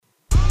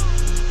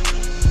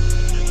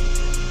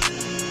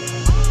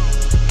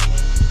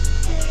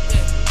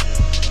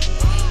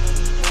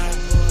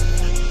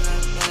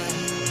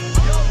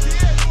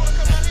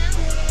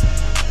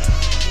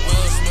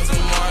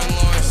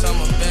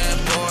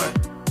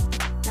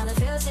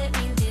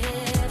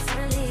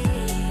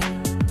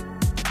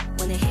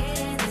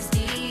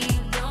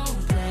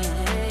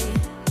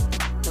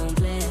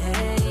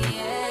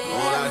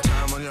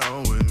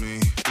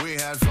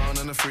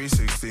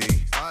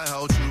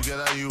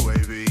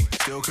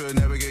Still could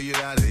never get you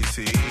that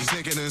AC.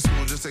 Sneaking in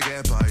school just to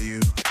get by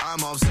you.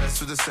 I'm obsessed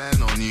with the scent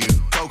on you.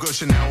 Coco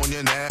Chanel on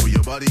your neck with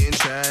your body in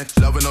check.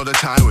 Loving all the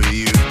time with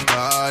you.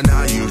 But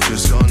now you've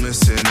just gone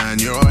missing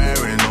and you're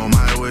airing all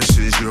my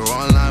wishes. You're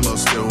online but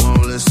still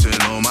won't listen.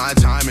 All my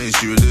time is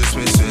you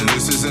dismissing.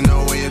 This isn't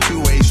no way a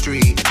two-way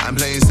street. I'm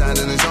playing sad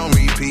and it's on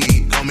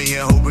repeat. Got me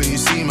here hoping you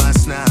see my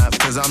snap.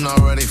 Cause I'm not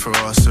ready for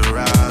us to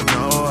rap,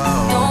 no.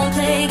 Don't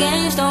play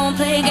games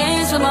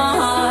with my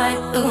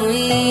heart. Ooh.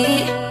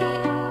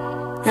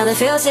 Now the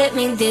feels hit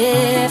me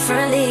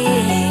differently.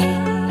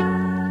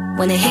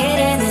 When the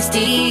hitting is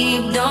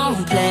deep,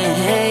 don't play,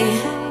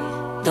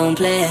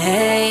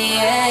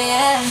 yeah,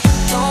 yeah.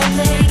 Don't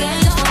play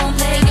games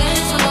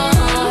with my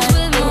heart.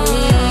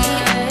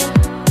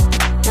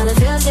 Now the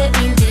feels hit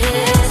me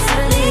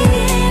differently.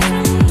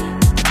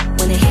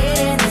 When the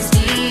hitting is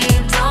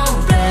deep,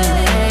 don't play,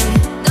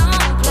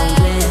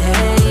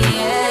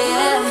 yeah,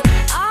 yeah.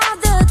 All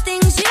the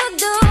things you're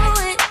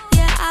doing,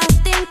 yeah, I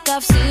think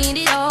I've seen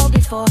it all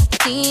before.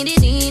 Seen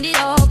it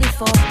all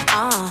before.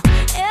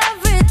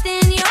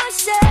 Everything you're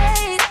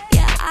saying,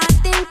 yeah, I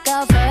think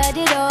I've heard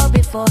it all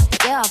before.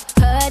 Yeah, I've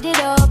heard it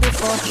all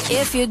before.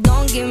 If you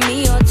don't give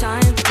me your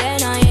time,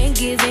 then I ain't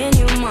giving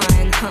you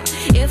mine.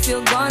 If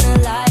you're gonna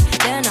lie,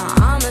 then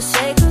I'ma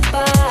say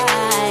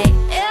goodbye.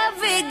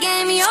 Every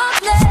game you're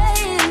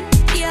playing,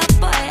 yeah,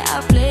 boy,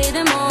 I've played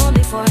them all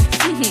before.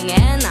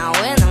 And I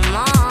win them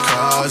all.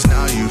 Cause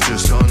now you've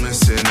just gone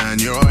missing and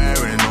you're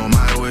airing all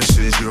my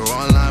wishes. You're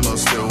online but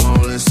still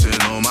won't listen.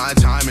 All my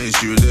time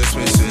is you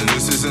dismissing.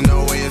 This isn't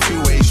no way a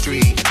two-way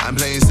street. I'm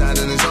playing sad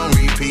and it's on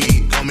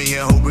repeat. Got me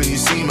here hoping you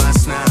see my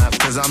snap.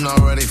 Cause I'm not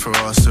ready for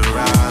us to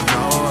rap,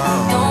 no.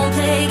 Don't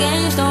play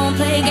games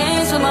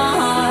with my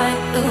heart.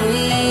 Ooh.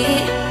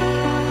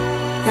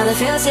 Now the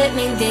feels hit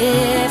me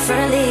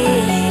differently.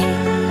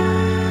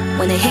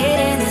 When the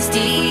hitting is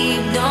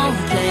deep, don't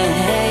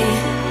play,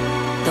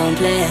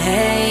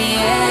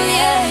 yeah,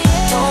 yeah.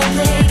 Don't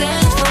play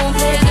games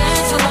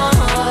with my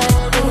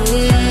heart. Ooh.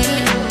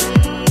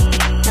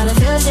 Now the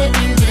feels hit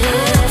me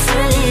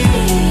differently.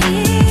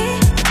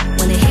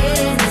 When the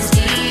hitting is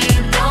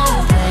deep,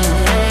 don't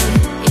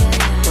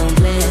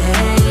play,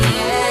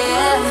 yeah,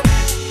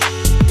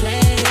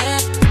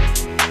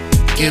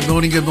 yeah.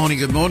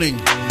 Good morning.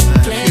 A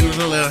few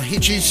little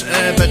hitches,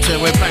 but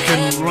we're back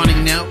and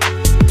running now.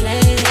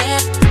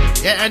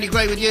 Yeah, Andy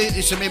Gray with you.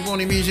 It's a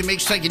mid-morning music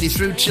mix taking you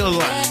through till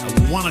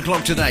 1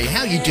 o'clock today.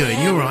 How you doing?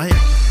 You all right?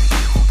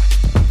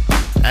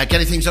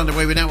 Getting things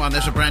underway with that one.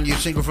 There's a brand new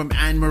single from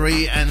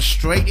Anne-Marie and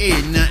straight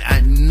in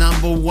at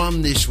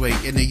 #1 this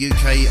week in the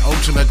UK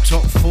Ultimate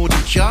Top 40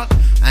 chart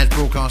as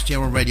broadcast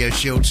here on Radio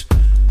Shields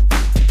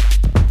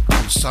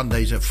on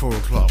Sundays at 4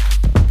 o'clock.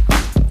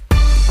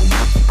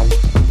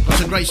 Got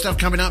some great stuff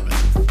coming up.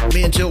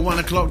 Me until 1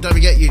 o'clock. Don't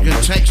forget you can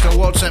text or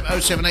WhatsApp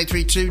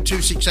 07832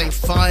 268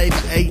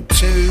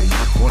 582.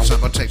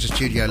 WhatsApp or text the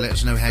studio. Let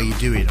us know how you're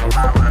doing.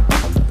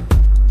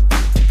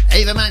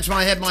 Ava Max,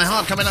 My Head, My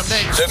Heart coming up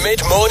next. The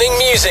mid-morning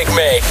music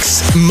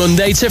mix.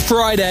 Monday to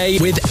Friday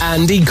with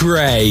Andy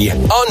Gray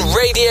on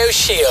Radio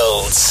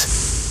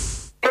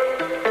Shields.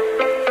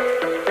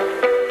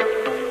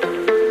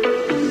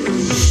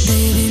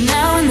 Baby,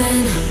 now and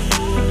then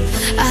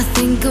I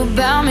think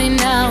about me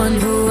now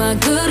and who I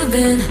could have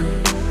been.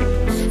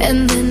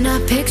 And then I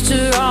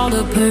picture all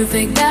the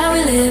perfect that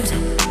we lived.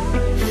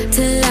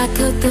 Till I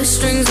cut the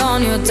strings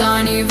on your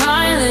tiny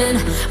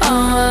violin.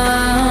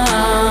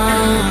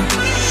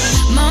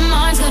 My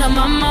mind's got a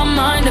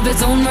mind of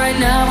its own right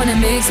now, and it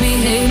makes me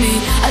hate me.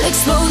 I'll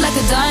explode like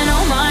a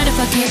dynamite if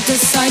I can't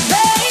decide,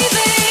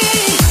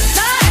 baby.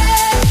 My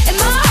head and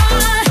my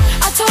heart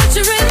are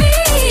torturing me,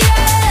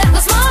 yeah.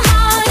 Lost my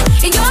mind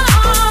in your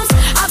arms,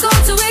 I go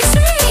to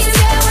extremes,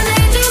 yeah. When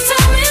angels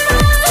tell me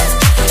run,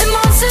 and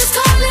monsters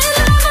call it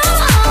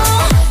love.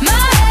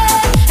 My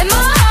head and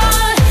my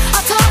heart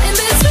are caught in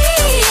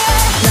between,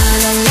 yeah. La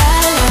la la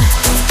la,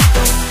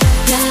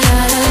 la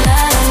la la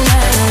la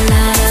la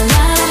la la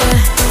la.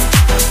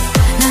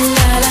 La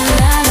la la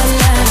la la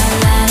la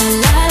la la la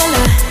la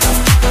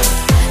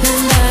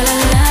la la la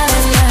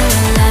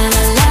la.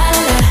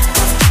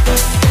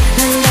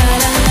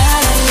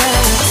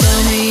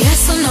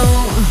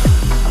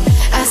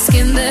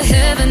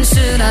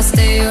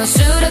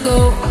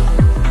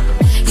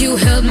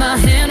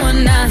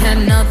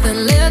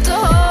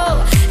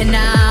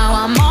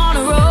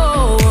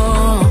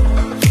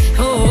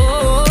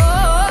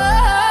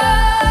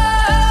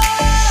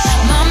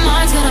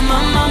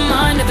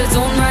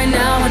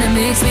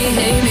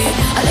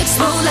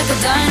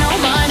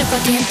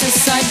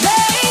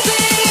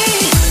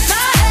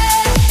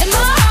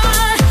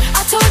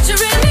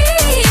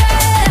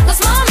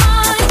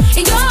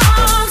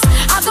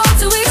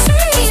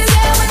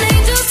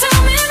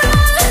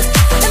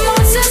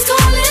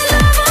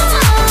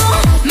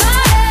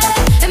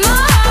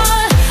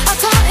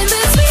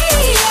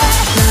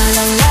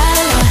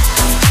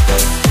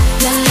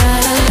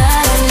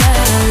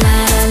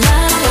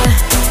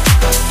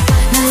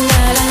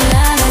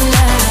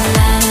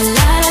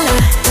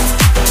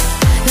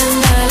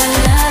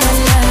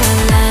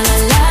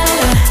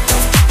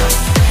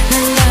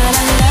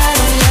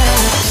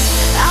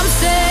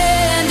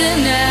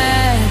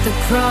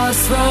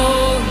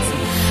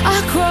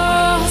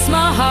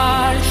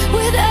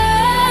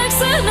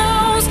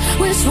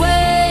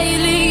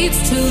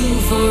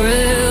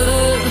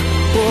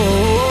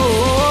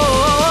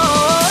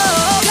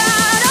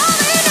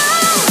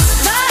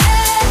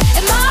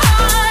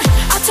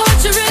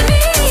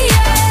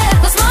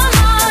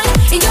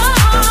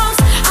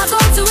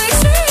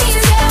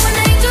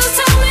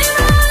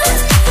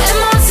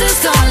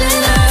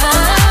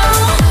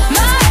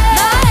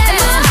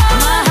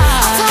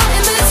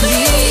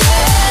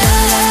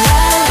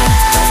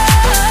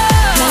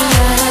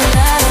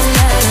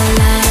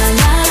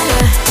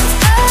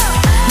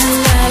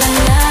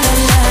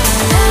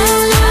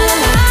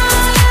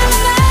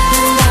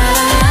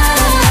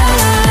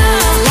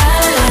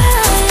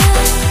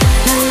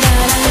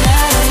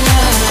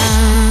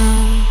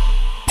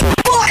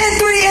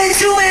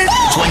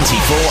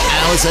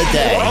 hours a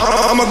day.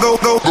 I'ma go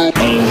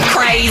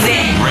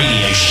Crazy.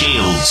 Radio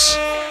Shields.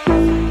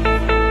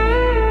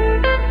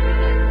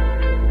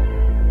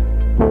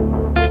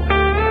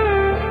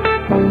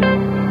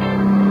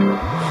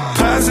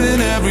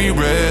 Passing every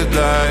red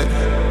light,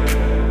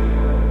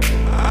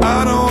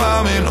 I know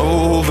I'm in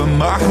over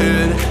my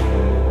head.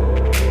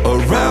 A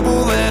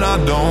rebel and I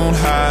don't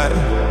hide.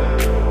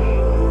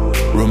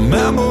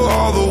 Remember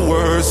all the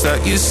words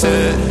that you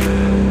said.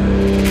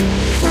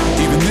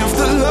 Even if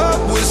the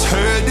love was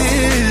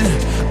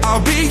hurting,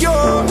 I'll be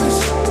yours,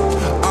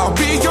 I'll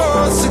be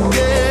yours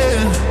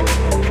again.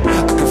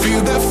 I can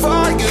feel that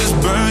fire's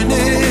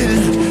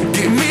burning,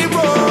 give me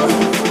more.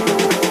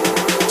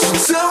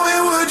 So tell me,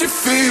 would you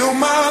feel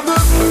my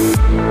love?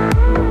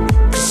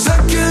 'Cause I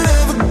can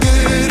never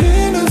get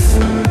enough.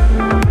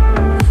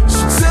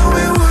 So tell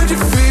me, would you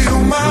feel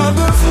my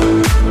love?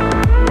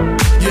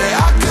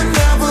 Yeah, I can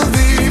never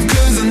leave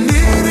 'cause I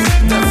need it,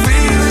 that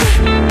feeling.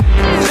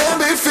 Let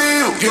me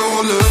feel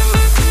your love.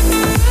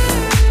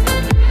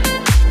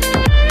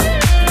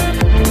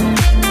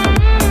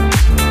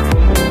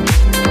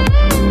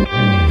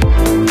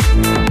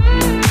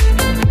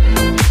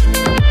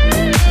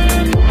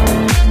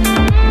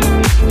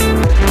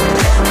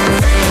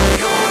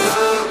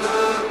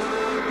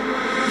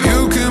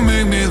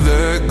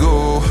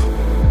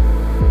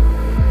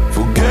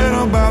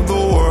 About the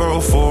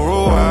world for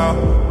a while.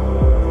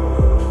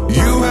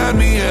 You had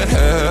me at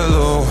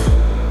hello.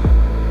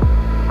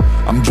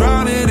 I'm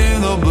drowning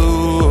in the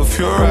blue of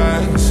your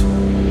eyes.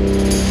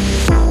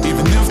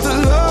 Even if the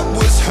love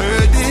was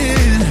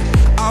hurting,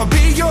 I'll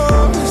be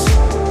yours,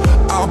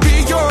 I'll be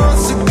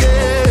yours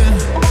again.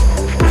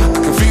 I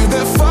can feel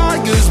that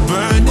fire's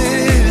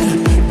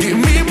burning, give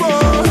me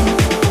more.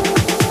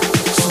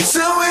 So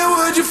tell me,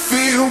 would you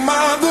feel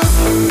my love?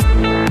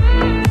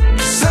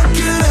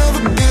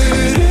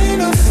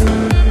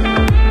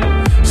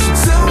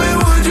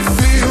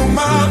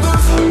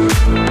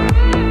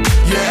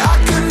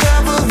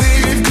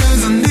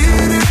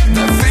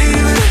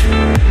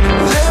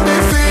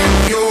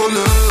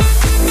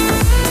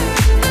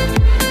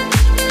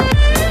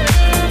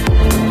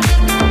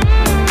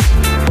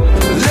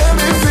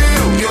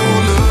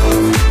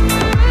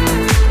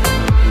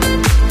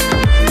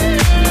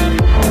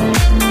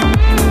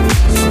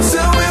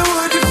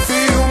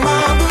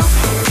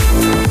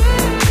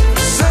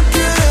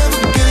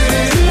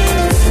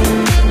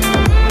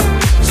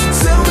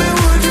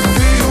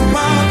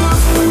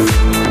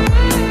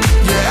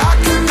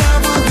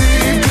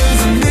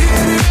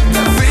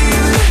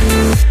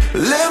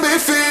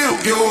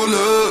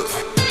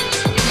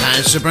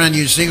 It's a brand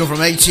new single from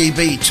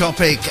ATB,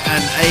 Topic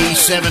and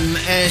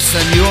A7S,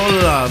 and Your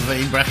Love,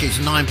 in brackets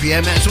 9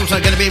 p.m. That's also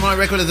going to be my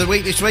record of the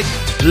week this week.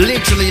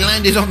 Literally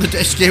landed on the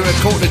desk here at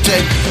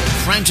 9:45,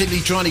 frantically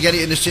trying to get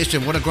it in the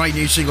system. What a great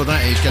new single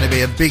that is. Going to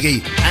be a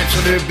biggie,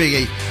 absolute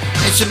biggie.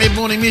 It's a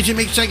mid-morning music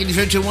mix taking you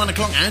through till 1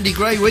 o'clock. Andy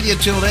Gray with you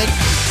till then.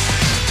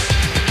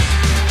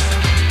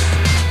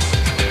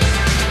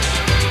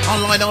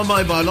 Online, on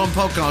mobile, on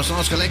podcast.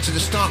 Ask Alexa to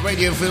start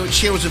Radio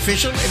Shields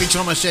official. Every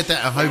time I said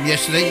that at home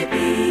yesterday,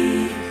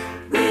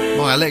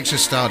 my Alexa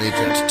started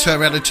to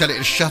turn around and tell it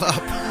to shut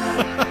up.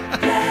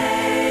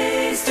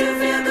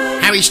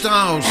 Harry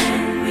Styles,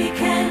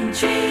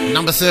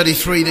 number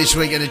 33 this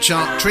week in the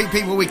chart. Treat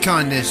people with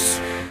kindness.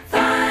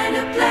 Find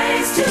a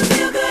place to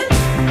feel good.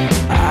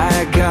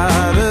 I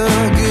got a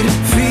good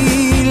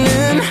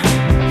feeling.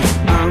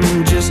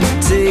 I'm just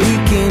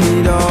taking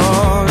it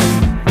all in.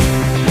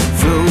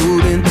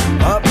 Floating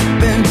up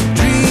and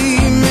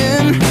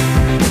dreaming,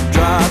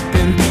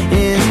 dropping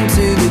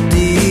into the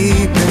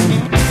deep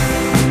end.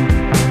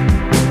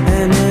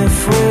 And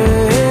if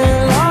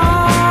we're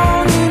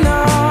long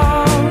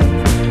enough,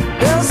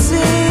 they'll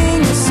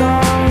sing a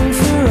song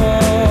for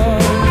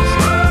us,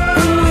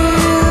 and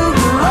we'll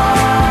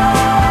belong.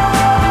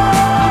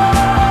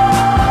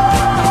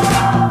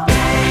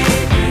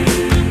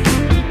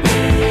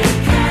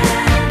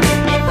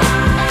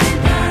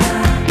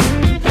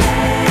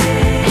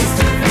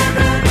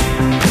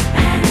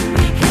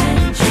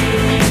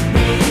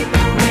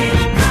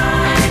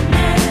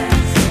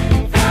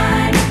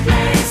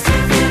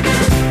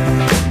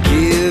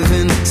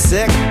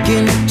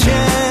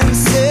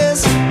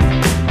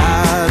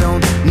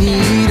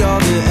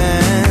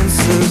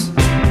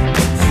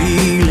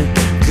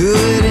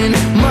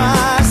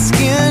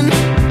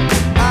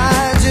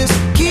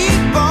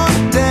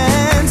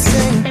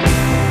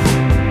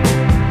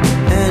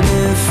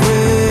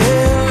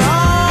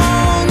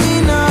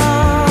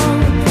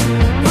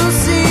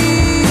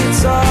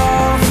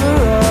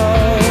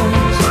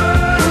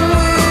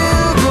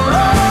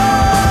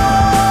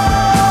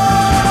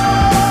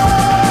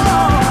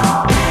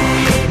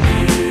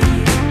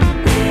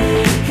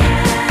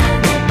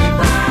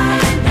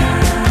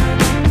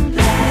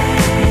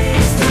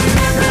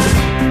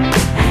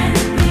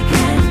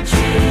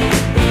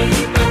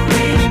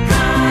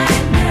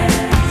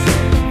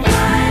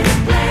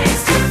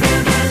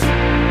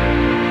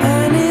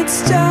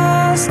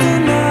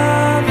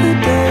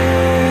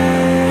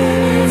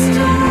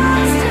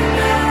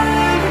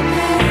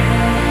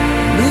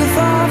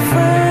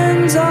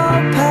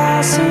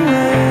 pass away.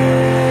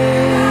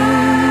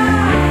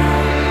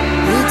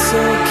 It's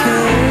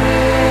okay.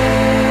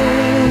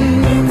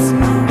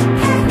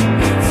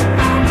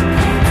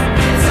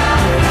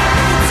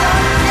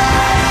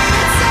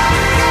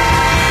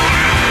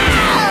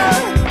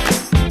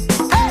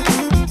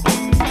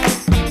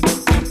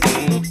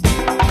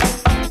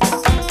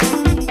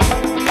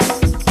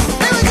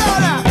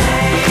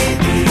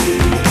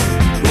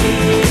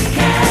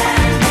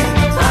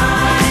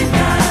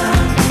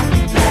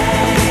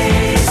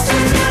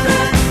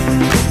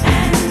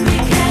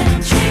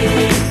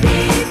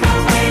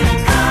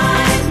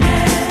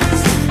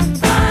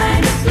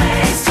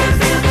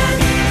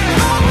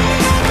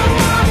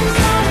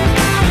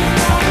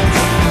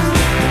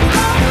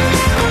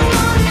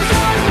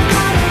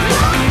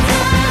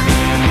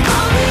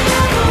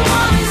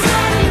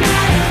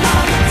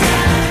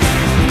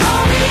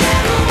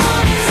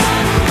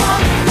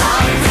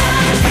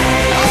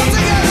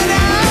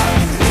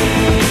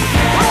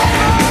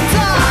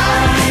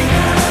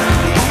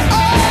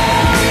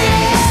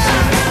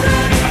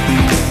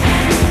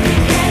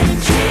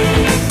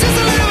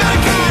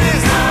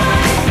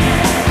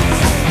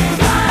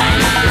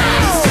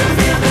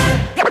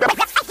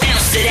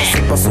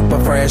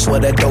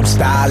 With a dope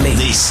style.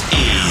 This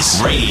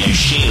is Radio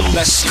Shield.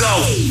 Let's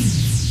go.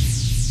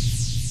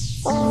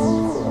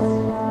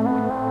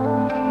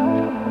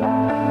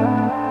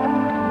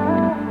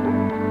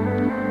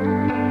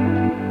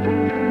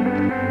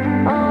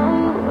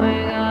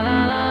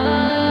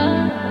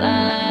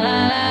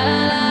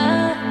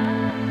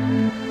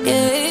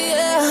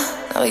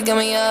 Yeah, now we got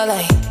me all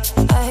like,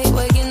 I hate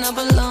waking up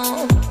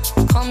alone.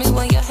 Call me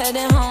when you're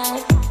heading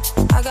home.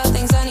 I got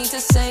things I need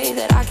to say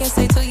that I can't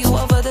say to you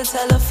over the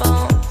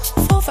telephone.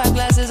 4, 5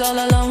 glasses all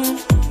alone.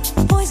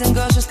 Boys and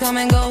girls just come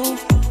and go.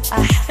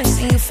 I haven't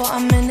seen you for a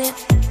minute.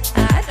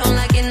 I don't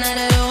like it not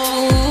at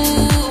all.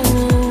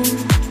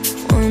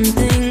 One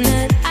thing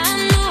that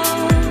I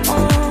know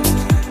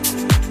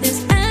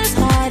is as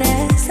hard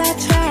as I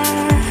try,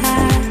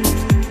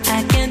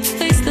 I can't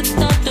face the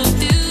thought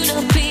of you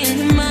not being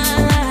in my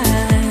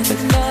life.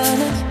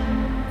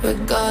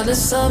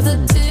 Regardless of the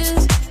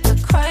tears I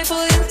cry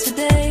for you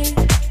today.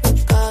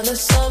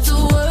 Regardless of the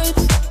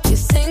words you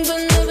think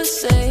but never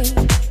say,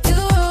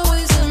 you're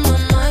always in my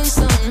mind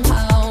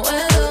somehow.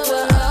 Whether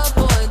we're up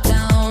or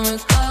down,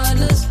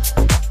 regardless.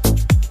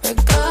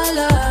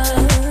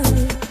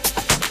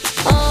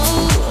 Oh,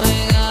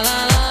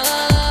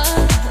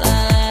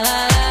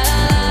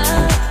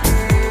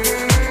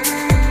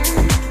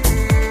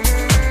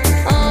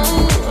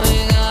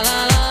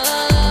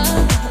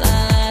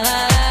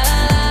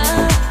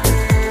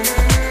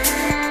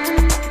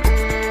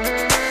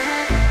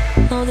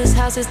 no, this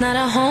house is not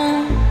a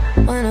home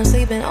when I'm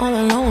sleeping all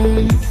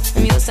alone.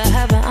 I'm used to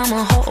heaven, I'm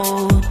a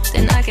hoe.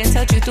 Then I can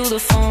touch you through the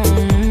phone.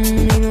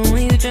 Even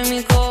when you drink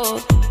me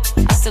cold,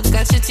 I still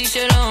got your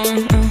t-shirt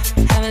on.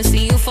 Haven't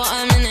seen you for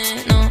a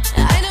minute, no.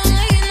 I don't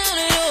like it none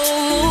at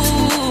all.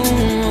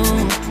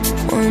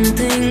 One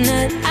thing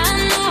that I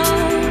know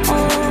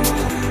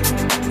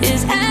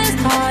is as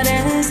hard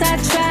as I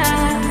try,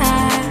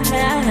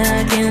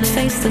 I can't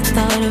face the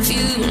thought of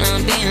you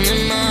not being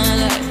in my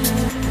life.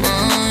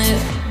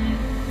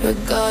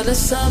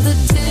 Regardless of the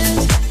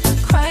tears I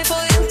cry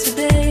for you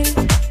today.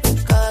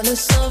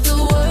 Regardless of the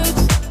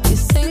words you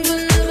think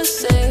but never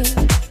say,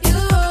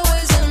 you're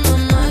always in my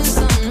mind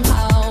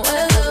somehow.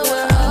 Whether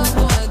we're up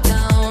or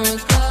down,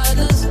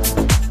 regardless.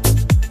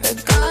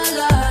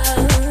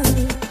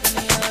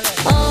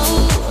 Oh,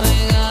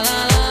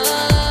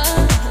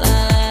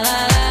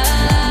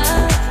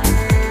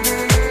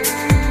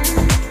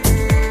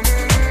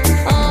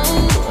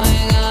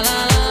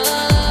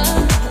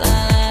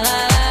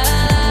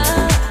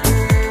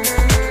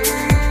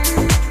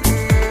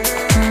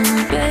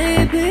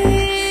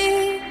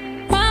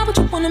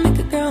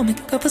 make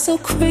a girl feel so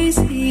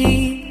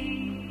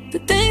crazy. The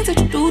things that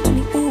you do to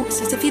me, ooh, it's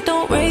as if you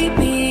don't rape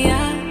me.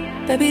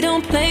 Baby,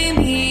 don't play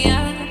me.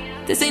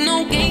 This ain't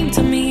no game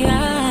to me.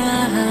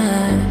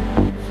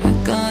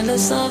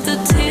 Regardless of the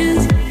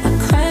tears I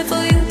cry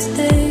for you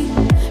today.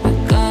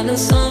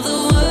 Regardless of the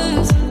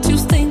words you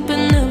think but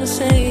never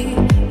say,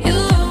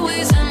 you're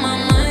always in my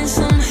mind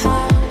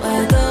somehow.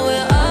 Whether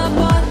we're up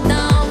or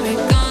down,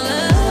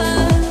 regardless.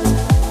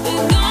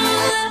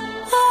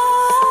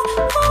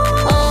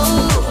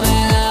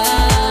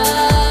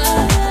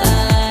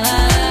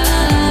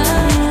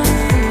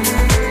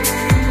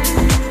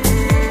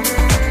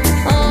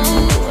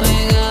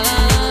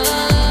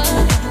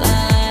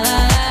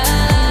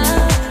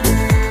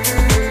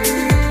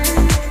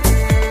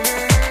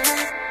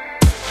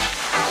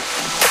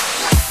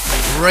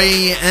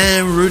 Ray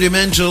and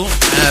Rudimental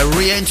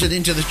re-entered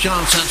into the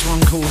charts. That's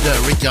one called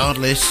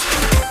Regardless.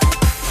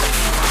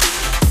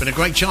 Been a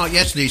great chart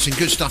yesterday. Some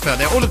good stuff out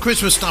there. All the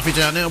Christmas stuff is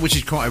out now, which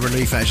is quite a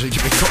relief actually,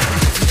 to be quite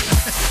honest.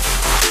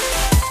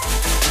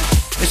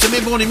 It's the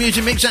mid-morning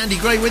music mix. Andy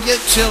Gray with you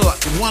till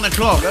 1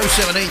 o'clock.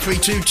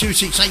 07832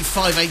 268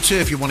 582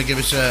 if you want to give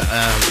us a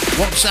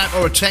WhatsApp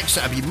or a text.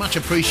 That would be much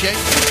appreciated.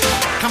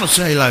 Come and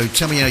say hello.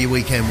 Tell me how your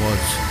weekend was.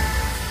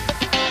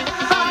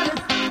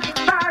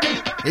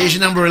 Here's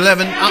your number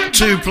 11, up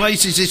 2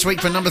 places this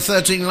week for number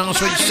 13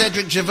 last week,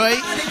 Cedric Gervais.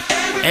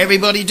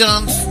 Everybody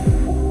Dance.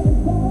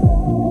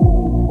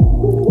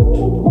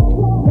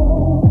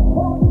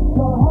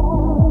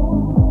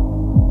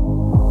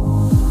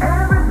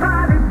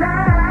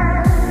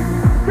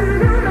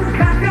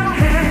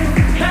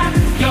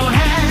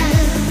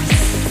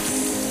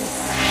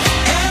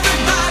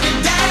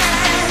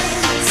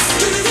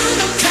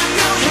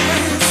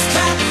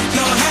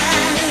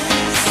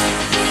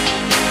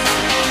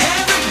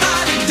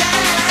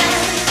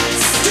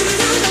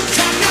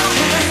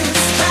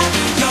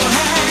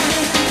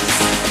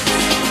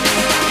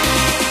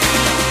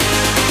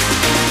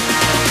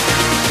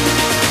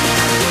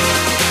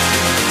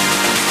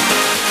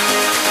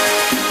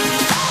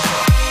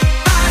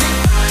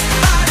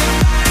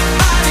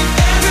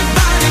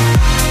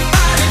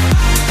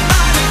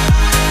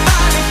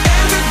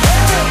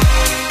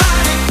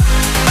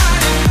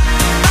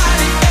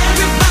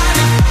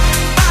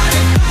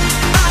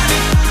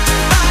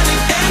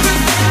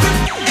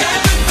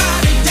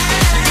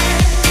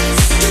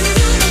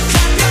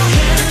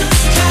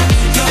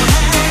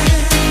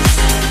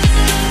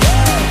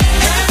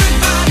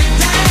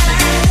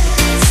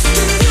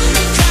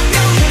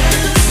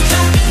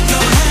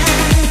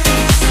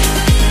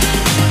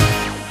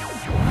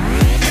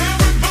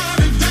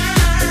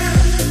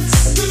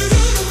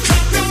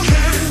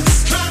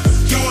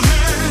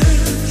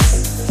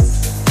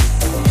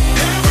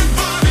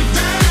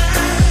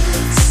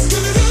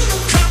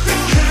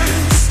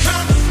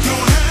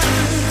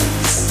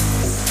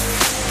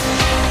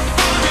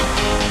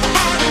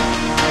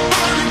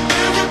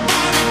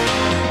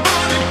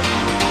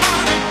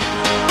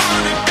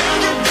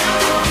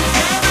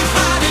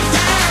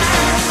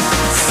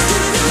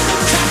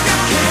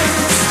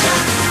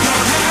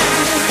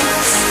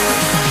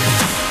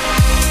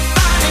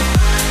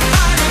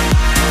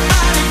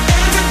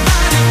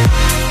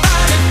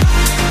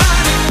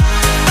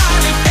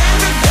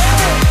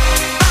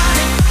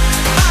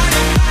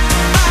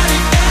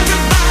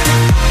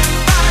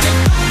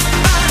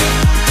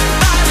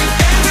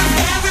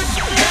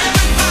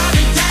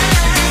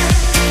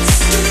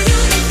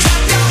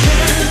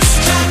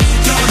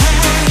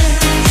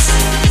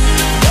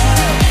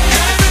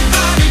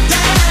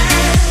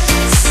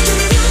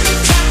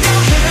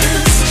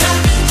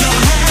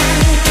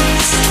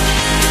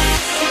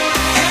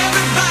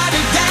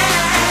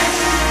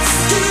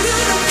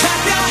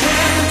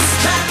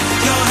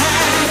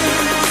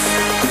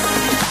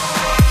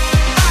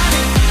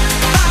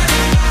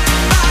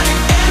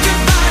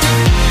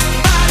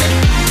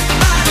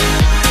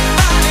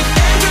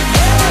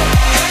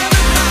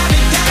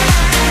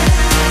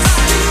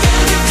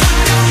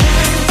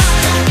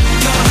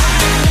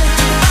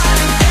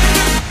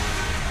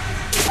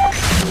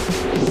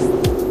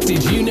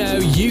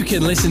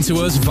 Can listen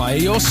to us via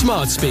your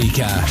smart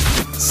speaker.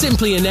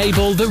 Simply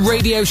enable the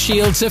Radio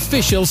Shield's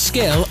official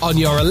skill on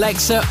your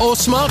Alexa or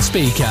smart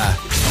speaker.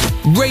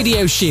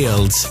 Radio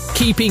Shields,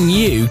 keeping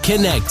you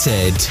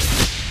connected.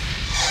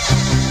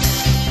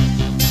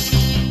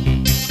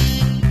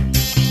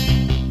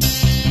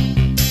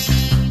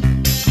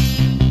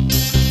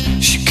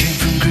 She came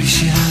from Greece,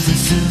 she had a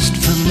thirst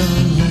for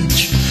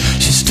knowledge.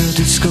 She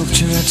studied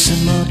sculpture at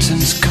St.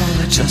 Martin's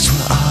College, that's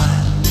where I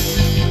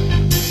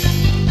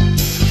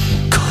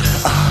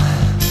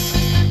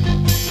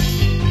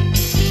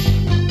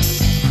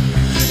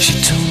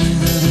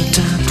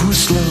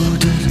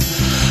loaded.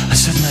 I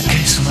said, in that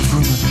case I'll have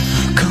rum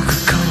and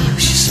Coca-Cola.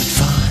 She said,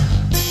 fine.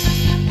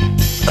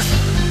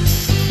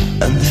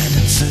 And then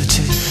in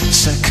 30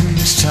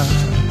 seconds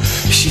time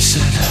she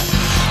said,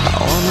 I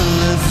wanna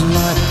live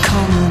like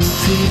common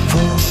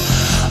people.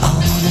 I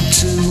wanna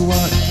do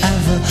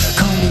whatever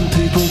common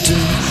people do.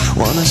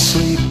 Wanna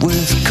sleep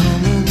with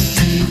common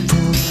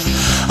people.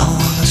 I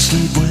wanna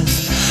sleep with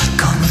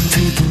common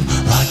people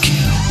like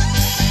you.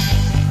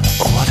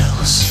 What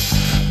else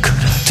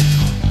could I do?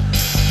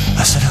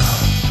 I said,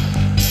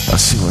 I'll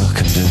see what I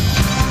can do.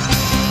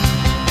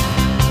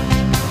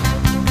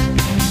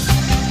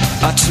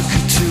 I took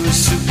her to a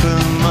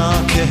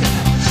supermarket.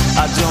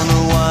 I don't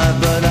know why,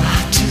 but I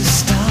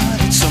just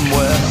started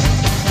somewhere.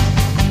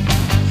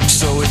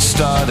 So it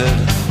started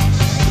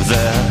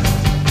there.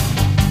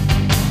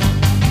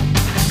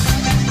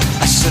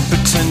 I said,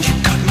 pretend you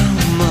got no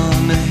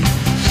money.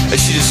 And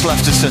she just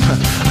laughed and said,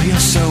 oh, you're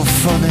so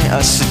funny.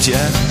 I said,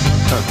 yeah.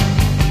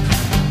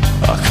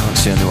 I can't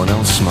see anyone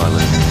else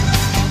smiling.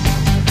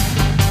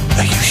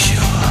 Are you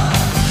sure?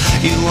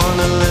 You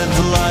wanna live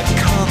like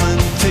common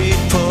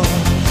people.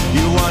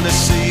 You wanna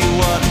see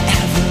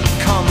whatever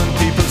common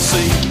people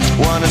see.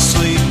 Wanna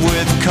sleep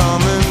with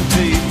common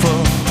people.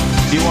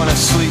 You wanna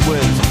sleep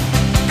with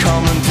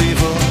common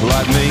people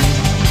like me.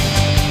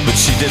 But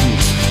she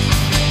didn't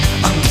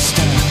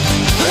understand.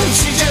 And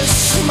she just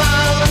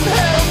smiled and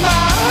held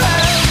my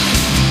hand.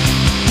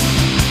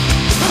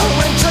 I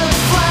went to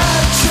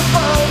flagship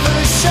over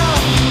the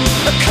shop.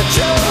 Cut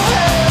your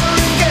hair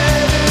and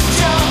get a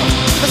job.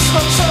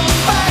 Smoke some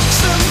facts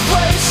and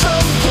play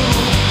some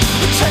pool.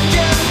 Pretend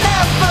you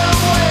never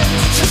went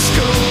to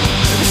school.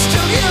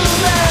 Still you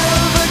there.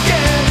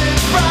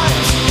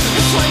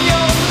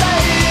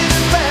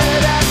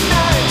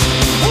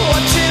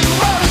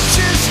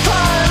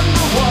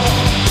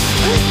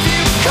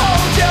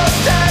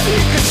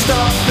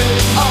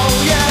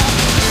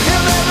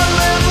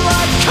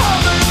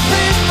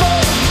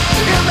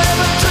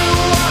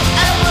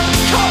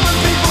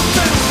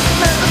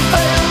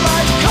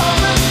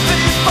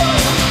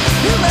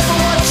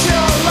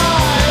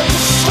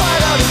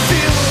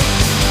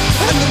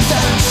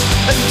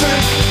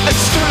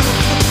 It's true,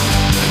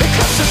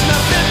 because there's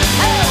nothing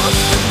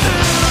else to do.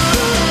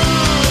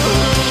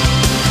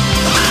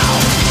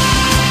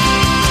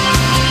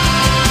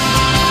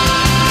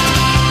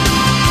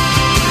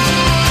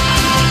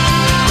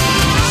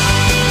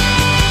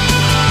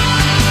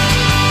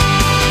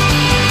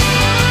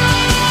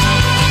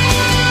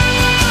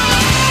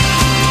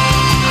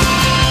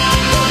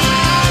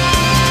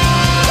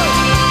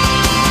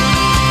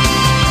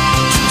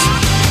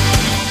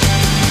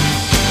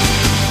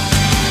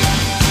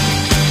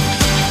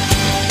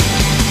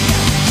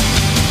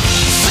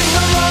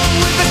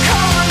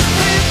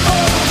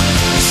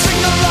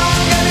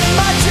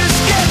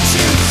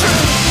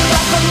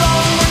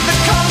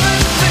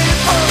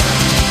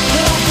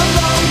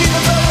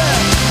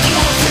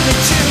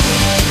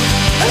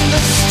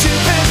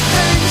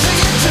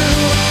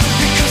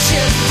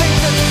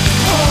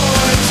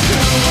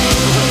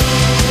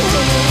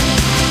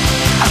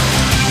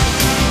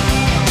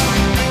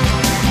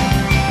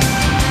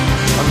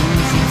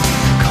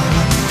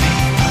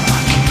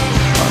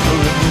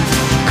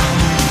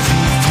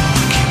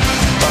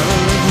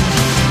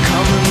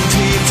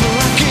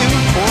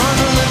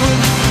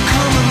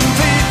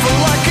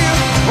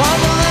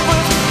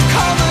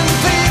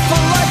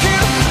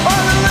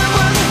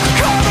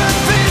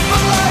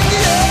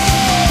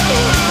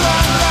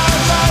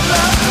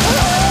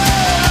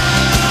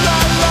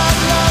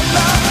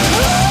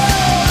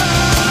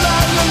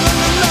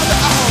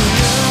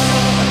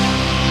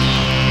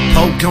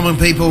 Common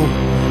People,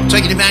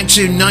 taking it back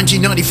to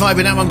 1995,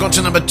 and that one got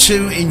to number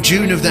 2 in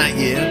June of that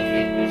year.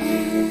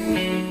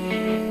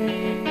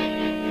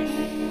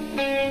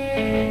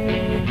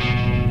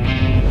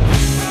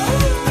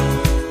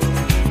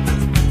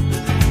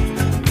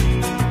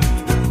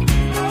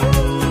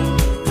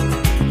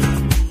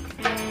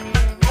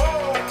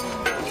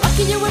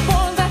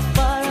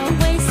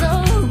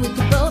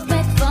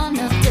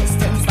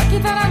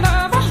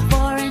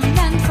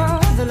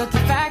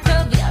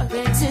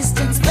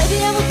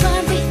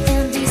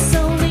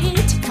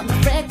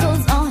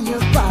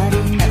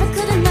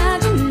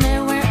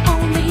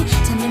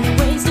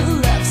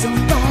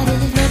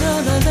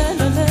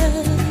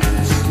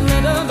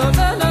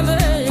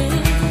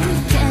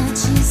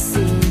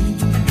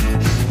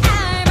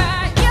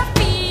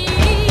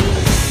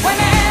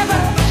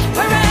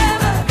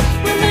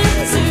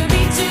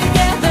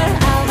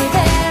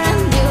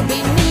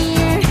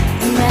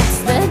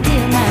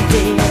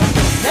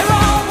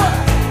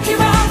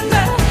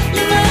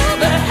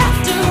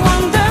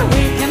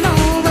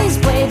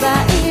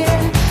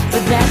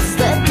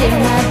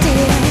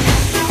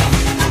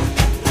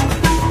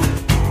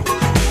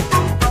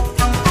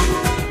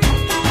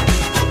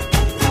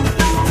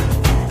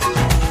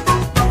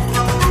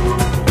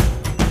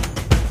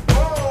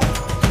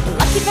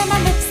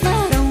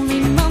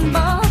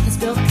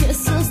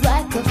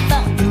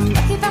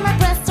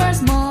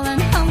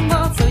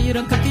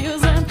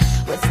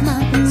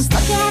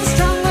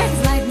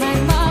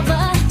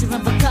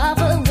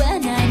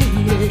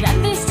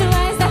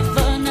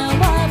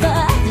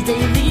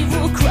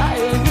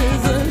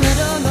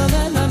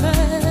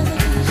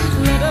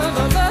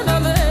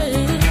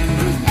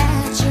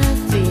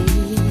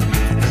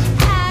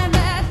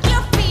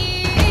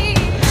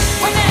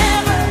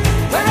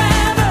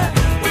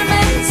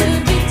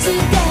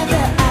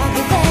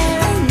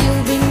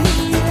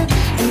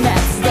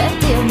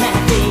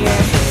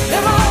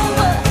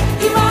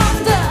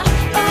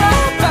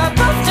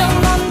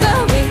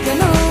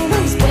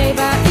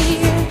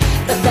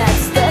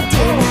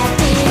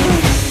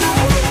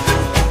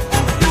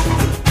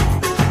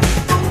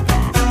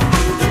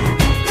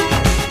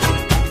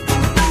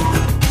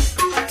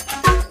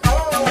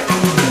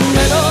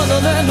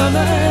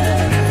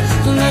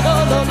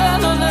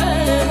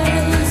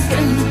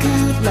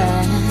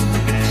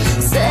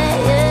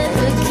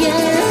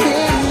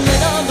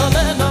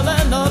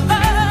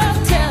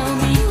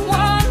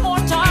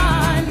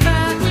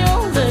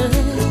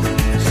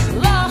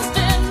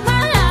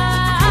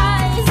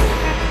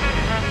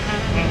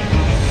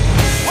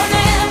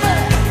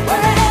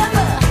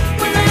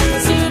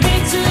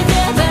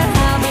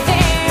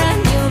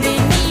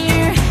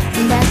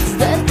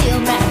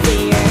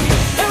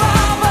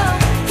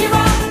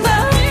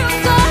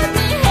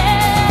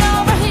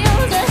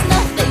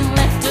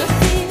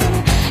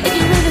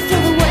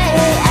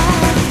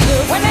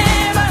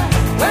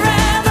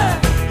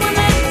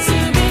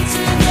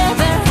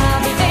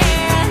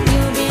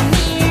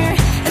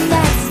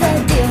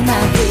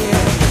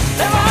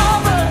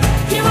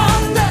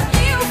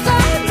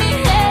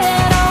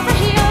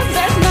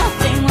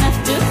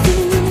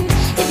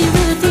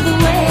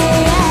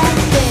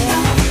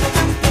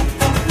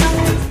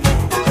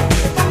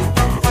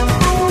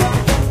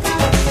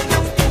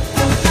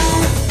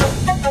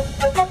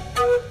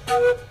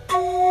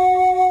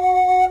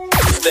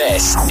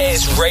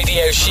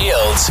 Radio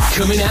Shield,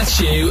 coming at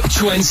you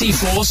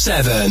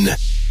 24/7.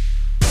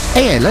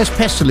 ALS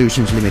Pest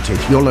Solutions Limited,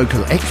 your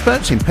local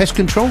experts in pest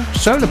control,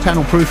 solar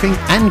panel proofing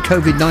and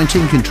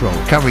COVID-19 control,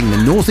 covering the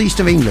northeast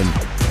of England.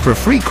 For a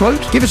free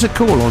quote, give us a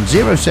call on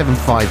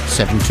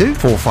 07572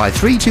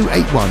 453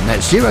 281.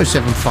 That's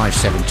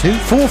 07572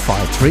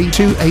 453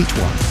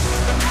 281.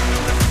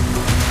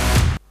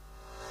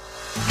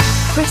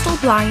 Crystal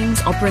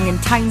Blinds are bringing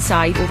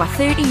Tyneside over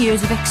 30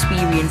 years of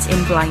experience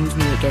in blind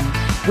making.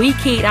 We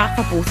cater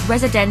for both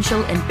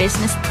residential and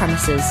business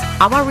premises.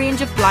 Our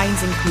range of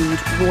blinds include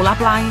roller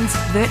blinds,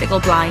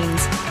 vertical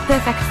blinds,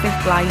 perfect fit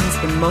blinds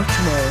and much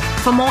more.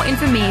 For more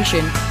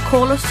information,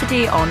 call us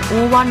today on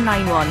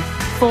 0191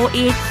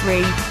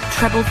 483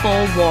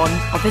 4441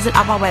 or visit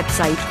our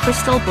website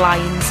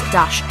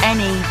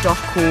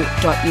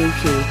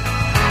crystalblinds-ne.co.uk.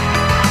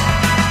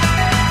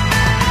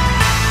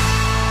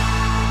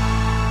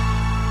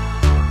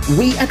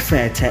 We at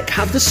Fairtech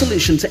have the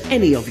solution to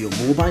any of your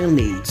mobile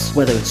needs,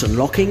 whether it's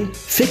unlocking,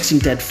 fixing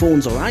dead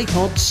phones or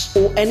iPods,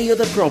 or any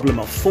other problem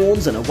of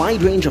phones and a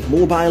wide range of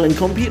mobile and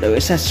computer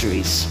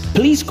accessories.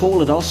 Please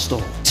call at our store,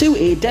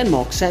 2A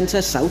Denmark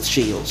Centre, South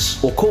Shields,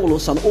 or call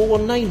us on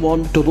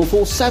 0191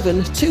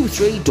 447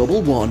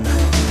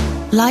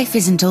 2311. Life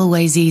isn't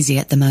always easy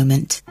at the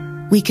moment.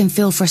 We can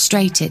feel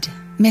frustrated,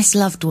 miss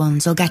loved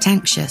ones or get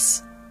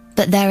anxious.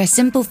 But there are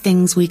simple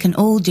things we can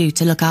all do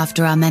to look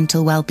after our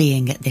mental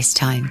well-being at this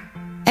time.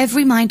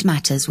 Every Mind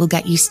Matters will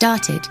get you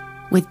started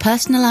with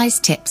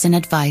personalised tips and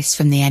advice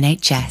from the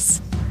NHS.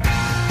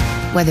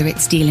 Whether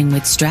it's dealing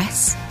with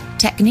stress,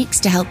 techniques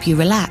to help you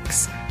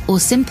relax, or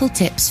simple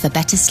tips for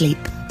better sleep,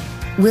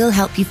 we'll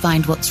help you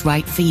find what's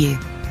right for you.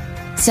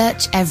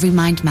 Search Every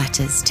Mind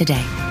Matters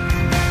today.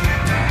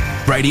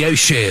 Radio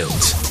Shield.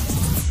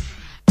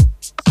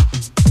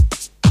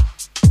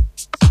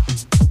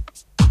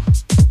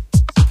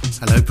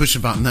 Hello, push the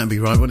button, that'd be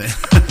right, wouldn't it?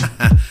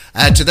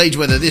 Today's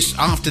weather this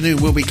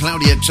afternoon will be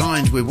cloudy at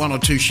times with 1 or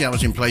 2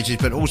 showers in places,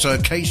 but also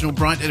occasional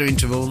brighter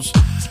intervals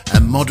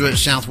and moderate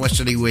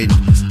southwesterly wind.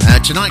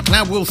 Tonight,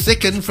 cloud will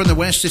thicken from the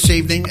west this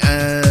evening.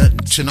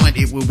 Tonight,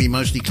 it will be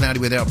mostly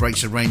cloudy with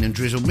outbreaks of rain and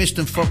drizzle. Mist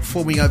and fog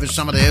forming over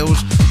some of the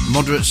hills.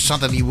 Moderate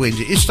southerly winds.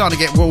 It is starting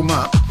to get warm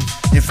up.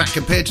 In fact,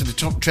 compared to the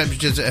top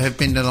temperatures that have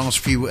been the last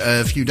few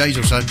days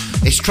or so,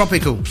 it's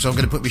tropical. So I'm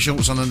going to put my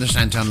shorts on and the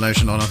Santan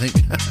lotion on, I think.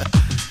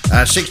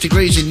 6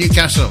 degrees in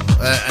Newcastle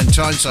and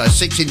Tyneside,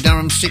 6 in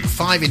Durham,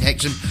 5 in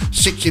Hexham,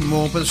 6 in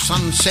Morpeth.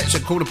 Sun sets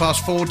at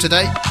 4:15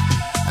 today.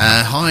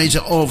 Highs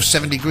of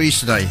 7 degrees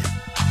today.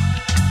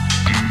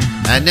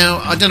 Now,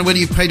 I don't know whether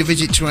you paid a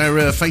visit to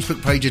our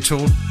Facebook page at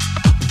all.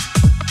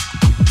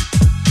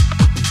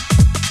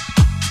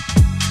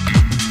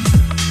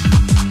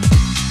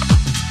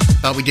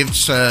 But we did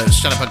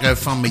set up a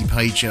GoFundMe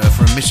page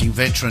for a missing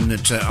veteran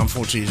that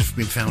unfortunately has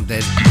been found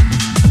dead.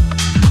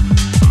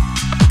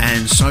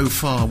 And so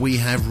far we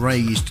have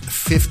raised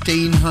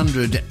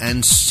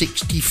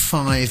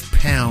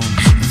 £1,565.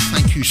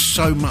 Thank you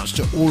so much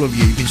to all of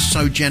you. You've been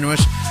so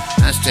generous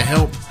as to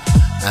help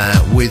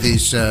with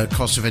his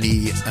cost of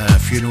any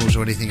funerals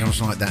or anything else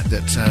like that.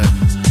 That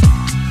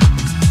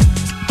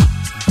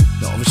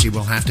obviously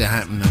will have to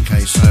happen.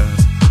 Okay, so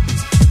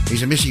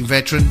he's a missing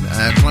veteran,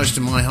 close to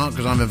my heart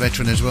because I'm a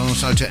veteran as well.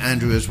 So to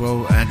Andrew as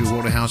well, Andrew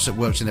Waterhouse that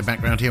works in the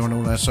background here on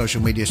all our social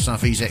media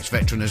stuff. He's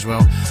ex-veteran as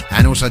well.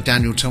 And also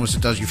Daniel Thomas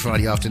that does your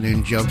Friday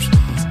afternoon jobs,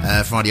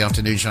 Friday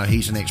afternoon show.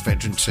 He's an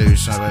ex-veteran too.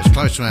 So it's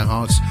close to our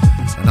hearts.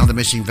 Another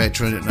missing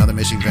veteran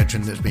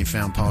that's been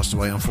found passed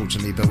away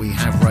unfortunately. But we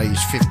have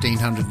raised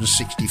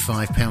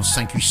 £1,565.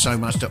 Thank you so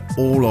much to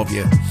all of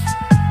you.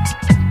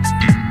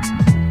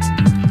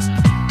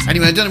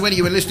 Anyway, I don't know whether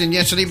you were listening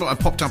yesterday, but I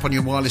popped up on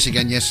your wireless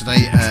again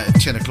yesterday at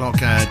 10 o'clock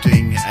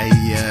doing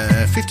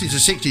a 50s to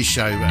 60s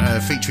show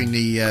featuring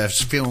the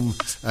film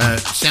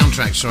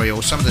soundtrack,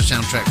 or some of the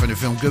soundtrack from the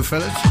film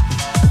Goodfellas.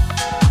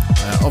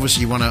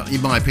 Obviously, in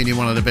my opinion,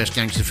 one of the best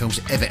gangster films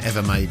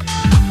ever made.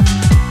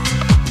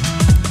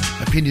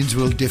 Opinions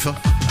will differ.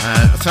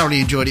 I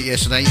thoroughly enjoyed it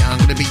yesterday. I'm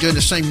going to be doing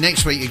the same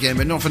next week again,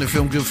 but not from the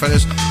film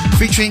Goodfellas.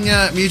 Featuring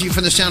music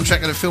from the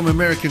soundtrack of the film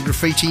American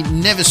Graffiti.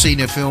 Never seen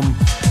a film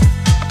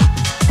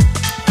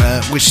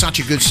with such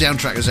a good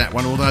soundtrack as that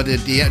one, although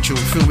the actual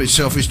film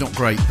itself is not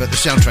great, but the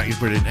soundtrack is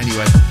brilliant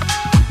anyway.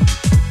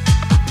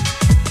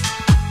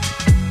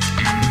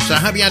 So I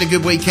hope you had a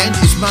good weekend.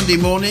 It's Monday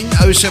morning,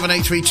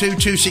 07832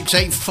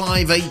 268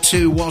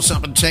 582.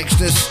 WhatsApp and text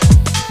us.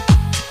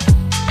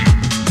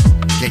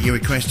 Get your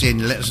request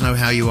in, let us know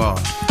how you are.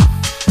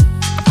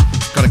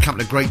 Got a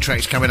couple of great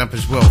tracks coming up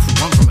as well.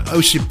 One from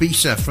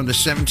Osibisa from the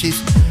 70s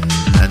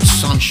and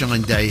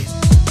Sunshine Day.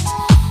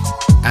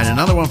 And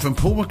another one from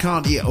Paul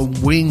McCartney and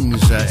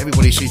Wings.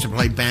 Everybody seems to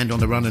play Band on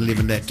the Run and Live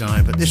and Let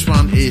Die, but this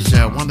one is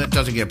one that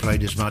doesn't get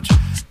played as much.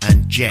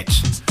 And Jet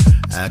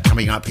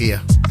coming up here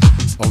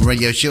on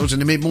Radio Shields in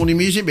the mid-morning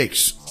music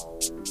mix.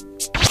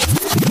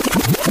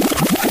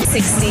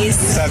 60s,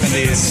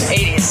 70s,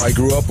 80s. I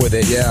grew up with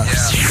it, yeah.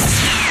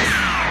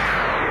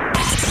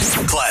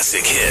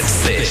 Classic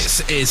hits.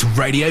 This is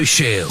Radio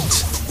Shield.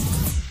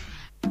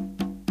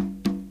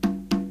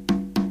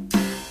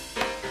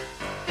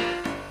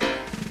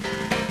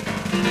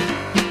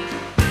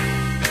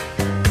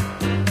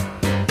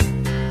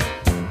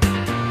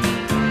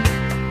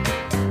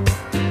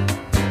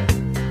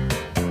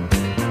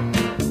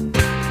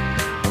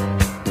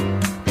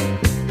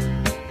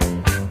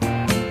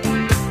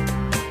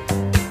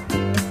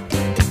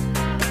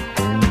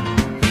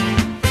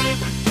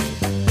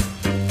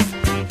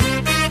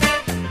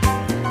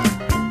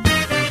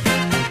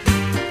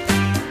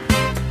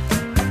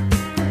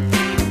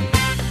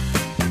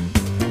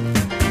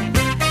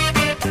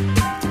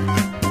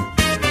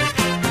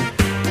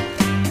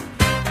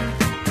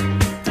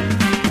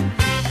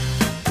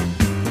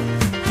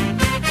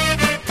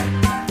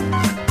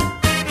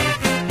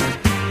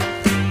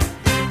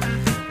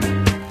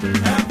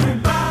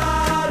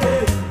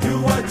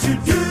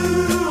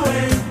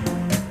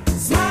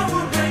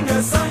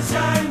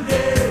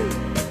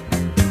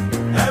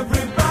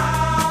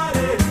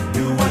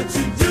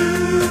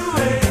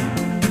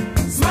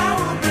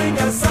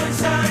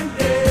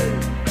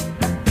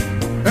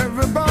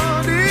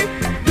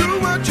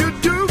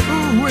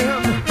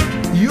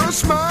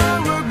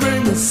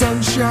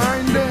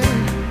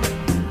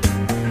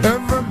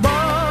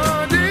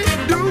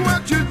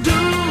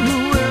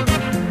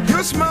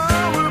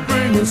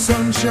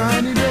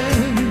 sunshiny day.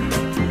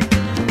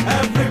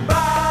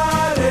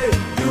 Everybody,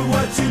 do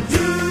what you're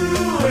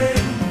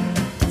doing.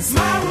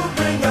 Smile will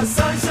bring a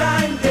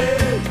sunshine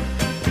day.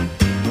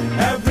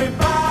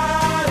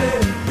 Everybody,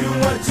 do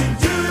what you're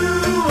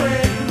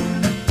doing.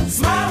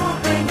 Smile will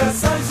bring a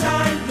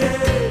sunshine day.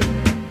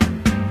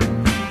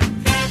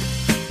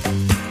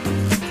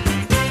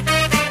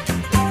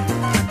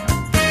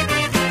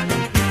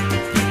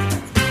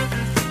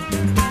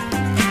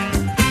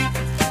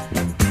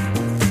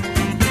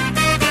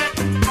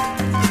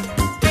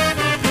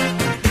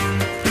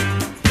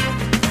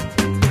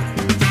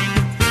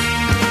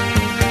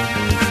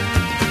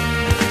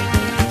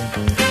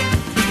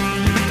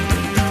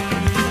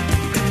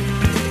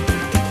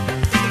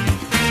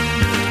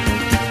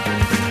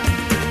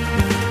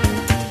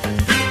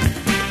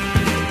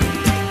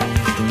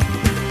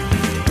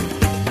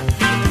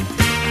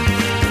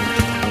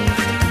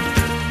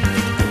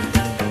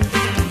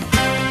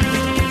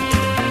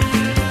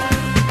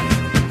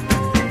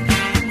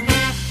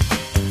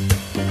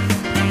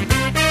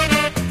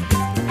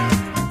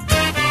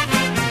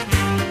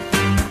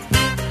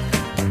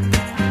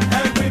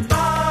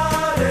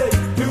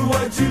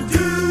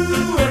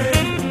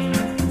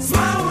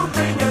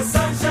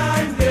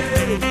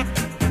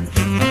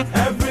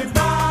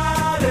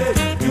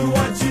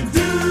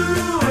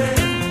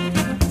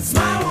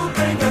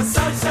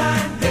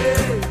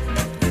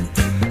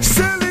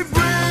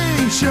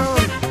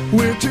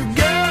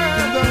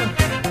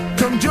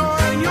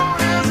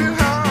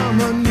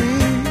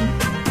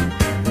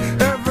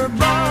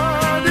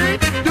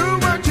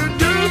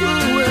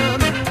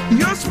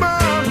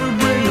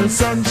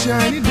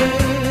 Sunshiny day.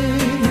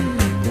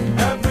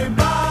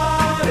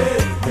 Everybody,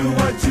 do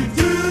what you're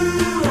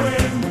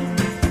doing.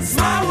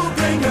 Smile will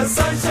bring a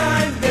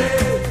sunshine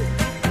day.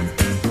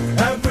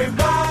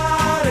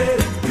 Everybody,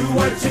 do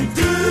what you're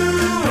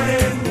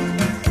doing.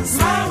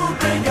 Smile will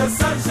bring a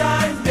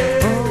sunshine day.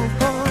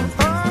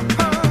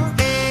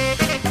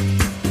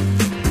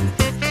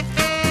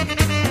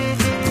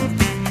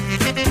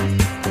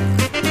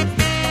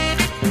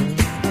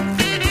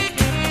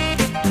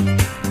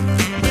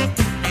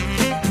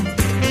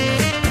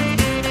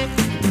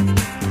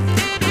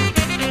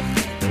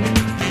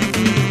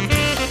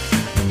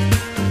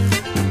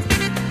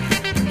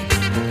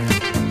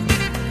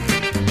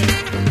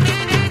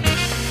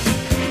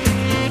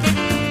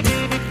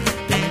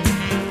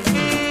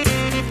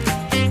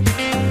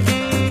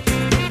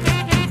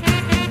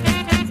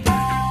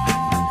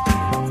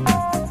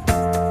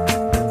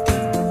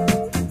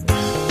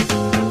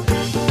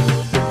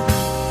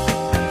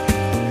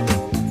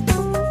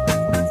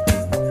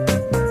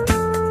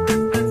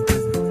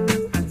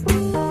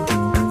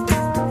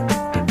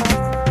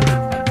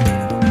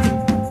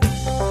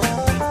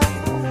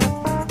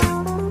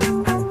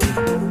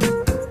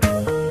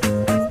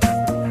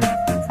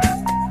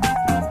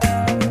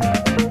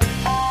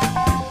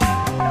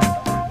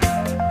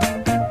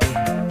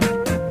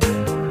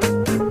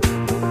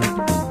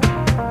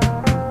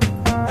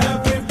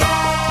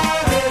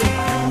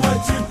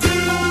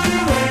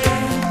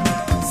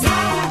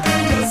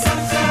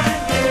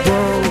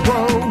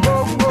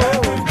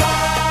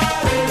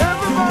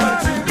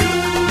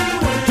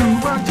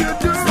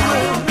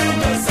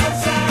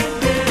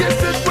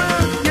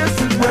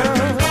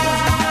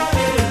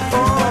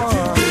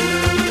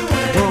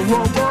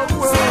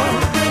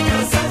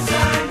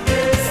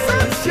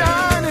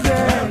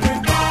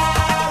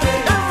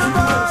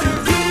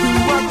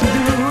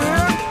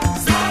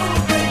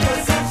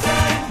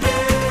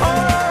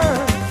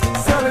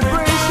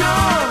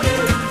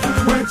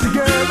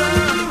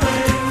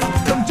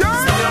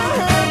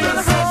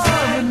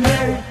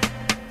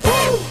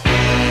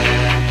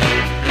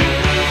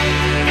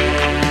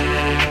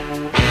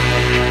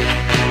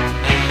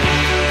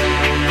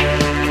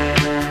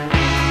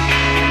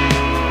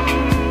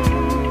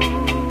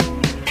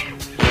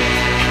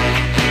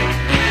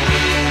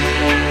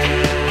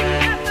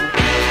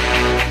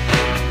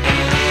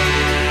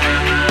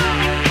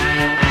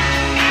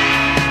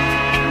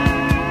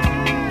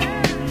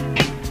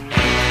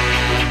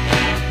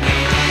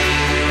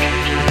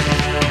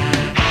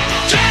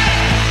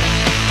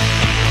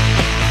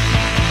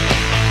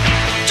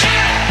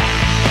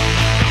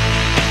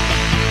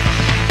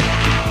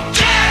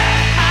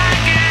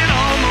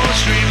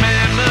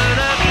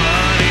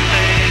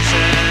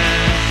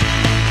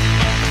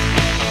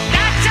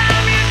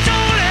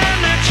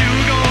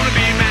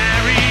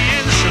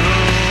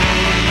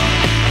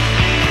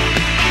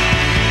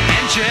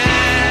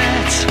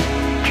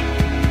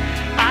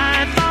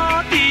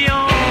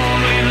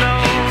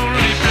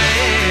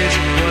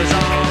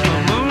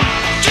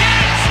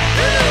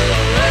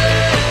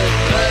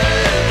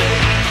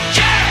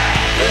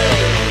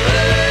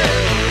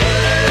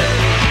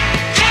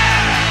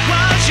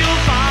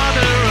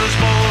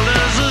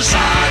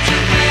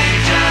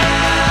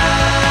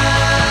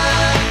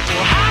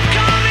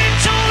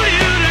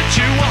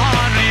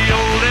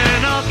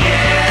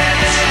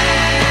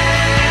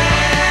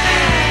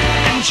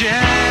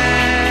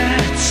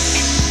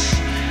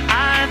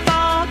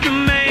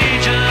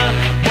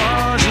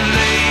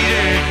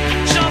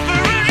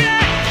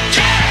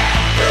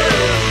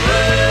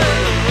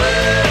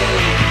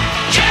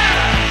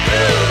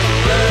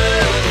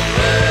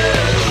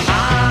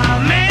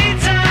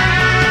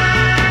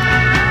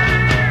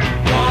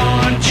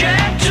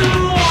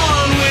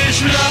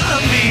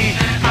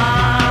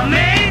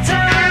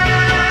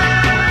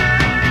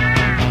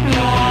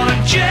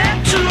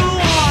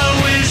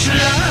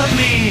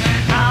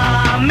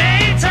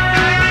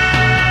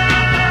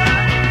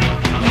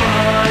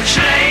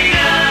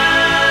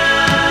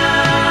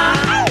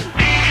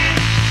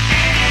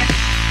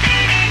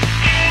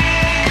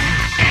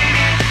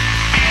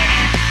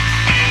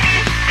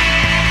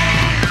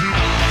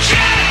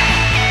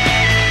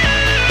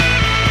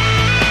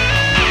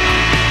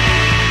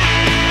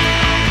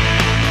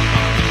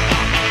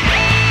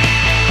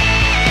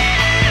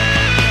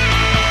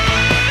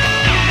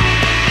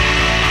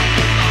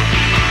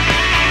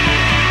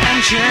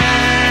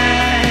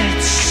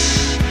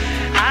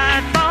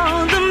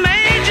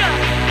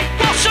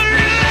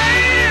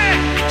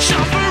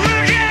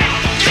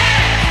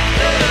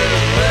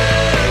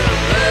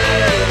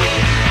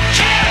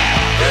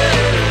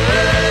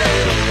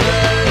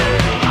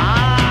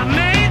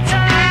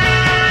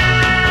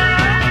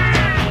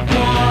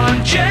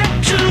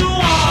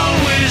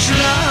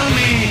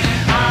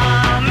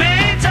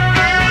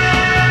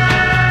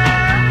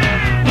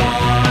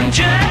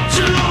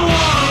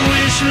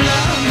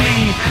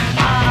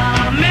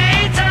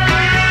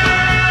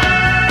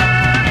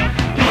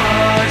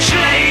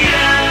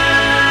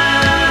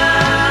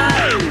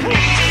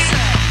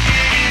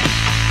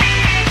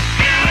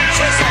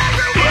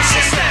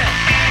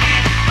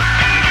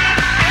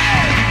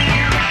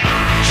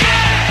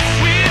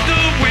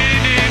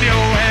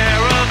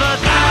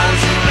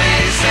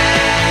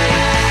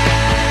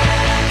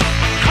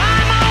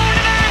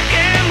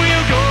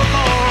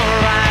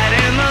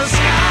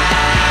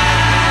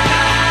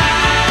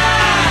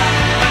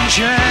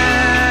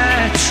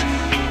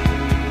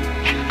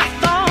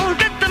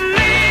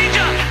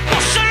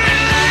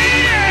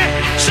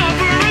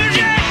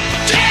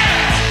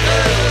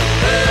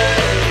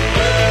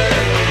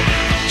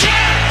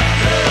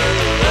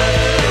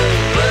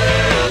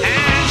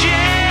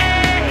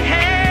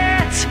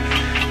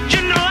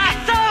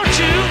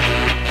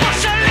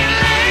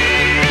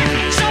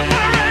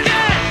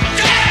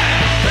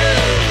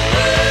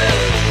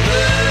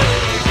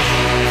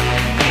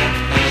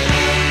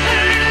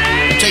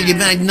 Take It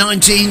Back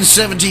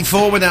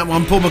 1974 with that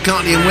one. Paul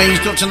McCartney and Wings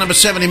got to number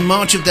 7 in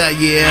March of that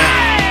year.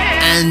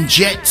 And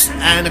Jet,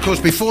 and of course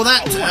before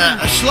that,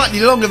 a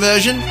slightly longer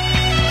version,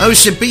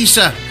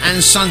 Osibisa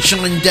and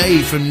Sunshine Day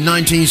from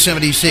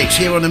 1976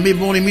 here on the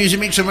Mid-Morning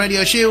Music Mix on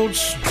Radio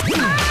Shields. Wait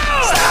a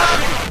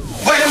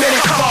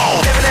minute, come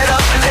on. Living it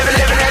up, living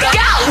it up.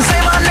 Yo!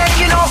 Say my name,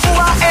 you know who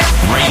I am.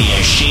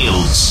 Radio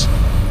Shields.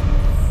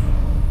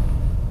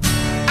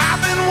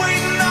 I've been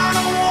waiting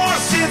on a war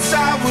since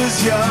I was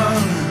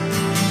young.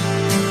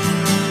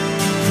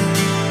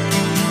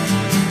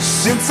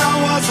 Since I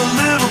was a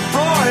little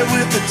boy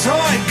with a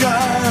toy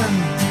gun.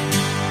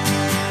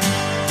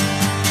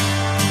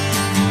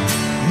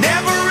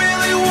 Never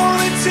really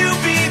wanted to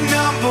be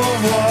number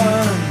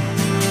one.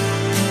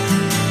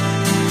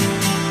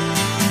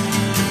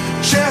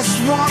 Just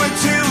wanted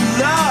to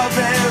love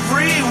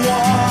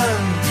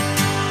everyone.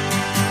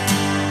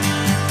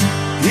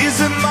 Is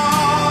there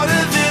more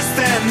to this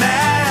than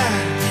that?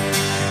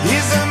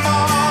 Is there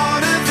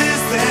more to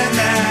this than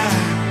that?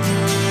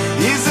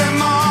 Is there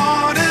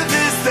more to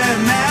this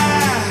than that?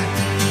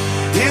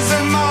 Is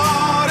there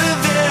more to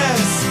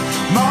this?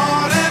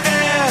 More to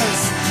this?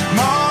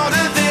 More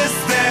to this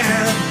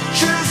than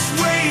just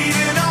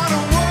waiting on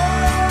a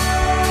war?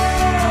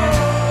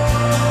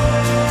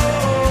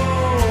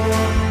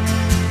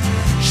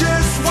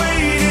 Just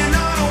waiting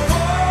on a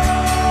war.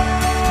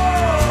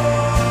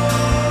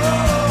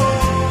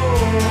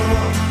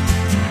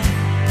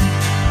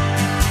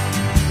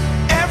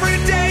 Every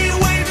day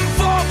waiting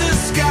for the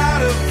sky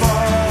to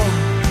fall.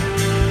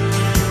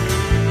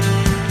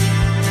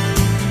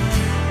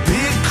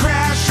 Big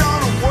crash on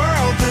a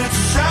world that's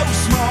so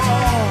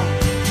small.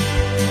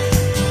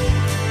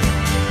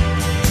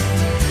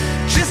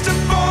 Just a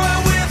boy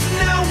with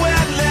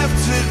nowhere left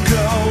to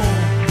go.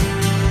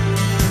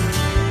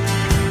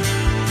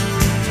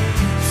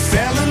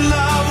 Fell in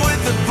love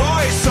with the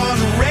voice on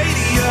the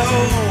radio.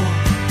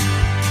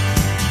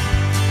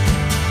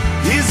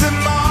 Is there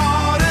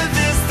more to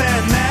this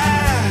than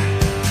that?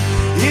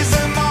 Is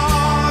there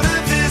more to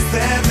this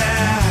than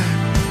that?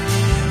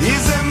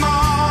 Is there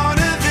more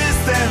to this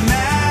than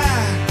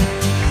that?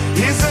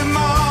 Is there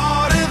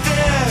more to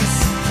this?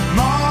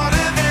 More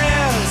to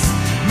this?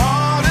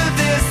 More to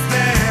this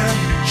than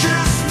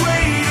just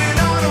waiting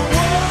on a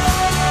war?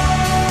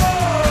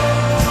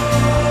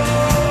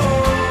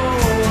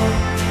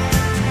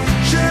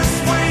 Just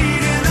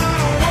waiting on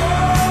a war.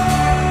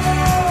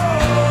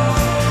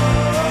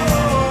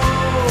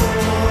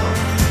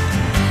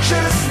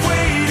 Just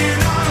waiting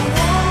on a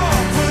war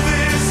for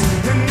this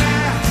and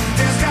that.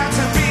 There's got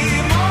to be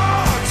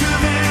more to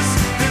this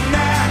than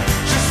that.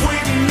 Just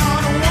waiting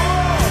on a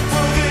war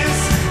for this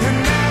and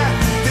that.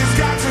 There's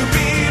got to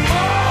be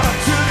more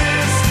to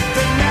this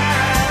than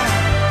that.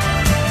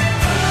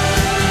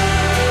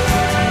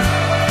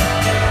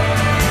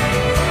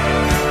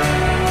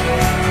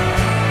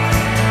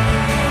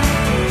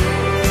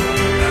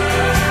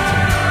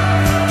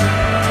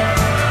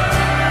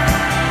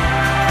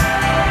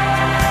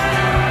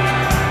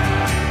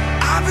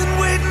 I've been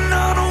waiting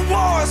on a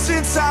war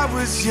since I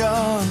was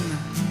young.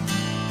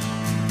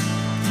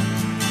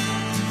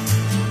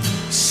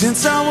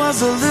 Since I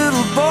was a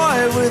little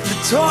boy with a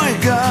toy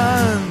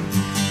gun.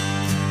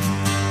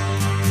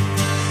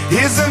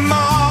 Is there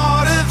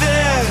more to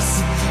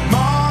this?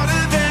 More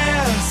to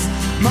this?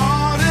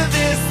 More to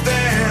this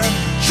than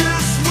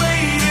just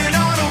waiting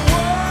on a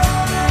war?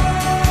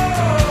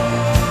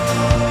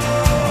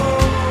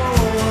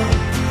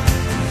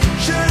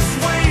 Just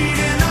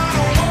waiting on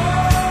a war.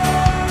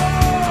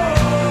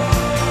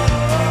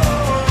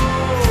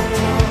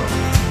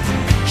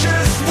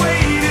 Just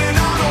waiting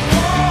on a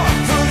war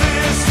for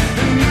this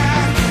and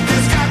that.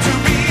 There's got to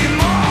be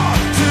more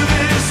to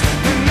this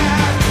than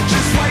that.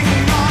 Just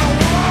waiting on a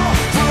war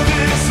for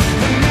this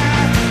and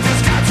that.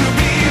 There's got to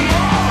be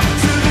more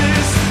to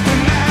this than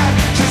that.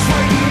 Just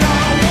waiting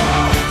on a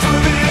war for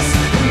this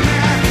and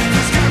that.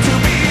 There's got to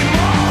be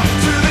more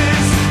to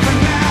this than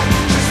that.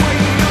 Just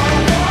waiting on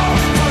a war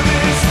for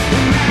this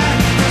and that.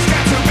 There's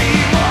got to be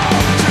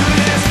more to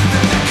this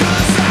than that.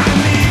 'Cause I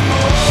need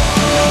more.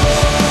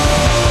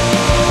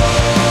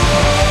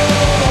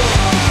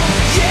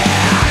 Yeah,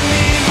 I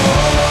need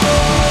more.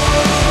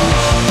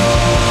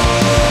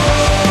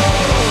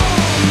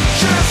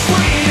 Just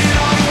waiting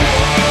on a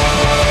war.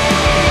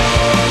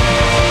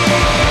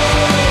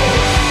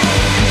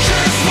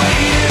 Just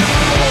waiting on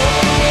a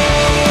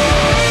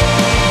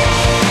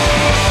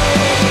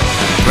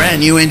Brand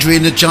new entry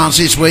in the charts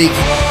this week.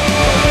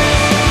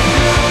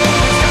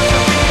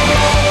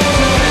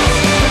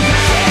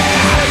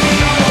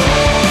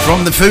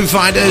 From the Foo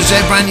Fighters,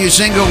 their brand new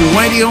single,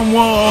 Waiting on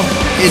War,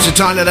 is the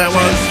title of that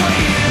one.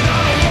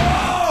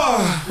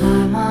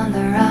 I'm on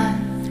the run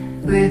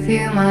with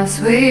you, my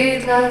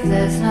sweet love.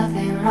 There's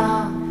nothing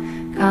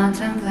wrong.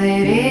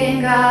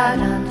 Contemplating God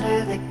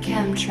under the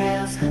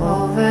chemtrails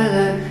over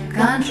the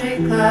country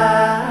club.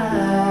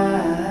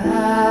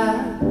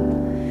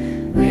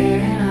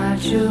 Wearing our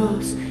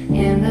jewels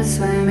in the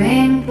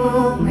swimming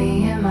pool.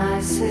 Me and my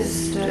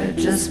sister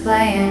just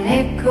playing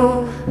it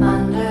cool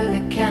under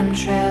the chemtrails.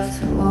 chemtrails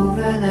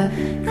over the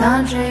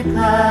country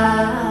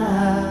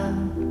club.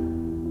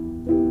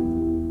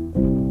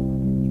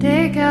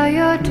 Take out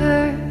your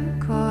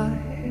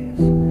turquoise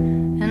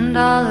and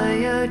all of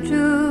your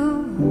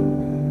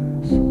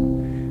jewels.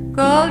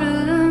 Go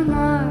to the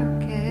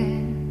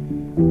market,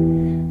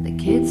 the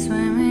kids'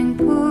 swimming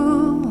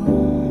pools.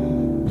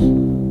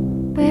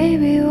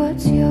 Baby,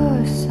 what's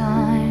your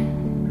sign?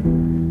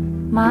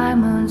 My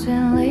moon's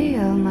in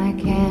Leo, my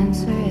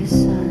Cancer is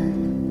Sun.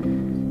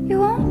 You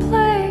won't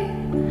play,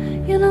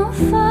 you're no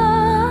fun.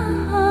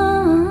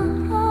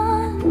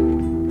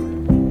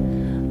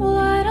 Well,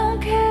 I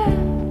don't care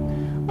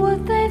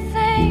what they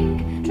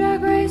think.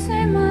 Drag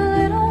racing my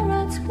little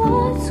red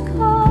squad's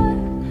caught.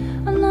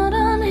 I'm not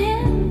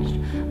unhinged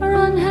or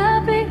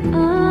unhappy,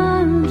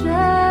 I'm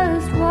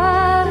just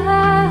wild.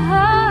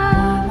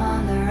 I'm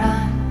on the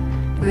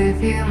run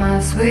with you, my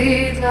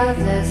sweet love,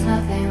 there's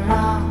nothing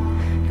wrong.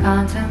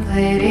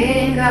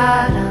 Contemplating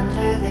God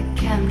under the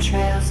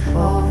chemtrails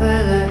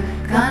over the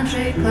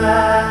country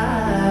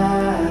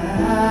club.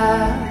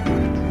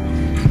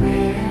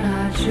 Wearing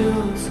our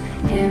jewels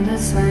in the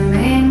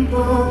swimming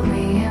pool.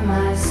 Me and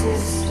my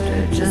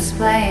sister just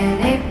playing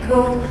it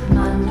cool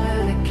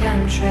under the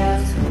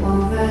chemtrails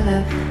over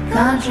the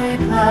country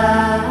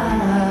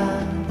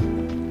club.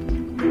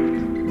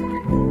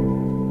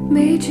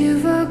 Meet you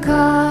for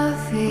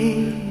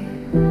coffee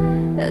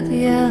at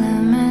the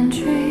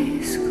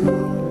elementary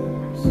school.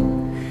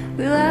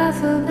 We laugh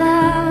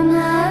about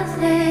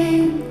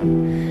nothing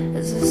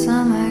as the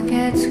summer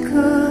gets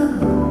cool.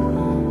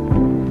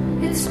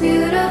 It's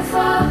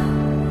beautiful,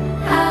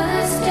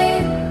 Alice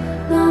deep,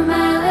 no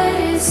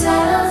melody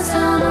settles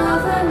down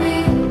over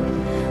me.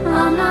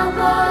 I'm not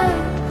bored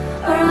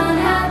or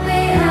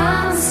unhappy,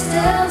 I'm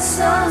still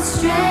so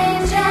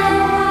strange and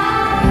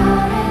wild.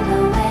 Out in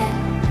the wind,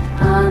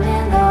 I'm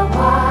in the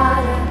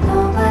water,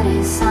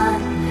 nobody's son,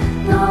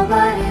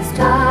 nobody's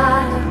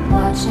daughter,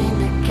 watching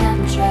the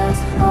chemtrails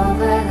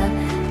over the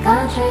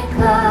country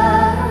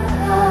club.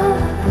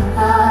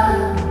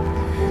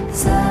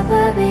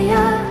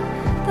 Suburbia,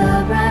 the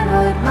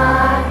Brentwood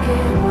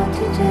Market, what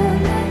to do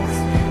next?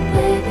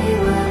 Baby,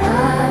 we'll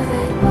love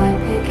it, white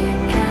picket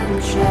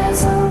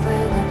chemtrails over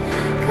the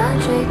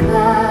country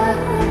club.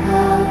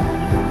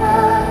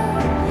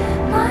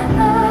 My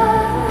love,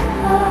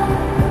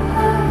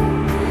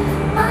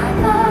 my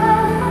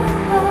love,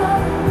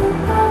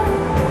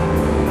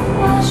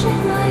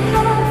 washing my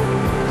hair,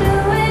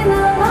 doing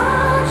the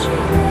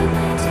laundry, late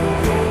night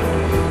TV.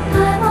 I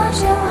watch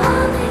you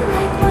hunting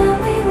like when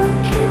we were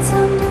kids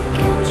under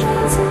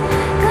chemtrails and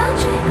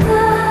country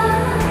clubs.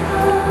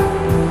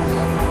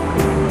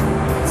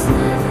 It's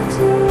never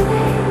too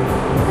late,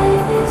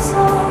 baby,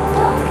 so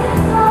don't get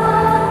lost.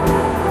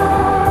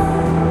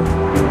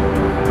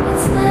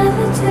 It's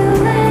never too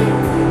late,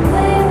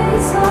 baby,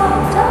 so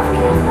don't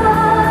get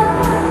lost.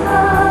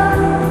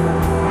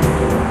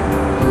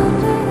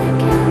 Under the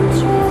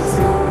chemtrails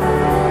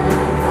over the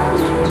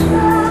country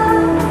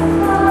club.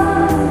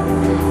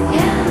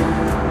 Yeah,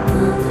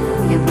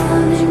 you're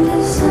born in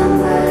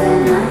December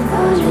and I'm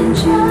born in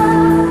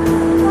June.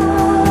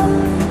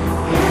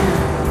 Yeah,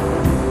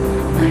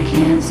 my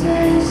Cancer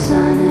is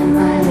Sun and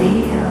my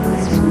Leo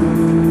is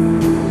Moon.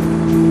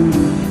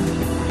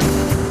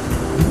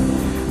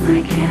 My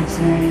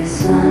Cancer is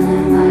Sun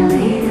and my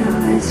Leo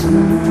is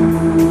Moon.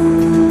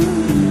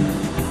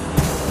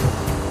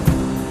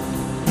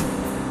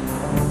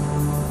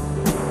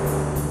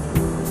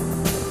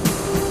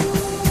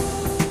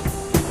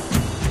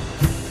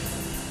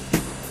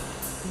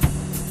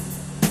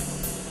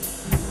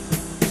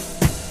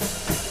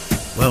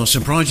 Well,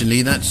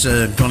 surprisingly, that's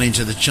gone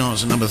into the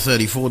charts at number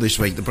 34 this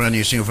week. The brand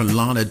new single from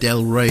Lana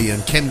Del Rey,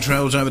 and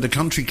Chemtrails Over the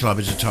Country Club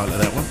is the title of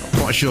that one. Not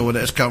quite sure where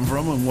that's come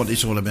from and what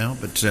it's all about,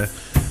 but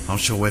I'm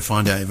sure we'll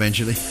find out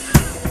eventually.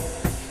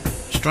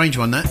 Strange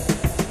one, that.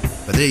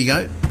 But there you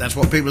go. That's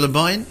what people are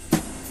buying.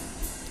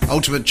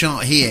 Ultimate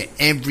chart here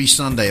every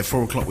Sunday at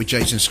 4 o'clock with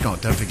Jason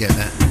Scott. Don't forget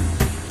that.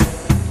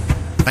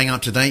 Bang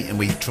up to date, and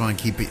we try and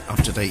keep it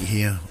up to date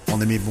here on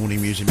the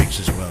mid-morning music mix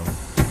as well.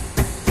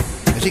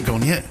 Has it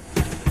gone yet?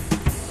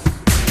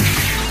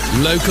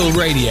 Local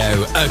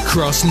radio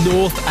across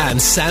North and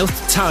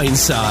South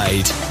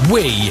Tyneside.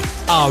 We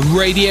are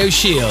Radio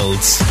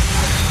Shields.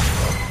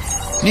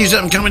 News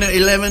up and coming at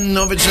 11,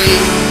 obviously.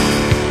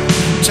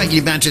 Taking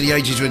you back to the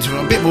 80s when it's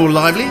a bit more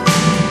lively.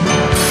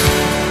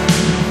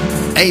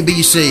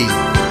 ABC.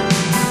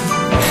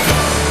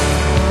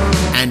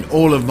 And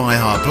All of My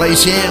Heart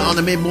plays here on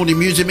the mid-morning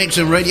music mix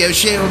of Radio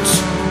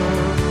Shields.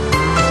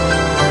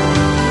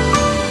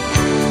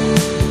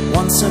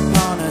 Once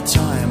upon a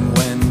time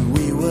when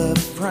we were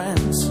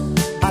friends,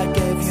 I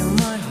gave you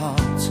my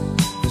heart.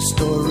 The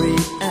story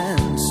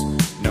ends.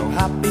 No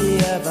happy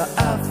ever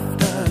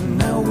after.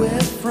 Now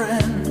we're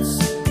friends.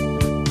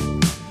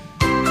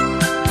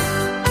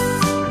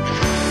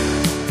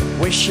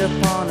 Wish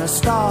upon a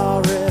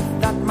star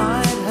if that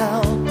might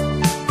help.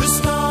 The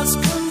stars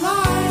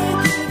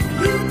collide if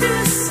you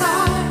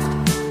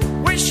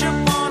decide. Wish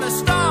upon a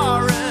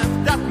star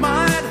if that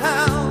might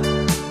help.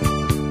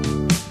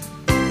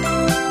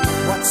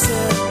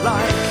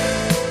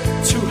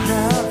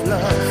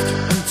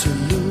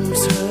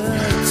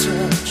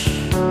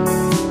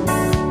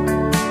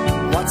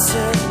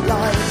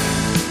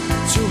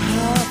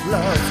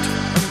 loved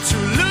and to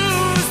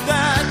lose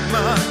that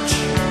much.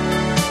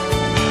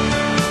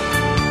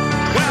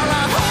 Well,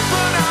 I hope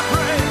and I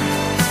pray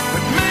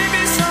that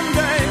maybe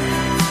someday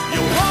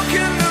you'll walk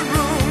in the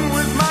room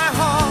with my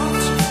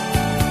heart.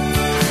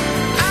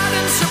 Add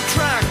and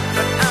subtract,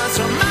 but as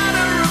a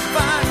matter of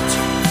fact,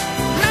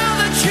 now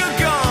that you're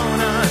gone,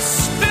 I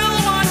still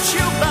want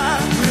you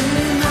back.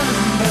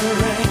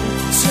 Remembering,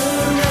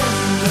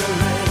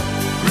 surrendering,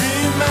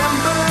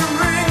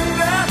 remembering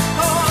that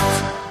thought,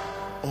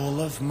 all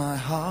of my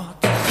heart.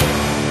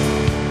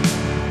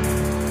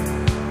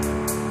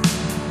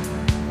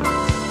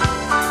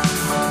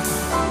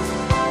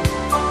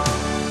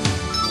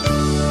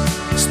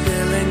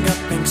 Spilling up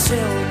pink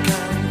silk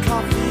and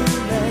coffee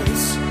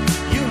lace,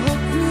 you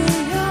hook me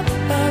up,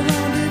 I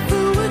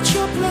rendezvous at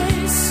your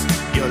place.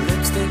 Your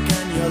lipstick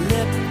and your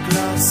lip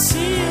gloss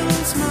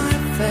seals my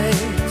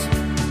fate.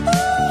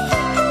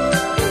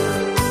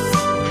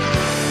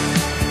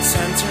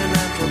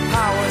 Sentimental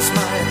powers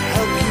might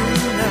help you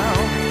now,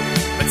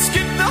 but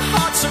skip the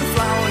hearts and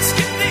flowers,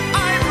 skip the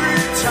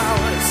ivory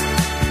towers.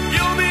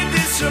 You'll be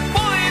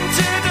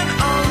disappointed and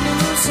I'll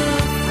lose a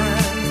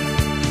friend.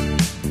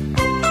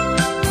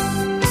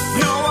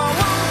 No, I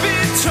won't be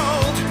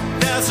told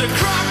there's a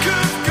crock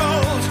of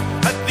gold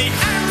at the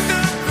end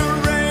of the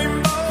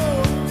rainbow,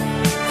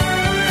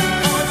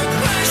 or the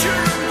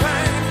pleasure and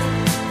pain,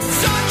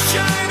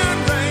 sunshine and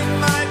rain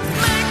might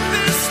make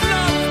this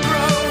love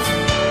grow.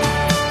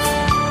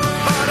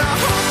 But I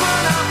hope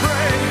and I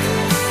pray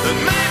that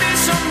maybe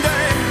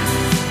someday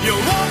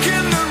you'll walk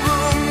in the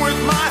room with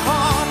my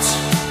heart.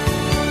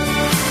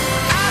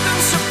 Add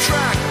and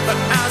subtract, but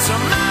as a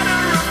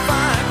matter of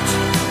fact,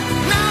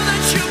 now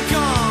that you're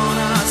gone,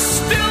 I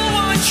still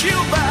want you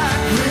back.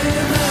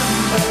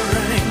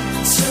 Remembering,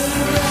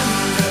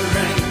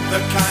 surrendering,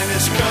 the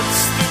kindest cuts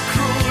the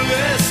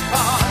cruelest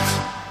part,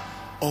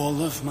 all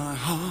of my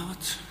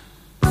heart.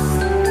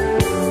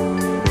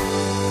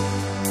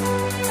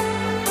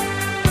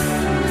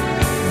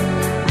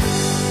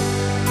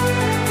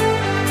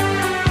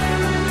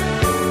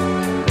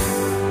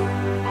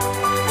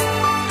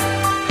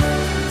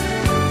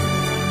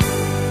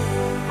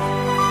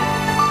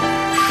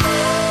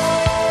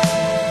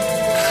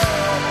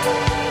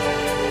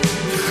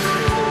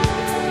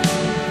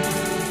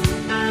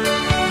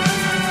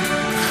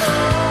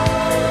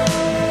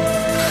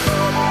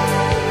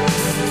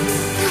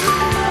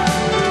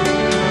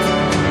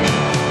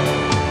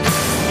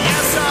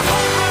 Yes, I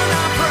hope and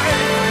I pray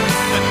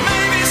that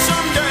maybe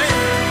someday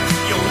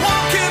you'll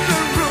walk in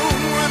the room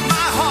with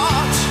my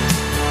heart.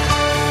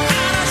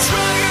 And I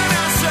try and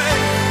I say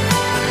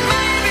that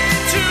maybe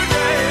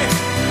today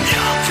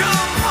you'll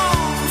come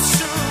home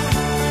soon.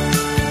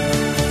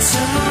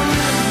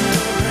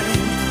 Surrendering,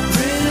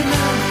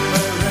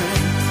 remembering,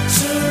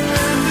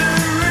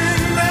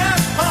 surrendering that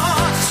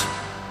heart,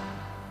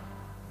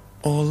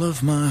 all of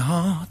my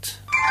heart.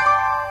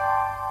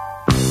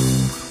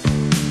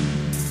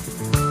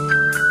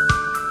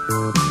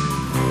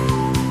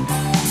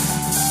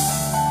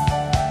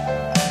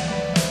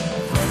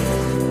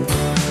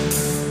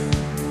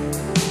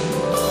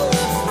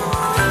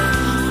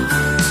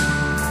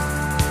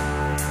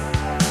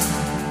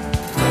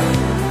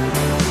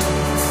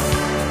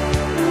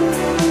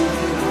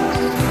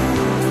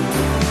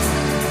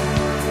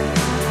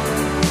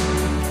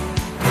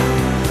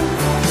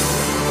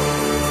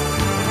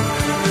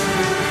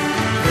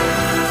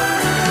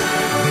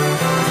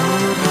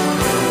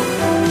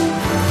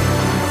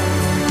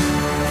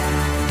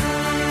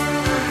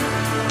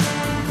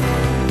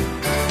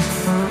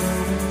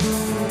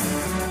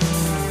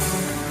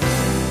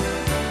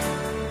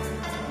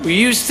 We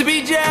used to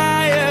be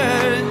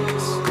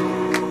giants.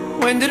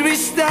 When did we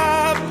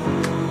stop?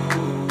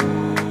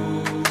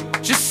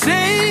 Just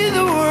say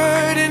the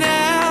word and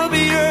I'll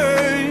be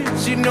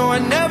yours. You know I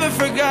never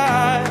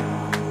forgot.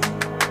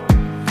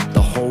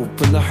 The hope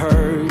and the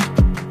hurt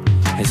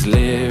has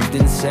lived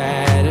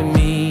inside of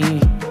me.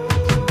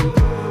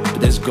 But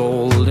there's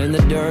gold in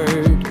the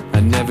dirt I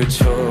never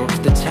took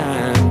the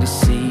time to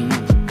see.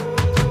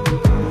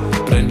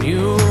 But I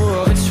knew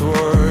of its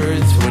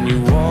worth when you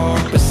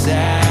walked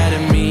beside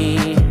of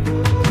me.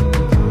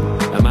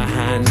 And my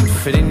hand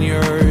fit in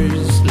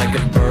yours like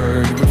a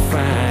bird would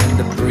find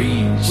the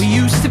breeze. We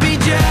used to be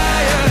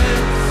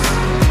giants.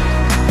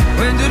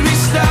 When did we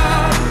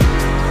stop?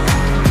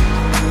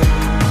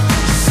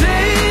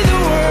 Say the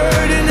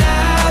word and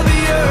I'll be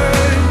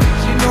yours.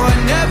 You know I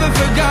never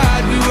forgot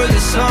we were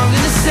the song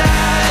in the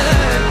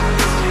silence.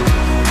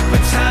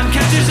 But time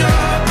catches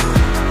up.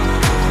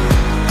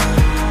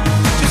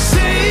 Just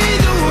say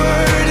the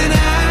word and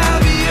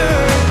I'll be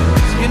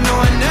yours. You know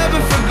I never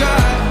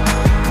forgot.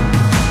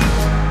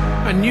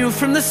 I knew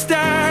from the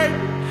start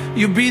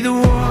you'd be the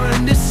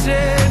one to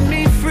set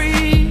me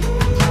free.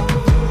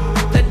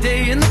 That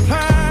day in the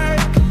park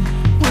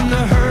when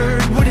the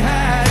herd would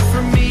hide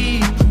from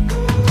me.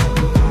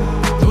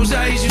 Those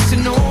eyes used to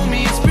know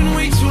me. It's been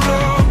way too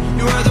long.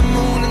 You are the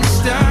moon and the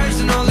stars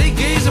and all they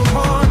gaze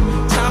upon.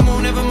 Time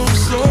won't ever move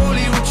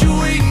slowly. What you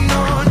waiting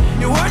on?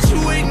 Yeah, what you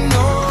waiting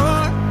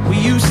on? We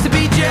used to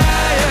be giants.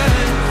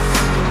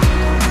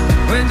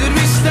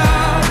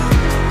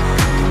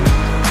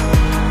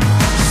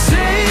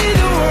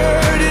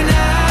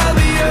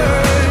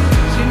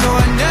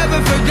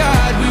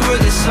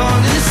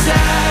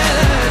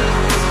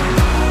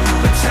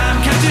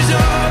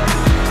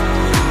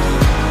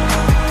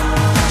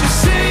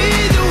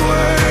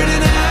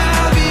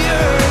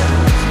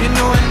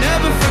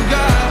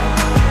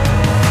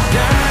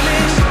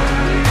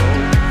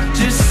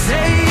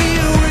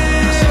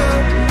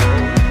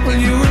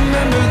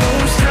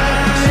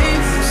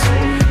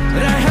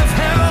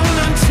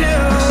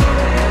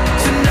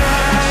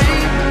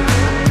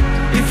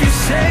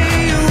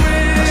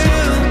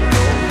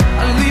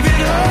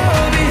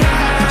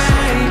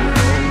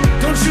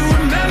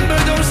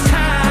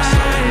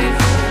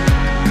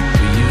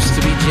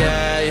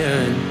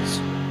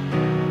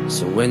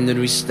 when did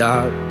we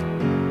start?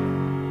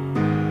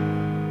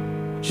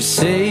 Just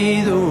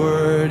say the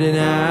word and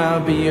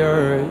I'll be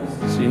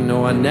yours. You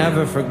know I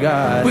never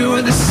forgot. We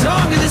were the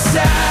song of the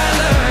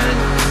silent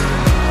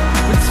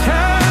when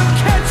time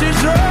catches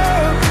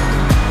up.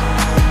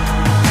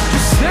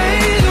 Just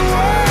say the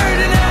word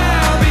and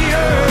I'll be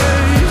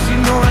yours. You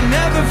know I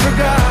never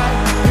forgot.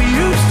 We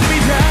used to be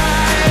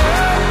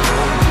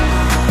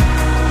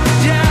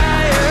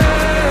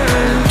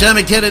giants.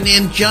 Dermot Kennedy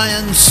and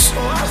Giants.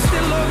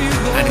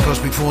 And of course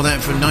before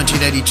that from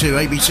 1982,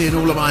 ABC and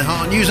All of My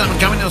Heart. News up and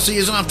coming, I'll see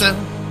you after.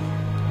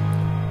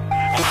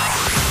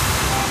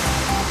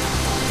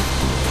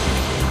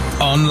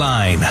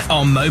 Online,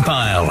 on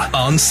mobile,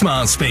 on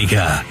smart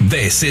speaker.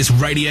 This is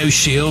Radio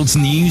Shield's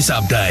news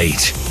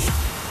update.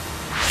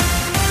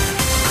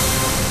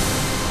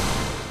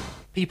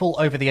 People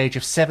over the age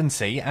of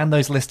 70 and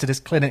those listed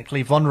as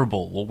clinically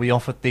vulnerable will be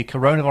offered the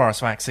coronavirus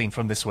vaccine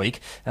from this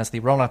week as the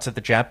rollout of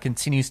the jab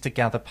continues to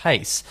gather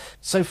pace.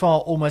 So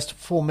far, almost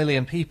 4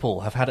 million people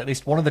have had at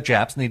least one of the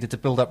jabs needed to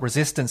build up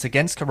resistance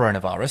against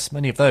coronavirus,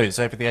 many of those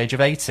over the age of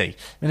 80.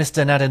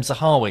 Minister Nadim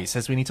Zahawi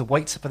says we need to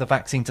wait for the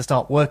vaccine to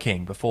start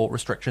working before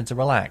restrictions are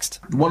relaxed.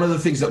 One of the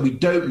things that we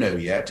don't know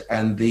yet,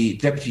 and the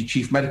Deputy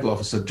Chief Medical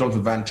Officer,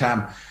 Jonathan Van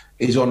Tam,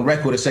 is on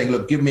record as saying,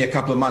 look, give me a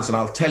couple of months and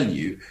I'll tell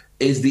you,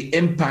 is the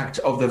impact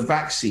of the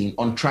vaccine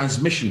on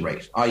transmission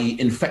rate, i.e.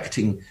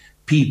 infecting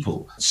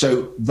people.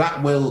 So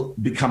that will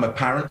become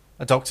apparent.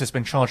 A doctor's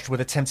been charged with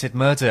attempted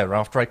murder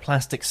after a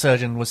plastic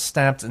surgeon was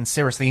stabbed and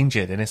seriously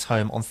injured in his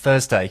home on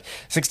Thursday.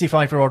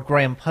 65-year-old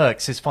Graham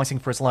Perks is fighting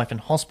for his life in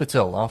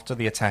hospital after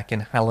the attack in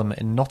Hallam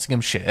in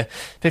Nottinghamshire.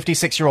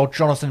 56-year-old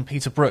Jonathan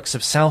Peter Brooks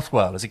of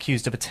Southwell is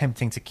accused of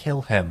attempting to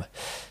kill him.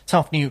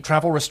 Tough new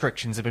travel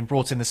restrictions have been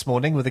brought in this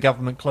morning, with the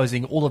government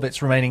closing all of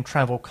its remaining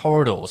travel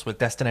corridors with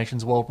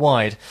destinations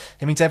worldwide.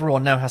 It means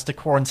everyone now has to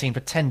quarantine for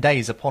 10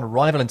 days upon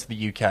arrival into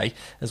the UK,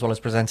 as well as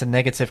present a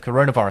negative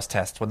coronavirus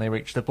test when they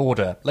reach the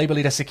border. Labour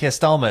leader Sir Keir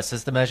Starmer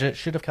says the measure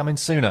should have come in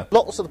sooner.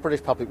 Lots of the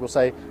British public will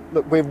say,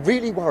 look, we're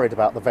really worried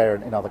about the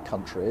variant in other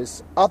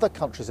countries. Other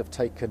countries have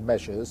taken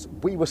measures.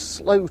 We were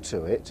slow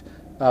to it.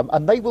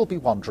 And they will be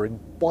wondering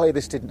why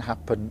this didn't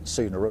happen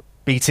sooner.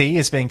 BT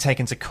is being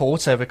taken to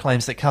court over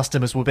claims that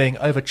customers were being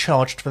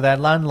overcharged for their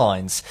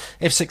landlines.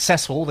 If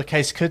successful, the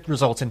case could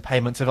result in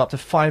payments of up to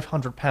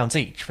 £500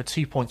 each for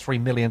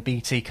 2.3 million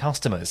BT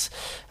customers.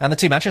 And the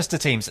two Manchester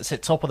teams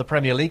sit top of the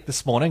Premier League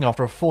this morning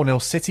after a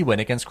 4-0 City win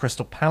against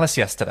Crystal Palace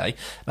yesterday.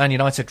 Man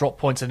United dropped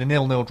points in a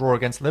 0-0 draw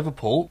against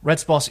Liverpool.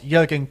 Reds boss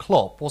Jurgen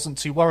Klopp wasn't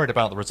too worried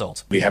about the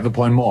result. We have a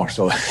point more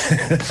so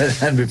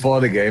than before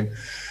the game.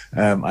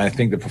 I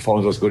think the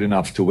performance was good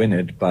enough to win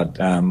it, but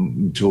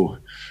to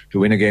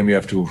win a game you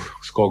have to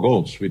score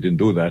goals. We didn't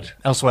do that.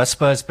 Elsewhere,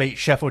 Spurs beat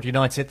Sheffield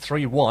United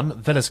 3-1.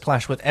 Villa's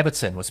clash with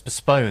Everton was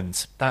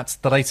postponed. That's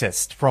the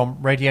latest from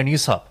Radio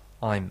News Hub.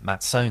 I'm Matt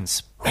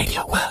Soanes.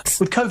 Radio works.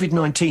 With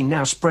COVID-19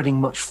 now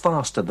spreading much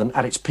faster than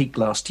at its peak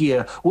last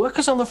year,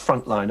 workers on the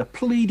front line are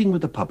pleading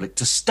with the public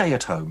to stay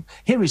at home.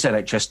 Here is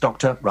NHS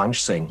Dr. Ranj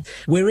Singh.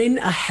 We're in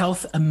a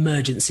health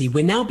emergency.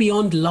 We're now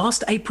beyond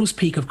last April's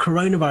peak of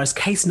coronavirus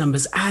case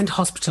numbers and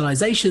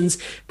hospitalisations,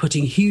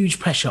 putting huge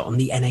pressure on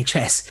the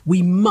NHS.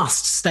 We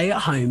must stay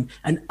at home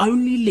and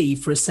only leave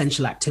for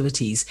essential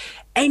activities.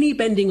 Any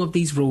bending of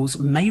these rules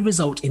may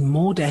result in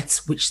more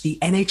deaths, which the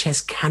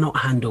NHS cannot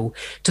handle.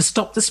 To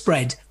stop the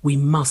spread, we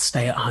must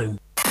stay at home.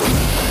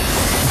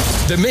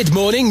 The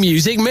Mid-Morning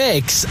Music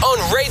Mix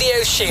on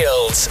Radio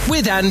Shields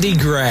with Andy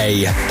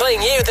Gray,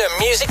 playing you the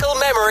musical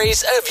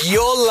memories of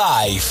your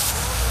life.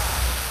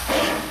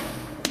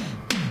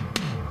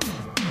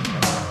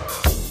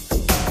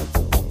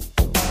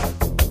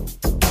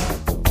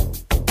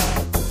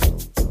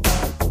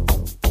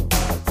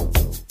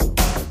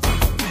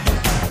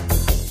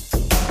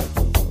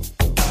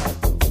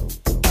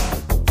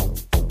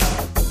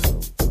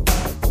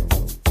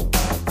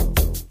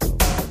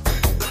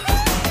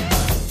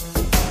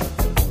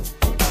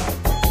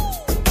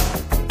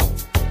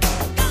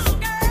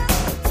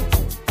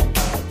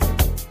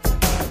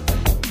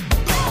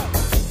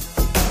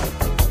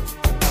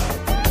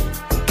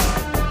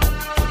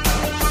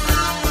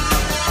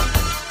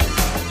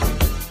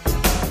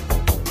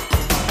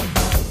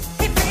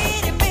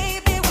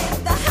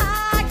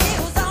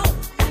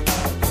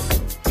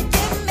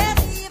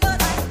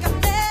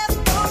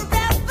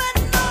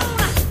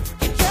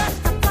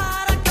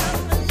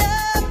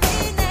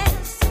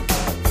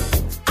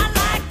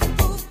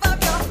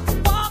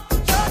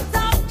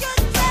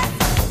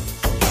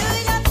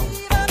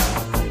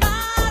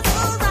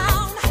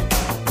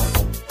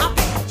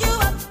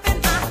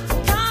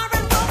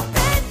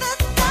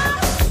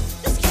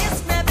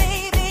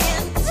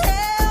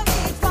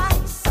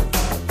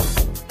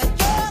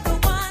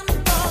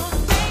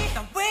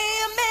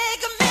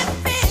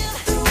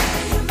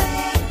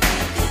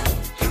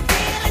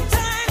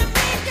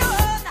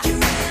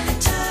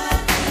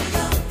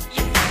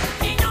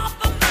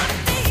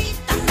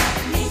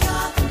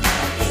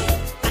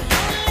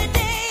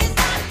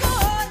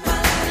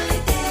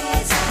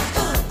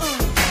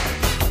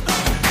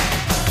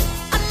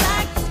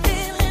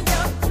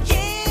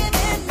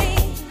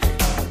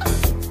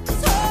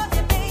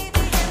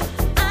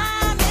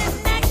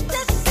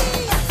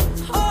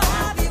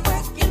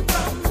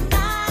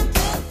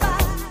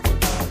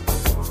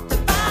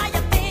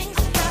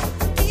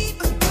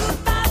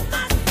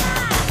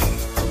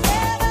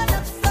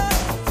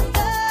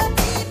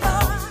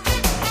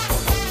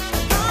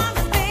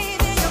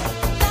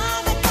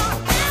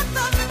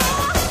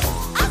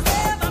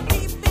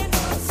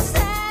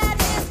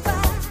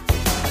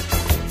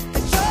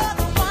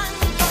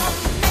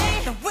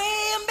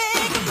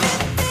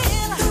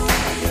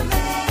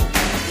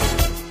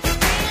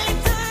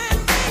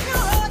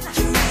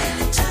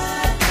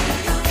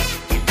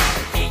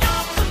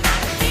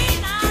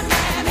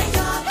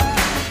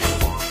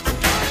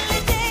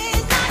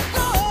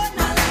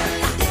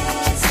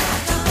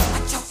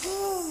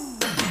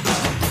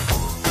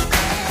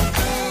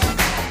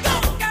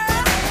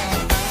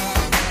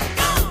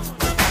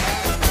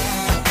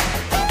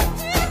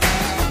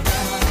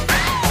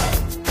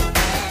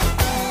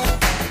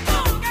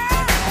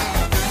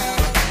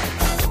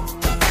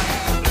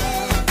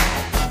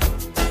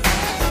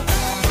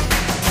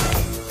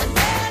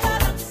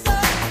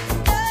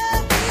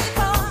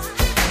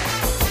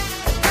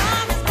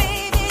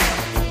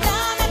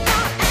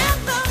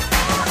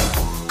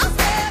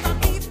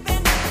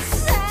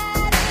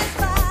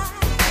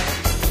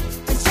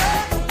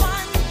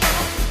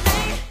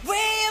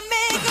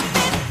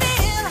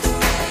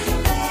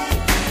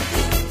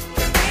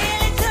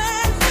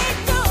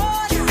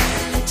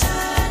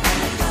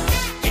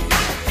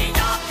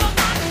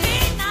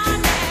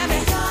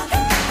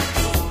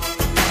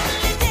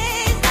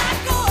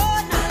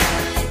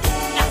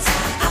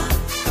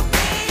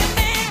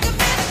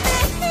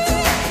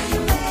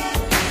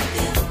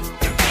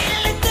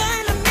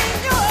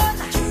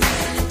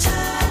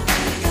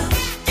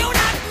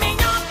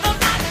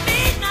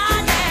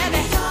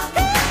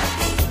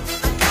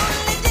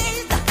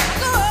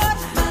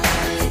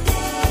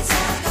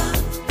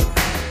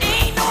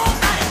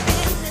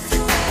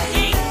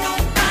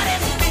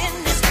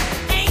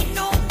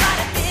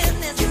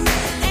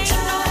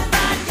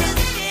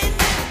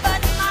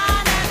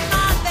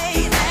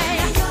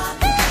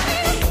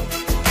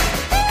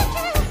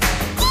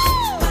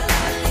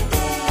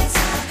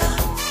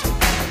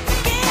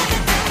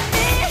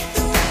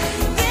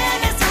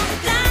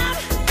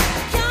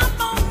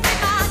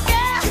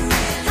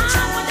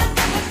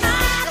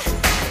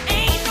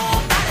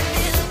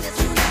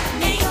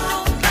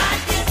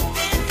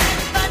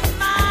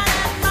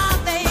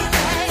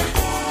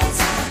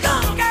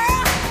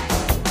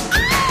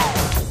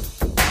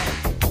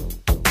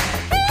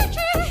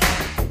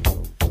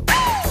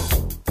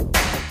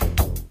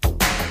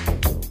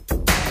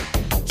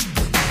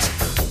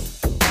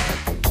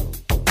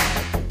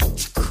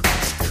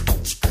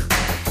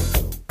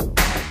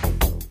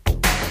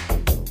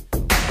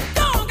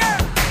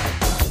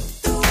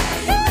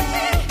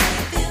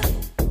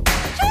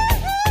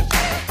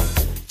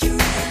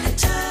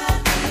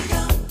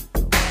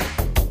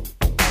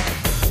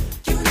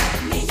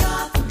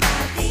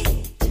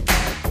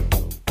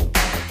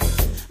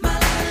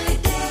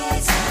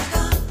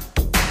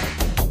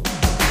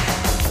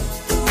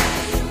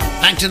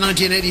 to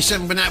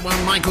 1987 with that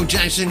one. Michael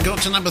Jackson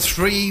got to number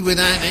 3 with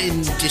that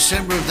in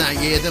December of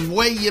that year. The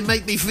Way You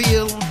Make Me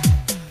Feel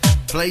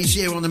plays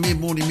here on the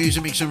Mid-Morning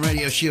Music Mix and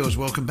Radio Shields.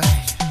 Welcome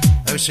back.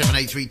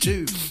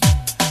 07832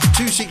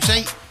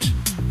 268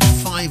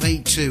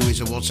 582 is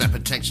a WhatsApp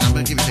and text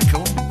number. Give us a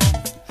call,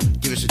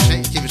 give us a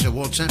text, give us a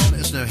WhatsApp. Let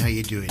us know how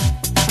you're doing.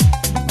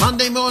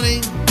 Monday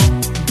morning,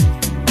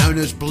 known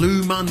as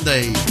Blue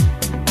Monday.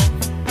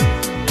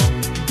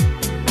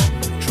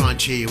 Try and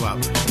cheer you up.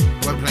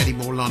 Won't play any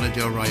more Lana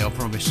Del Rey, I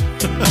promise.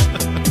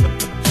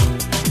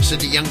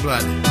 Cindy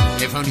Youngblood,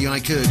 If Only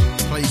I Could,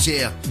 plays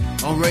here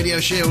on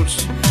Radio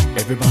Shields.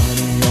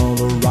 Everybody all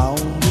around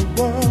the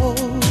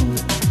world,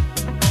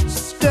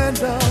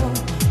 stand up,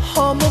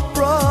 humble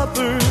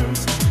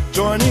brothers,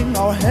 joining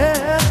our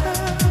hands,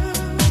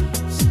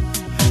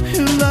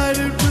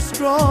 united we're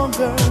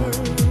stronger,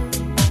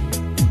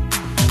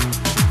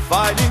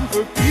 fighting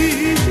for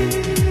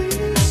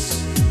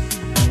peace,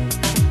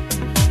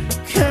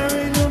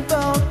 caring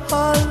about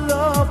our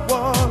loved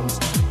ones,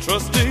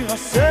 trusting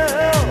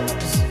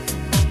ourselves,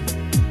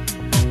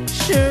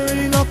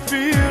 sharing our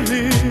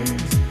feelings.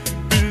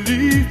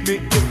 Believe me,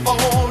 if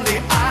only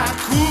I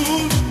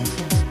could,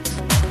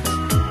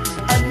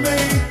 I'd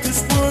make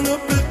this world a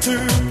better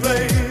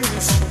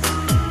place.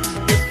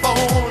 If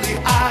only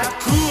I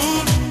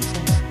could,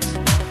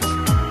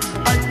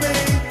 I'd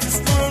make this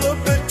world a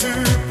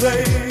better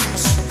place.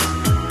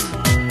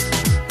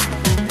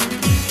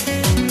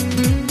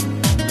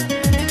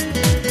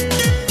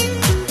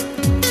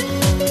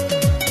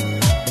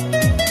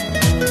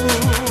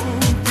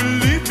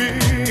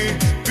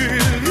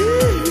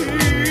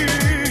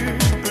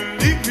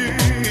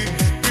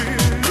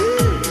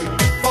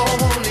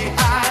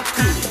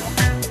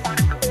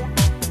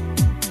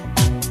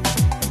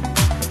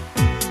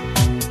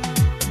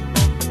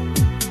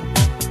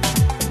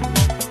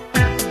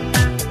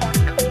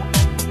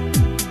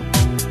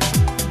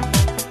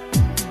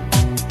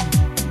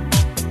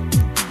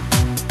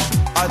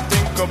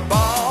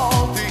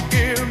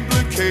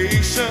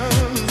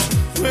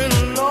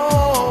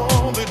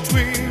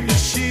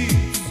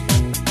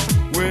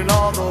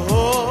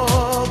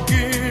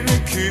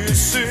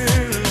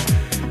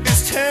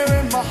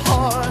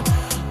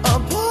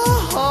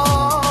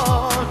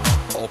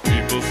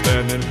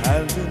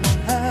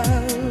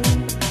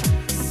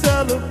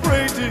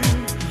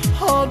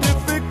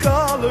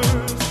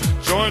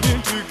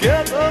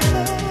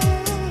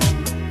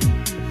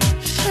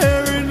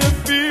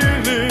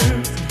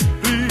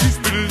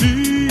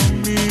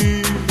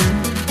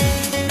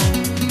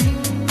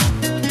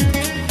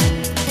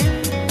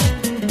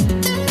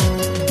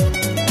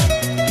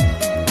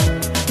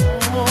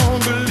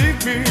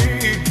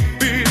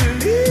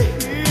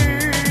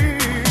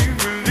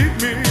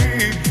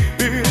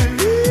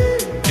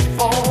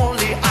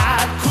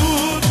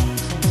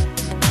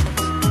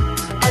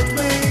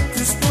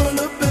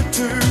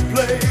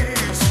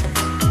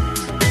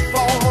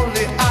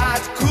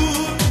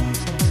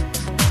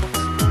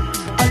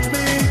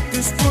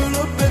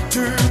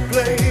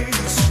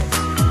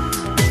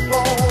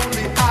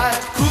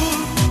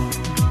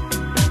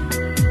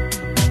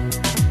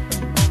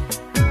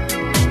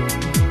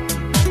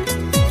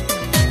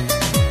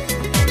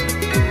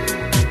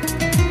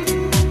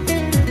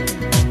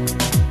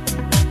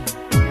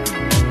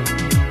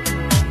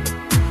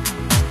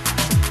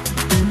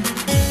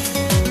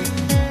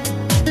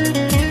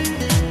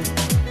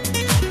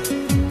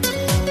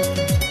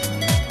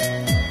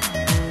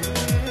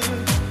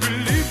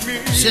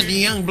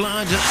 Sydney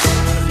Youngblood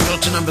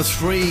got to number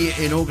 3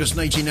 in August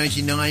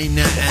 1989,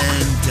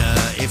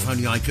 and If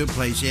Only I Could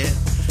plays here.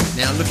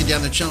 Now, looking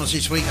down the charts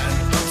this week,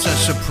 it's a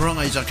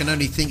surprise. I can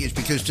only think it's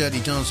because Dirty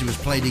Dancing was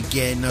played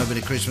again over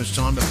the Christmas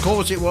time. Of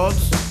course it was.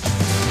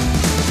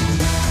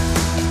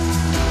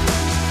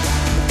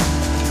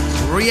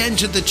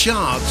 Re-entered the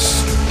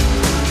charts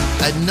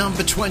at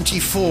number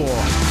 24.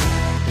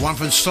 One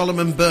from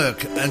Solomon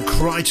Burke and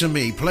Cry to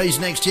Me plays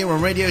next year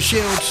on Radio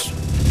Shields.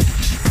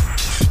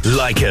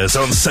 Like us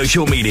on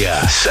social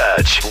media.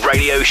 Search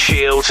Radio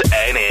Shields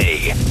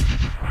NE.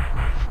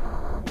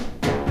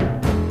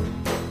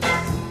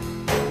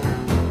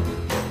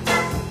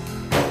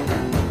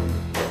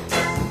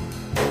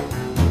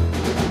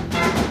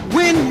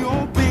 When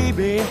your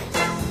baby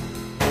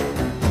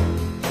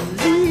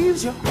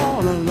leaves you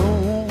all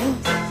alone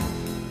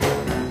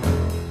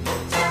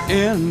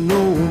and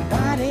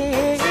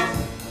nobody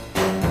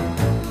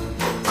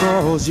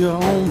calls you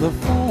on the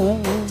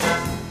phone,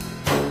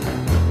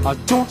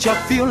 don't you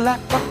feel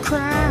like a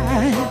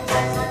crying?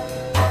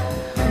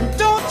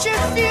 Don't you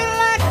feel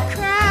like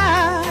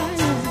crying?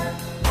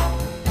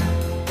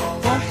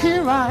 Well,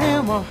 here I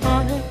am,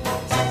 honey.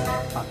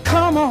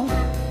 Come on,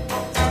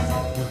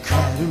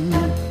 cry to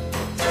me.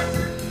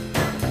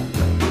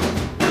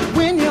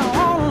 When you're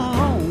all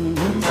alone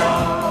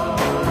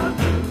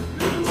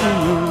in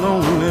your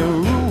lonely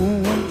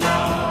room,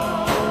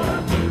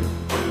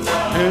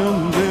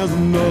 and there's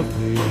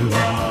nothing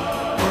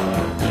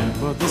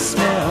but the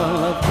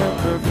smell of her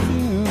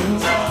perfume.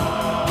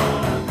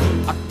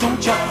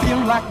 Don't you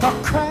feel like a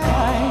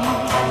crying?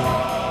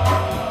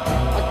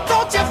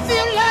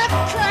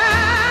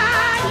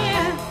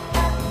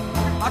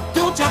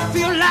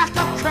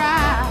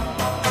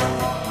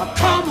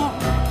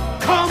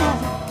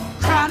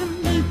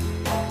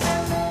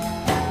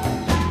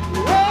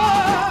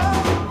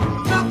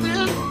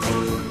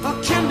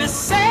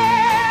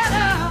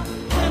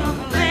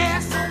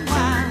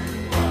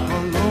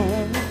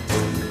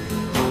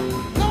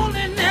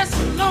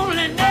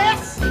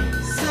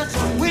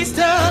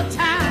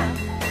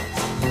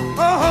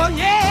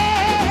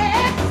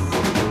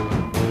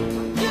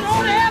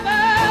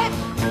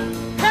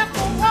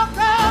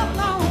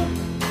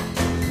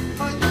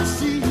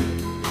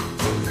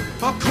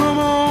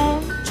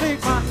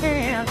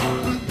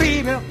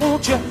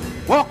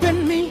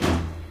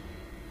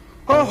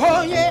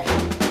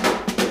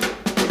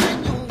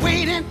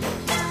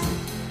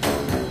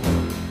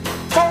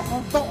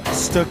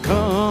 to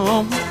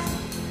come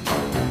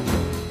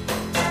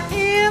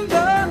in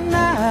the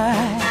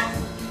night,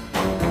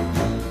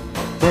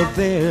 but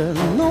there's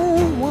no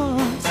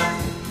one.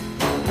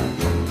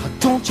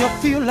 Don't you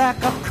feel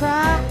like a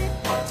cry?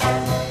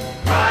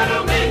 Cry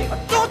to me.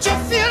 Don't you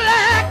feel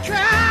like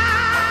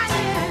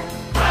crying?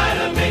 Cry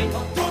to me.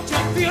 Don't you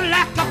feel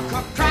like a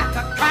cry?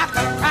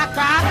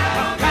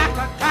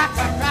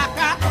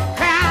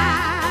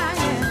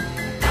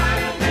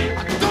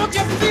 Don't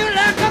you feel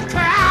like a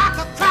cry?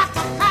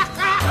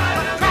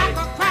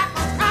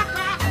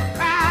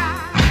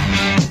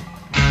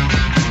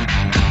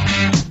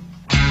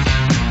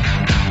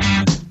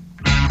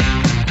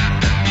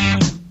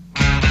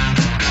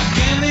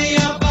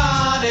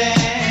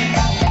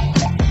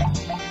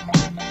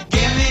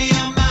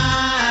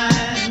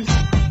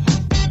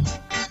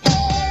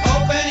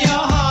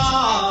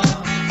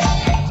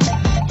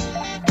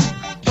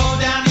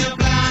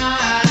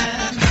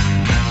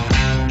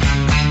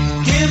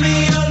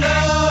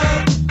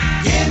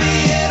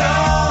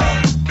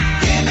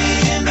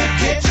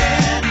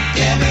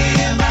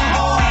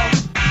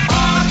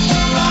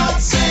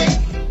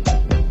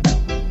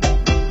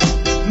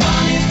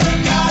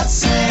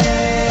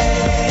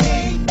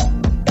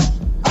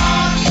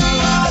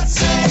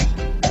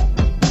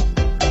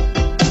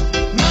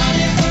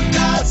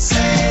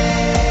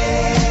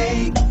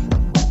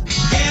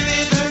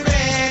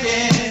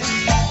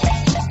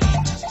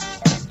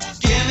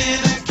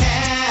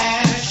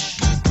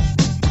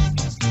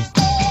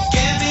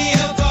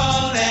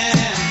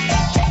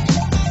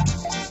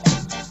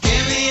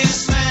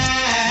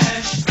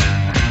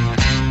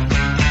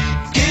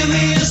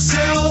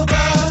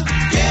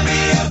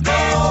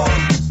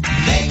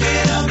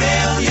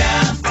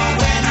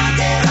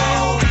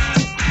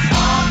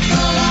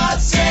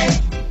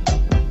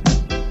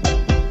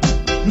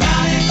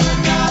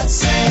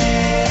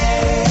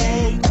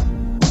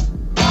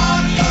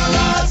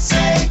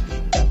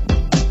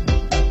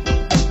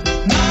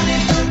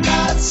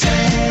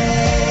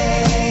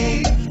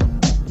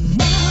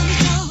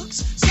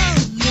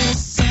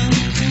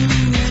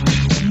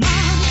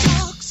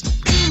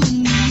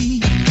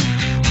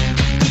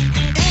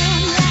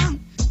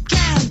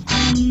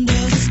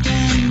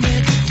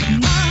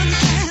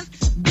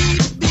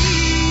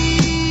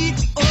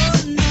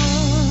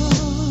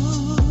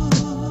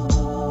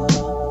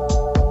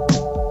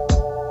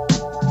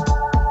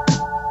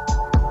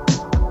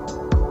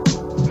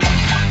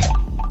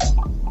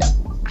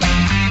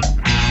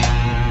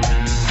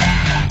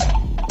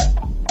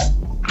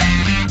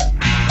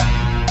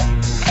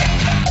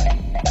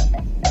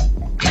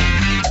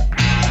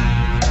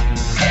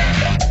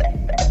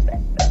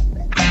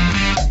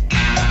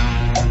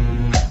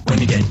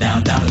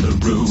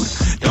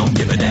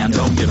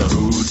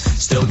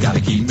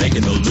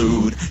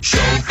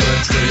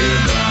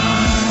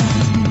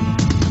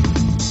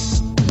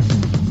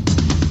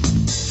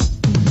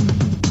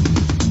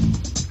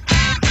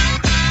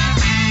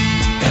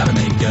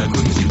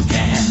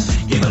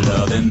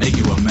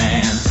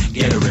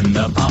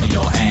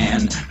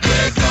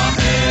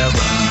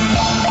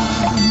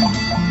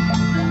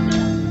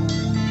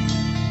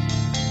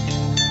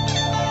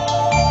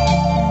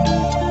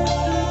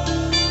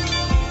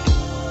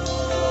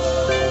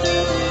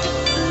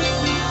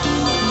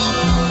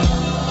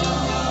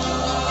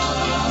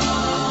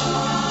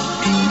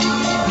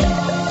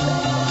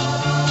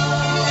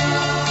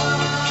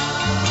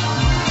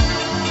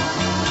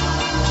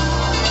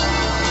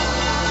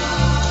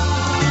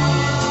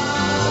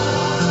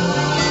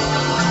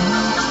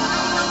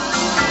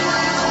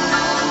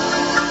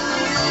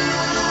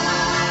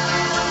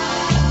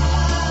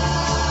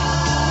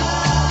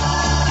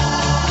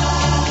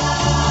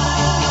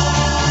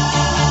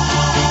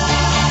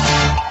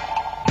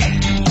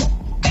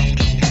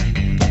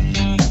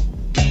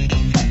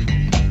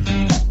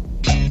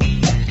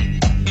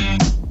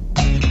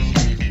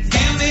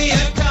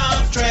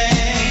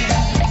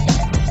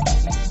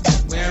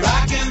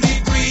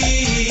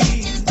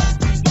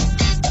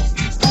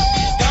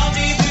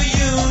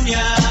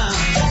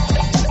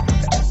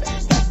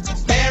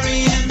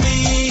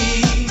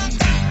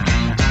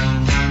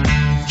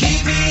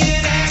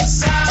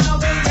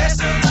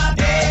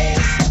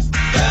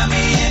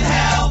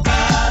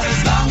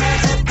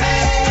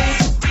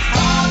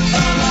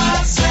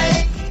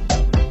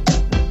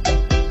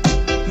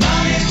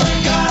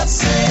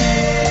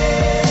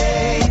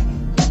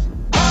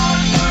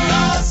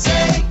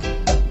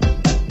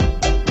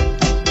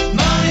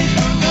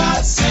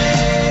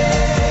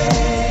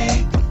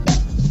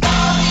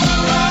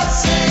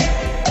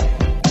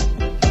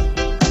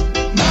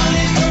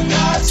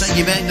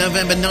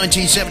 November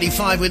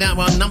 1975 with that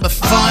one, number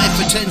 5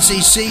 for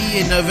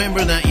 10cc in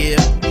November of that year.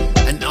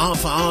 And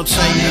for I'd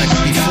say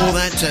before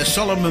that,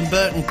 Solomon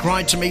Burton,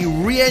 Cried to Me,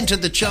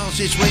 re-entered the charts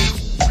this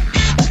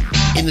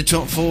week in the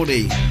top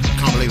 40.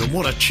 Can't believe it.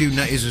 What a tune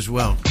that is as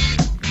well.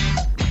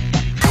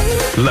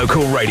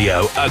 Local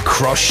radio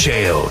across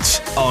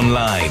Shields.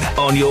 Online,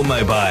 on your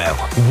mobile.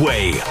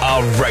 We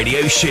are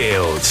Radio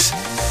Shields.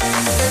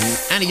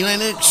 Annie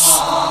Lennox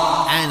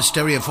and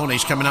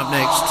Stereophonics coming up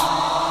next.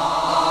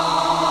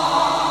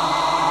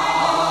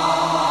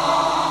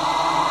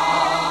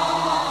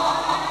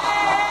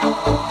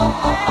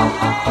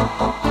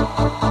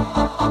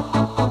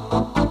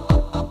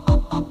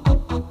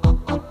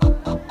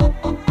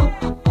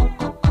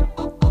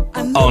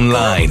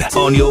 Online,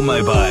 on your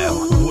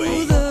mobile.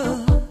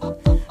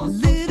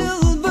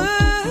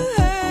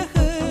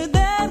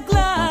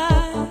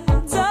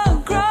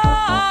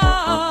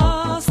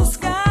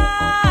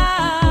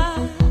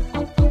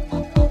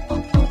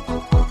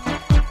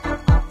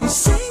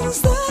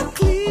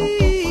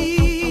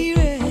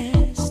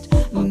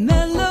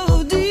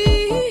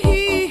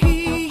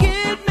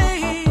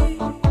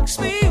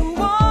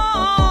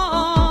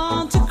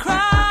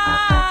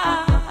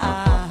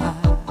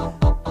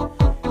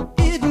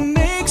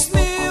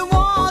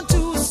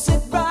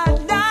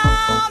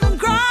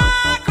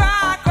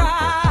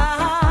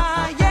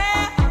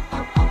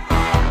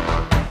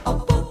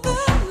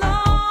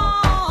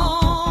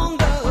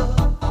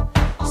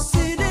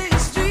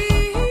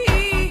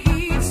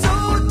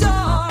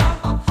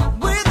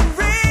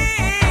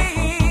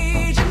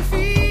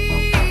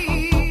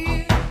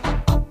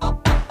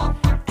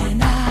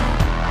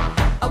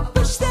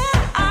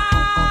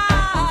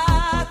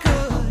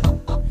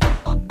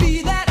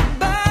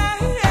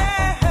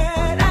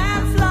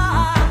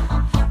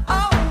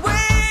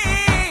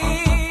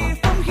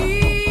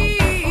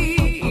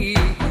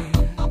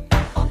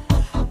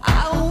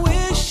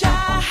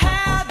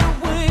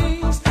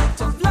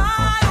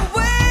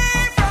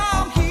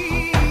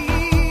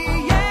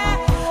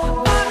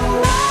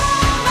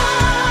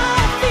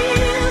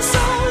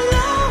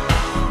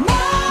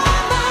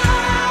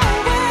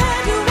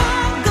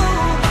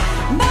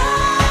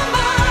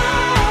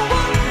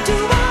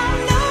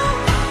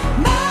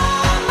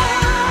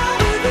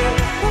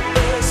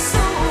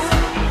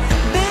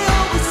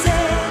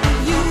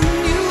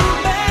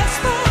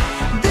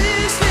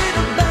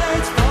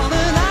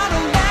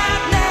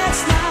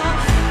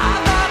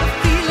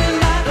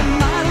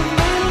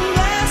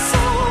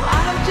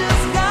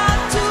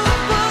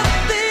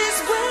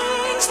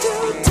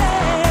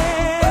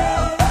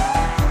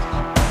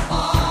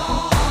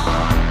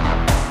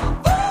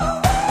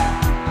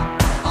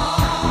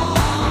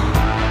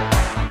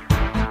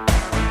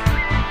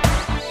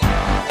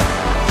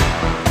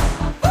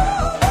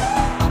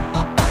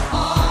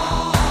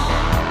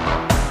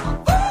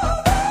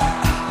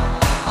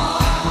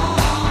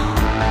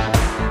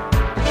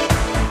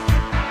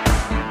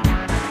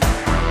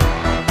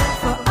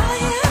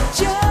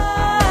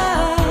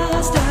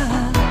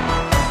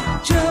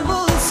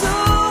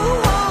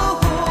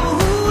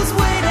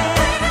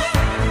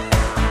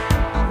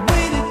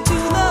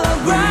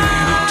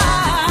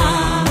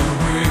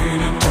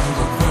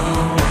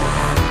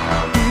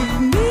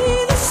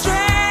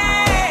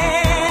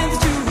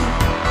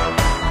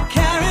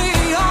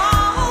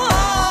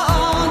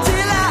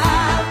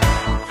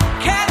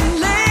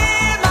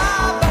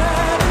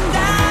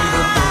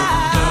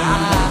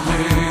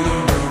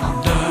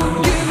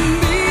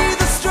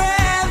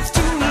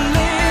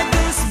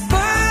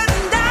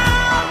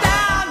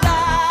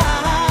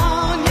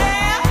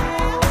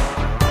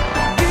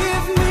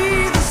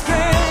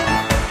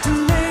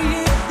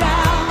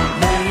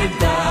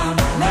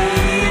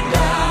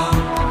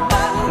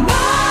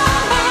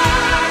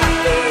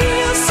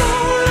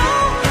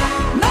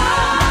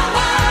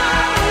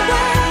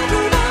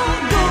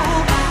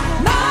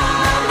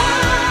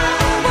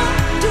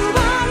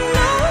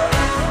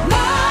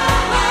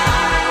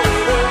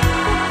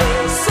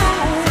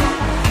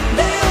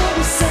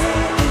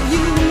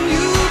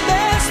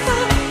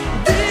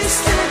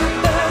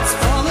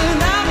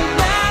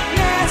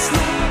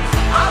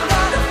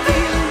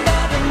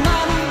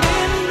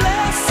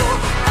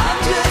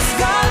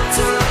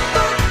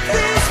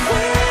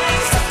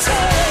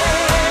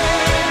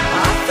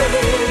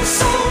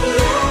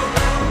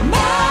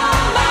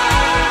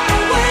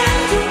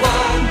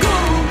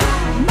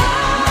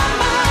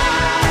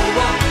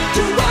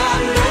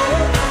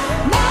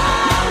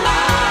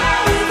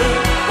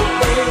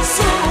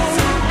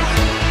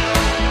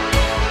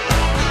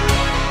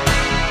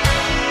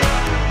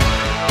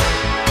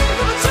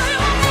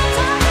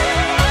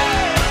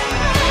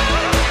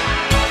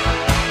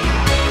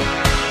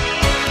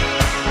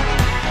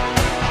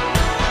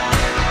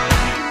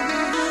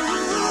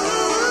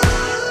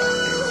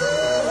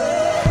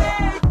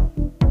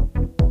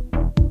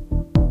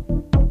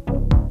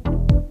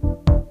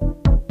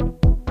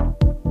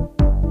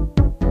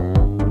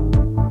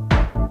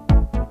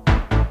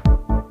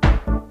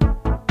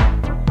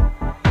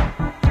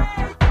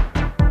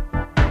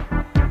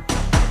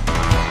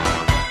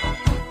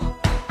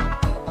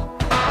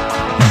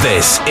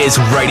 This is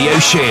Radio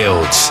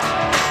Shields.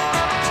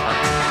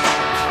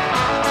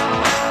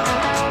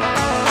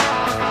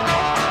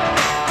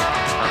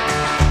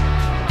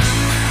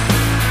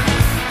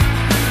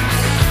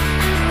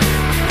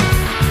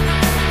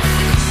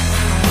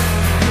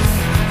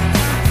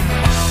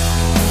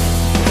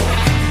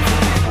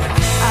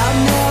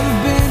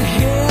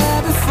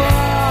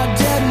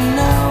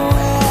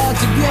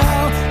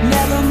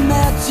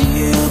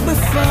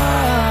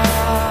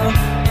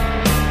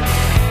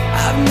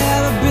 I've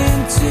never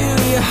been to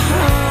your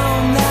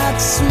home that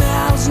smells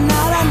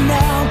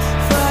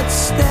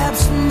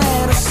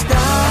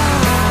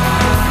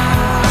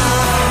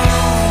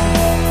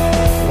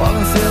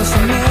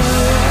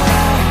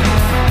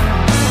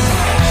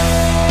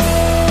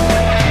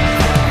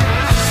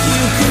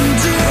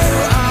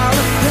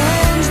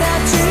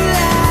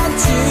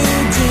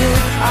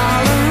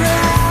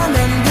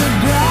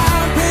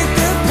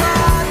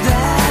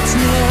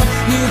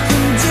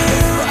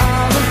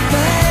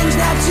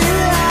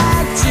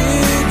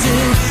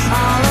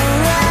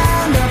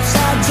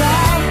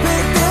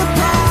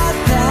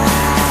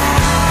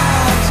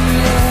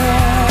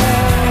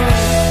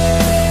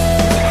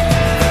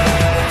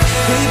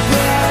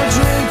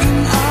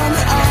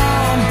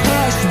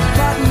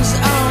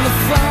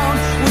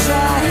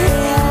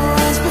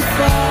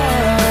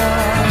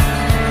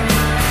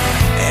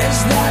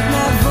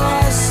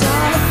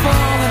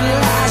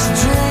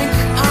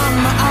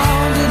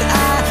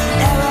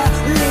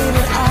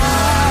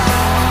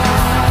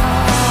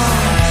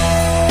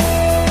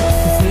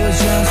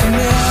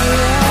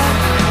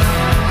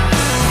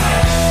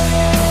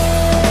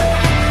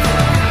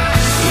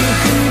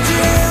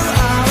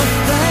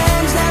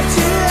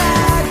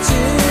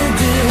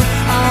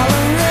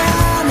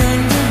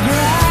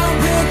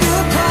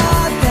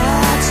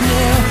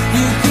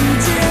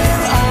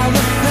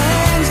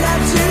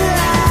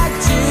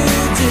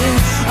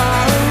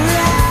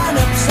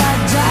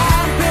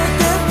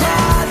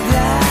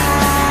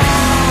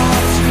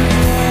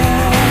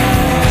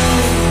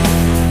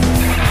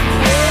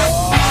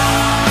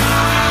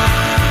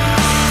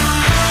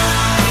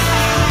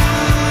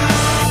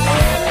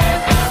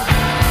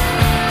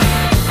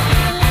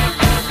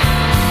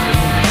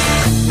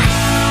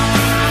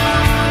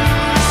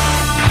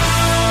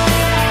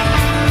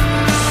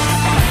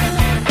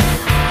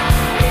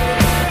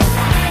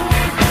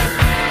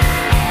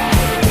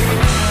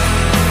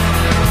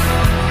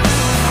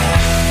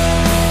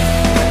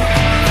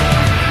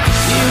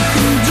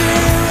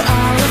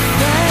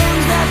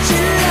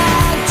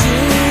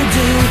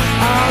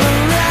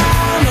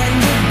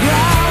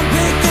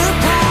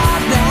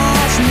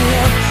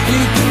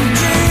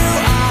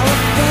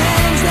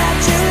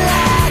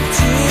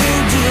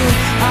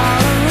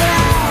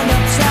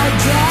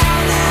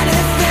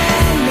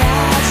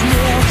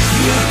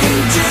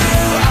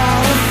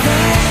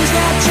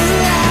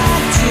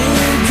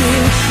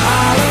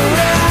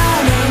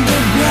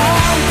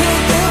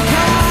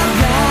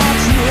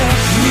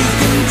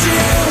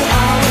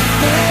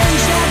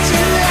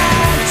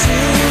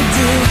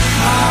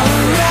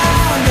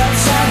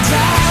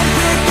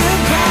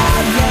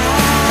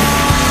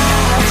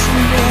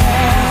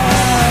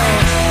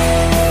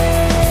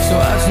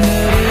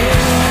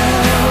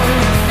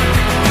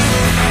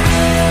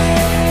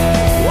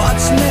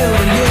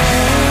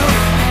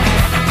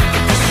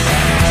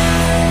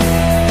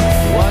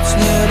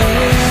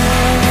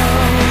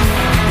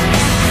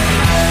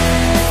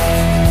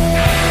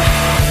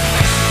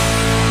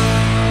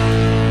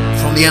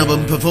From the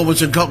album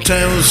Performance and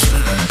Cocktails,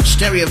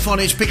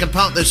 Stereophonics, Pick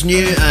Apart That's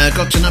New,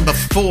 got to number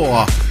 4.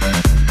 Oh,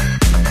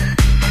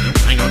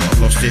 hang on,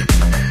 I've lost it.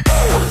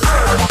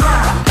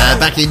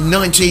 Back in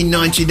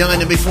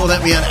 1999, and before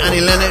that we had Annie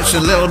Lennox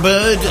and Little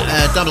Bird,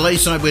 double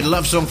A-side with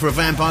Love Song for a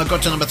Vampire,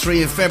 got to number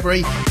 3 in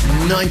February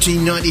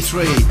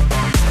 1993.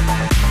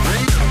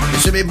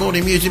 It's a bit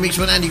morning music mix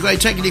with Andy Gray,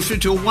 taking you through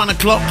till 1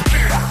 o'clock.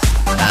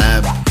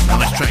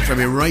 Nice track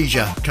from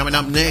Erasure coming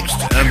up next,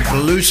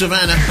 Blue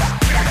Savannah.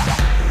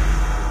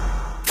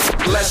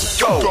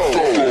 Let's go.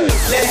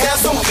 Let's have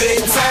some good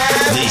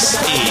time. This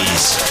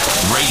is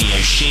Radio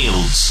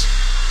Shields.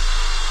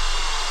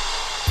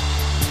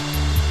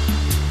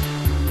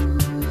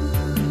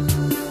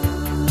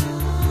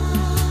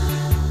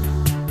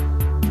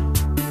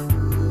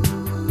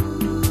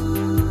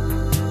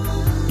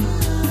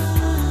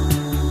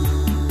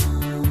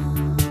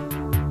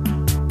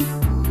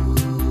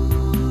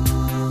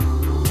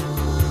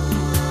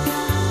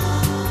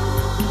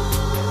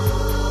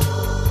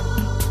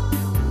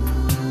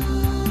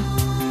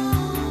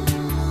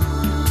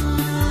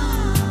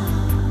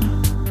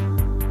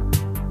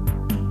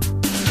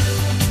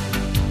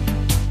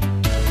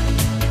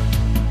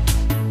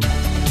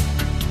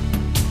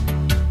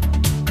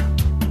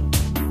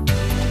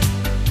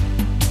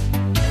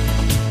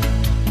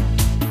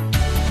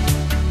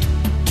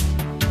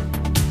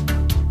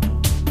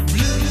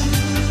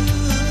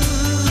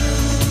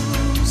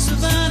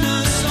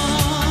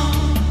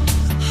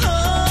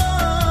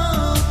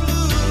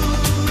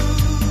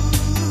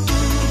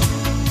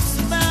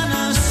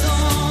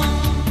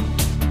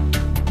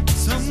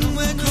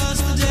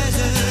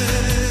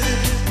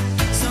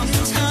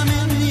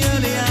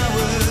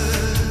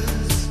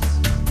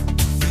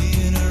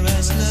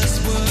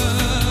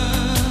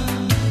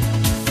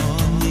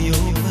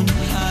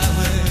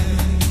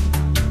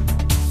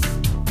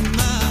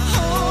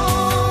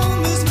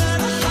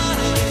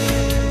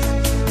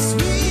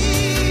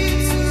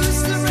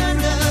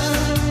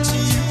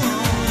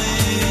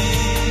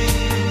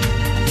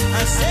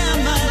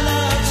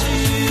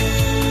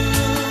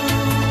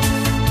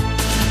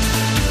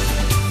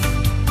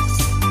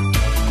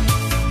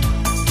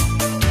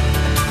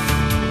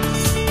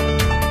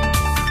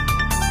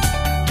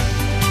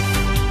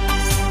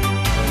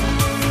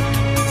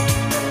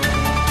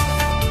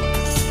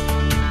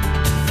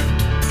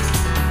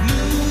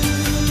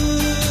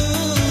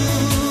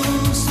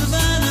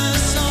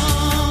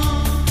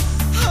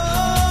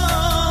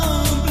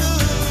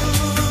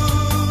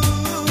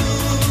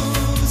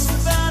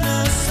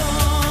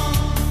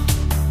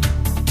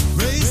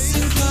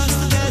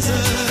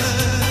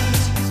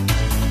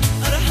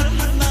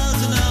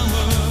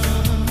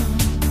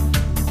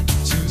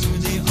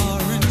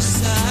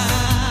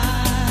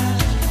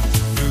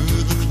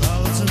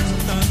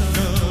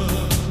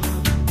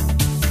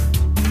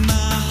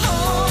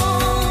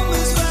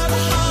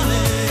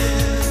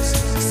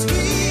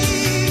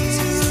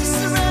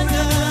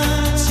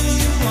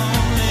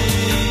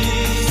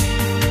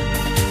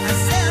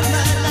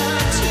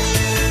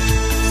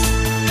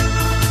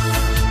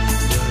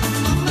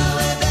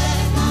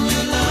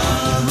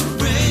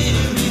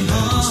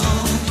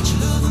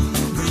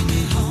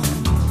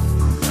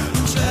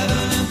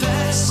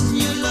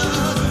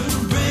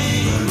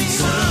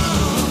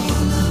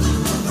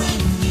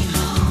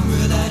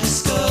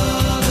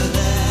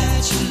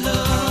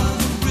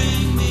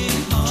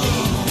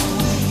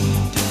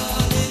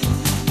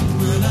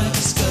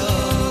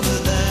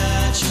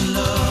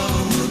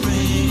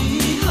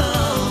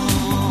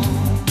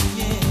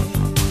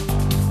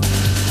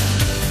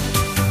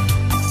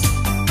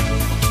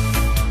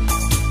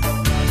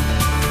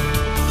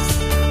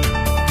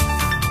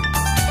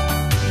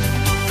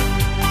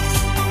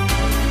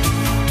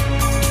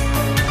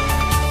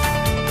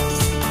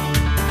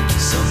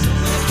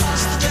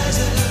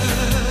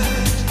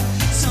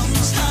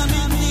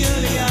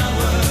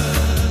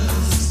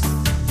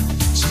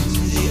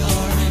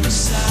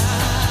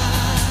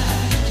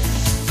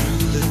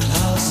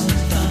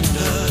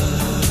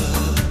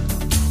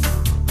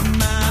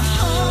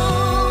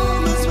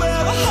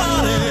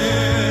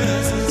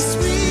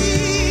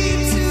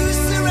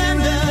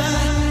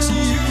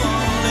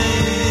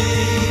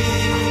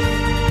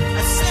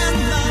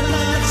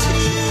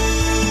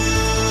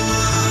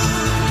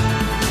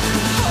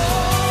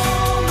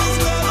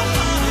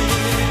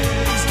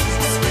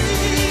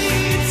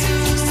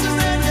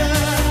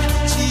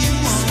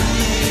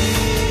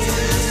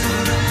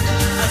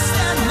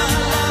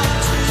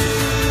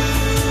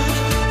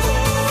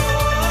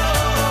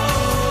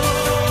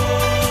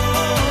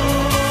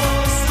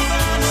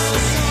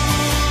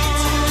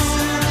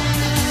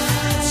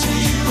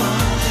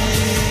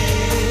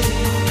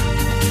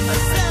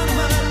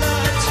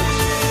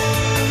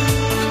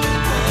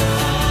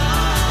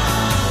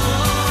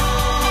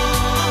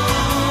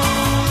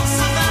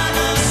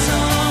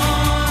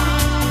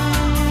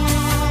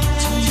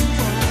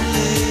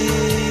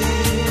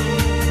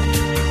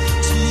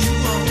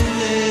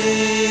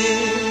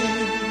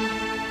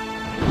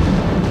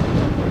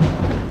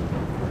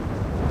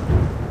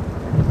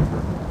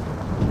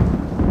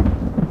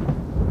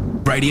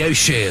 Radio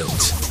Shield.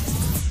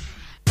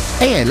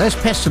 ALS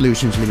Pest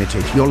Solutions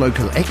Limited, your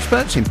local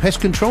experts in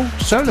pest control,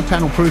 solar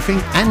panel proofing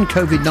and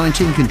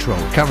COVID-19 control,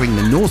 covering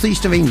the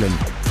northeast of England.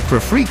 For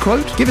a free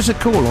quote, give us a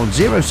call on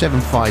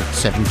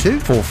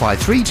 07572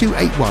 453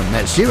 281.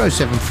 That's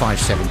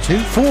 07572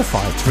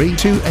 453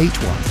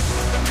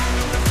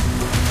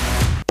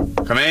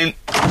 281. Come in.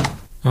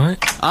 All right.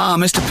 Ah,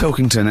 Mr.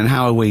 Pilkington, and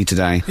how are we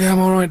today? Yeah, I'm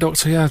all right,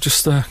 Doctor. Yeah, I've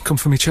just come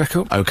for my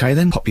checkup. Okay,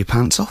 then, pop your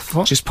pants off.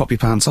 What? Just pop your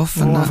pants off.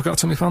 Well, and I forgot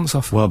to take my pants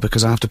off. Well,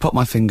 because I have to pop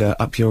my finger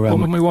up your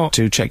what?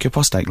 to check your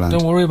prostate gland.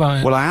 Don't worry about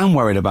it. Well, I am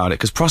worried about it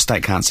because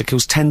prostate cancer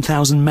kills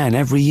 10,000 men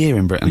every year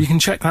in Britain. Well, you can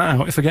check that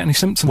out if I get any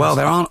symptoms. Well,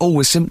 there aren't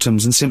always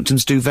symptoms, and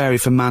symptoms do vary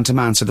from man to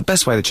man. So the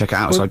best way to check it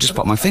out is I just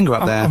pop my finger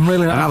up there I'm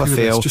really and have a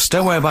feel. Just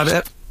don't worry about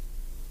it.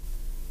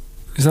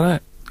 Is that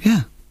it?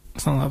 Yeah.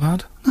 It's not that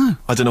bad. No.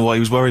 I don't know why he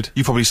was worried.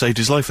 You probably saved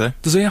his life there.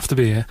 Does he have to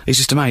be here? He's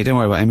just a mate. Don't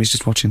worry about him. He's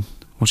just watching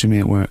me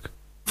at work.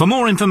 For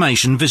more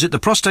information, visit the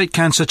Prostate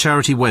Cancer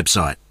Charity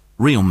website.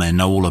 Real men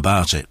know all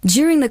about it.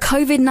 During the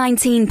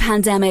COVID-19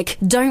 pandemic,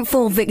 don't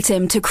fall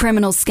victim to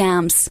criminal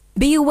scams.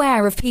 Be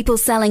aware of people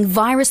selling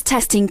virus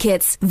testing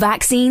kits,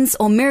 vaccines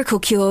or miracle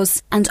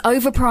cures, and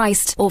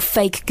overpriced or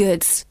fake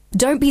goods.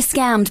 Don't be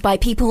scammed by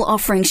people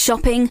offering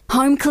shopping,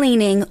 home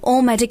cleaning,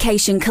 or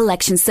medication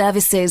collection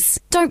services.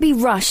 Don't be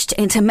rushed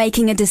into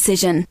making a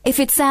decision. If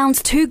it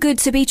sounds too good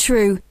to be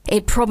true,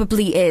 it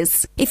probably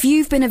is. If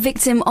you've been a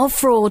victim of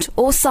fraud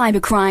or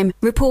cybercrime,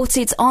 report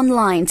it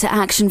online to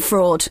Action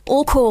Fraud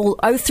or call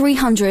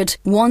 0300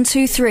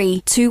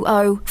 123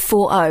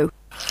 2040.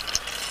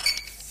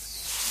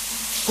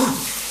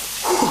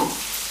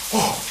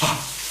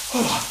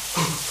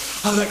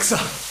 Alexa,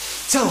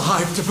 tell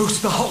Hive to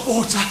boost the hot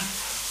water.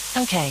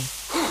 Okay.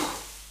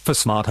 For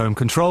smart home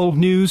control,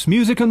 news,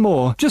 music and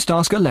more, just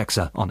ask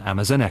Alexa on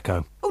Amazon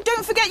Echo. Oh,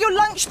 don't forget your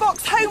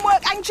lunchbox,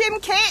 homework and gym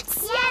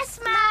kits.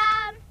 Yes,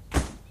 Mum.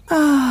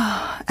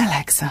 Ah,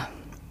 Alexa,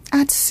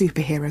 add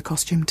superhero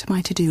costume to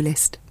my to-do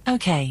list.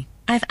 Okay,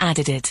 I've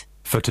added it.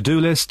 For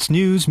to-do lists,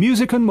 news,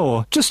 music and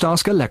more, just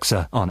ask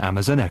Alexa on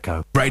Amazon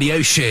Echo.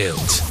 Radio Shield.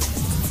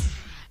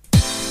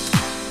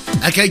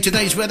 Okay,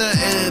 today's weather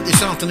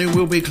this afternoon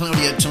will be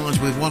cloudy at times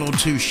with one or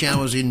two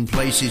showers in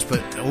places,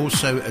 but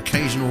also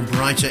occasional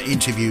brighter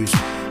interviews.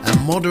 A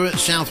moderate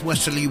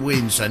southwesterly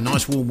winds, so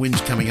nice warm winds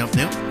coming up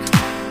now.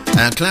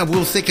 Cloud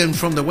will thicken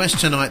from the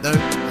west tonight, though.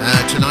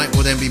 Tonight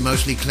will then be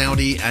mostly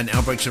cloudy and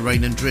outbreaks of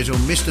rain and drizzle.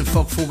 Mist and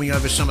fog forming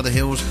over some of the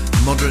hills.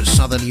 Moderate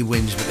southerly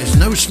winds, but there's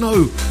no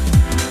snow.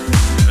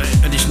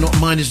 And it's not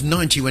minus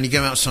 90 when you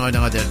go outside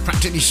either.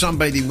 Practically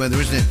sunbathing weather,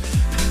 isn't it?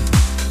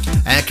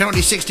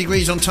 Currently 6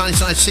 degrees on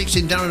Tyneside, 6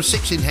 in Durham,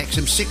 6 in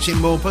Hexham, 6 in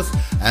Morpeth.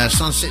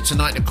 Sunset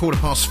tonight at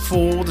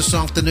 4:15 this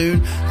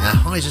afternoon.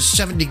 Highs are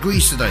 7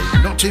 degrees today.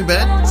 Not too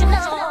bad.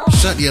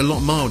 Certainly a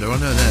lot milder, I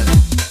know that.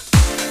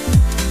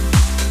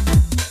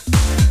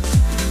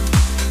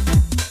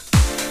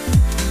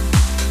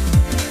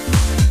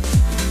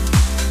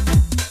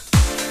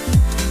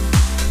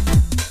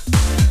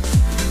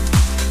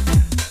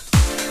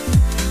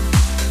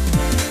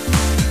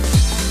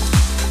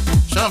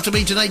 After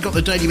me today, got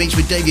the Daily Mix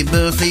with David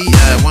Murphy,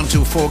 1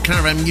 till 4,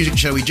 Caravan Music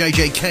Show with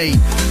JJK,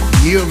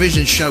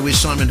 Eurovision Show with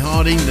Simon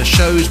Harding, the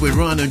shows with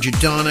Ryan and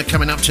Jordana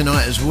coming up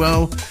tonight as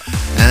well.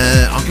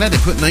 I'm glad they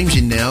put names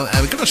in now.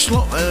 We've got a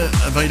slot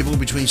available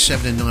between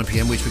 7 and 9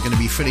 p.m, which we're going to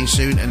be filling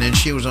soon, and then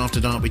Shields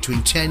After Dark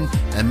between 10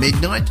 and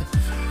midnight.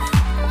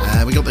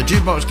 We got the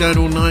jukebox going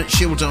all night,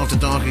 Shields After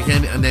Dark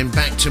again, and then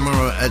back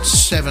tomorrow at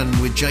 7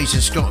 with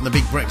Jason Scott and the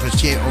Big Breakfast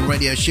here on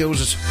Radio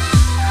Shields.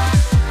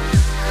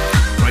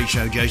 Great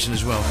show, Jason,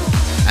 as well.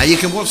 You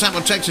can WhatsApp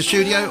or text the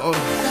studio on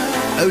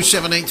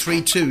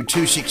 07832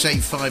 268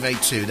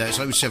 582. That's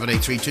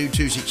 07832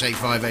 268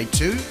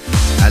 582.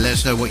 Let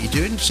us know what you're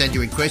doing. Send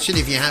your question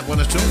if you have one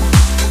at all.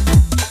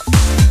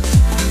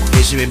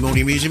 It's the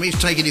mid-morning music mix,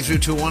 taking you through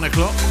till 1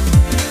 o'clock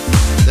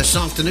this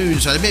afternoon.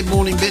 So the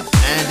mid-morning bit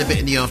and a bit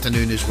in the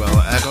afternoon as well.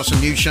 Got some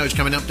new shows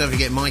coming up. Don't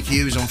forget Mike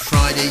Hughes on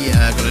Friday.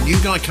 Got a new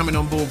guy coming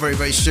on board very,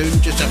 very soon.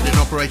 Just having an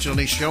operation on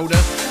his shoulder.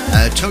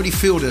 Tony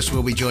Fielders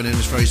will be joining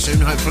us very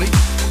soon, hopefully.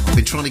 I've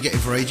been trying to get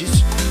him for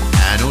ages.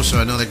 And also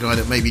another guy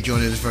that may be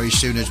joining us very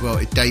soon as well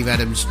is Dave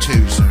Adams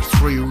too. So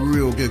 3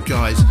 real good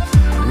guys,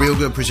 real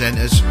good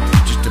presenters,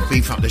 just to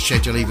beef up the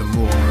schedule even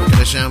more. Going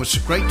to sound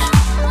great.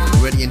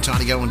 Ready in time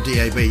to go on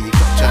DAB. You've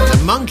got the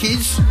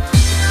Monkeys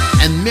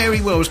and Mary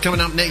Wells coming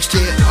up next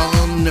here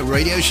on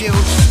Radio Shields.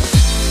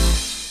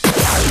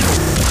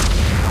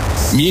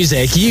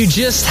 Music you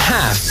just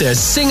have to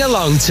sing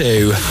along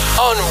to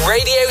on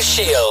Radio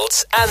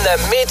Shields and the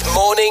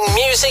Mid-Morning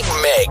Music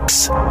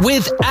Mix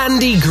with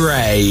Andy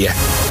Gray.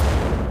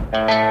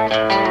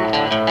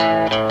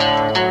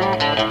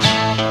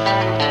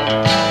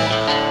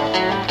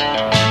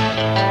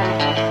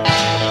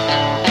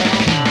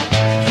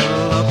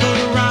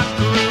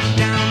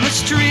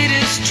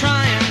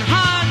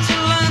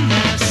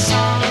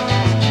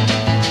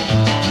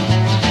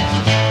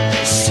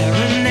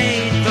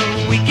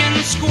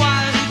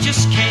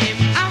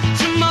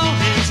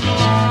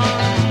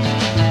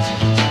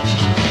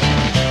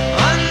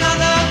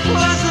 Another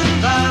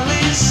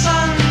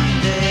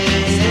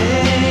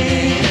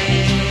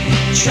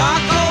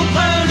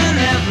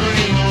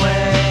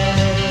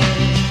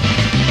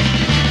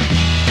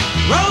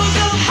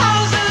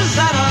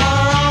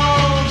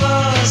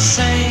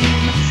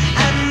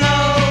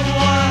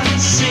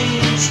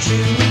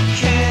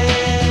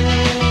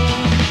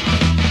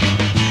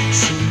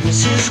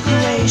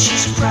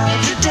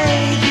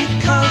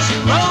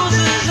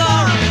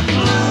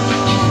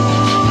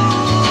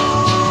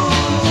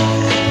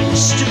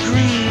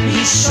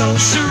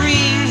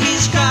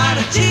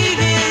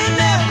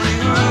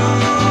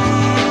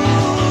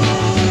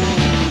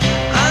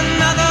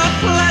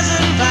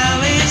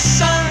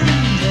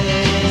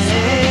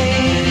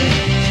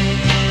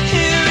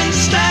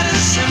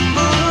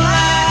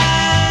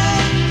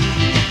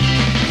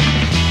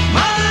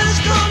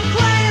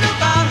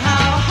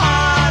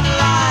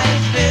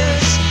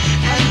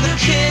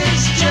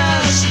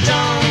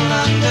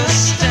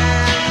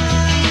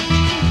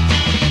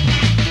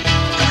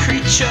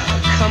your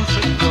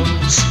comfort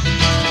goes.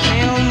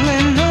 They only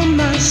know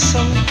my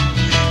soul,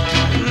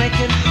 make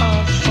it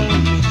hard for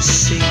me to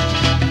see.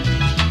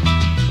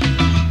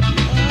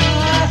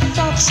 My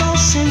thoughts all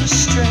seem to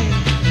stray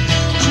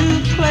to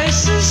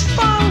places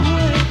far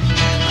away.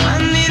 I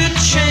need a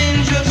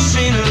change of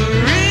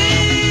scenery.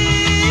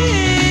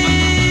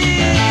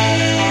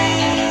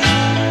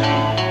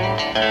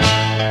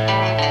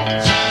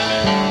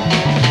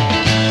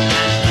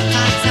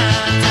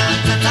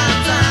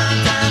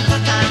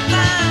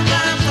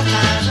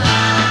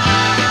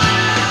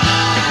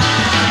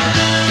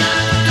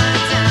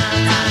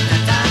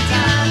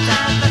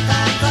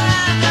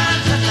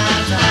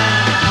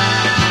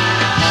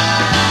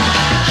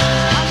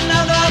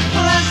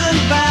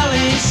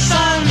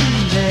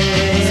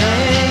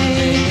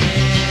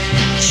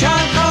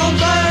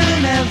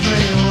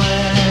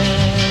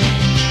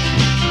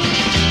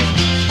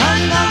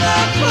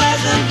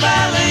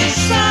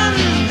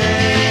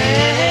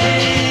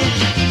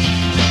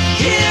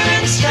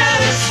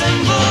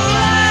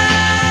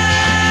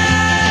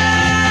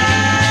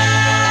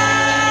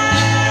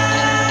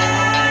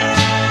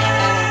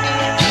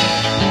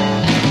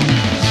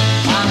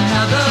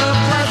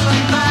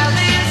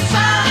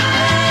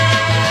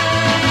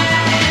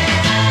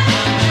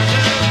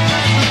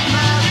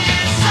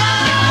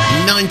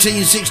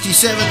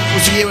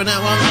 Was the year of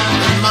that one. The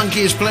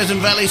Monkees' Pleasant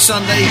Valley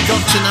Sunday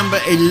got to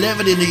number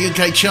 11 in the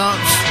UK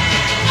charts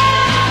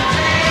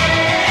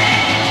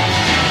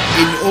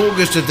in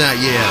August of that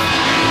year.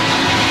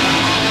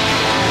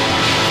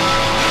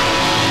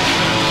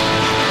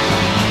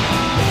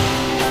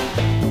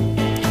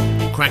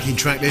 Cracking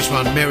track this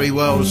one, Mary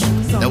Wells,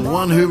 The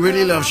One Who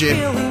Really Loves You.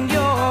 Filling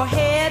your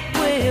head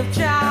with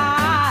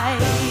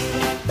jive.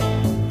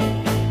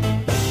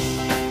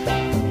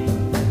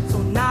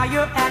 So now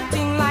you're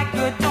acting like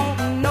you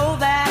don't know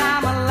that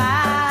I'm alive.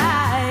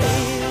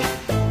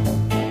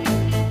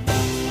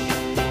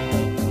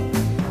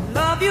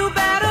 Love you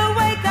better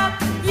wake up,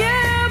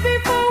 yeah,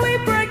 before we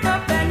break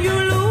up and you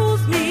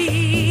lose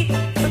me.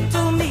 But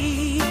to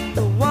me,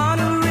 the one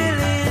who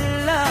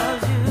really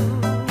loves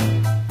you.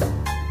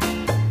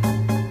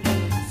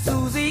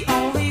 Susie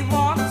only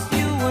wants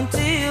you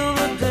until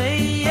the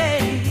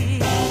day.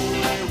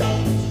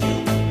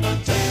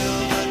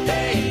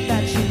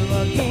 That you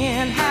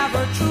again have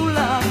a true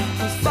love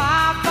who's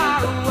far,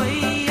 far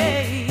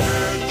away.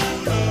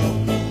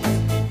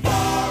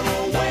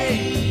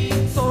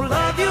 So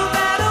love you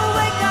better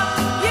wake up,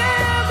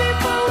 yeah,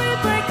 before we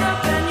break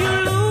up and you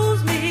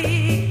lose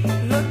me.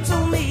 Look to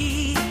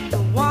me, the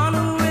one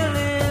who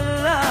really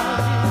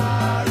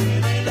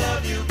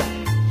loves you.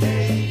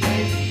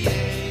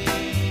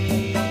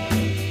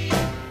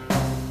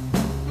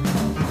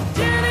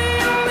 Jenny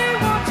only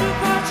wants you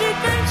 'cause she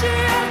thinks she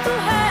has to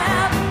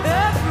have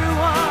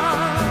everyone.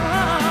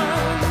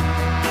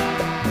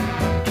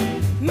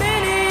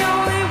 Minnie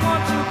only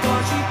wants you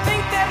 'cause she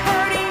thinks that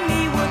hurting me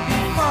would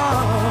be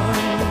fun.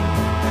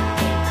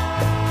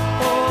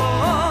 Oh,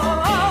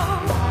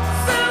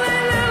 silly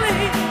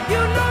Lily,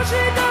 you know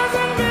she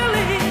doesn't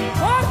really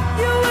want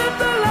you with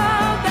the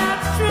love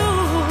that's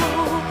true.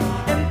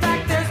 In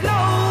fact, there's no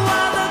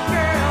other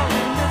girl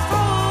in this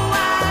whole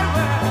wide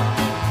world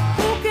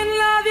who can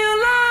love you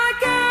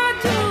like I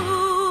do.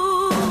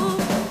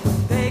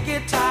 They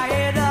get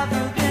tired of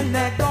you, then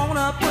they're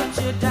gonna put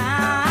you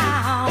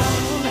down.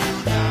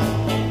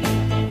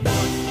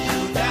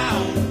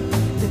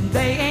 Then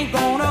they ain't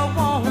gonna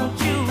want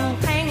you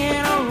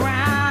hanging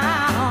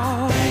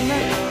around.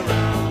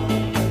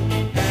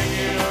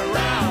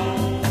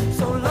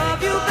 So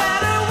love you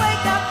better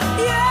wake up,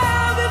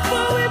 yeah,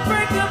 before we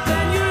break up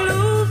and you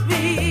lose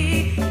me.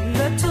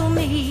 Look to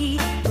me,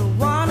 the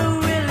one who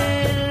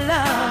really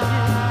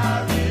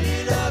loves you.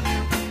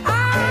 I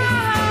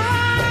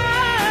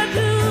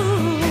do.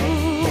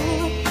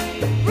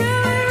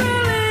 Really,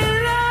 really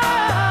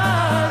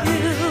love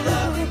you.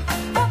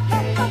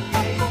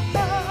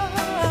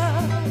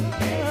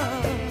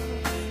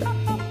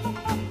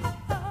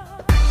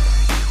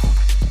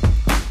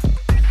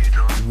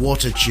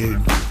 What a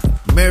tune.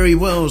 Mary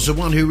Wells, The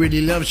One Who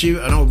Really Loves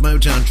You, an old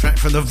Motown track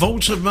from the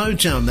vault of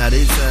Motown, that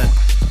is.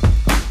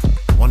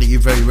 One that you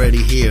very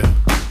rarely hear.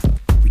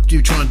 We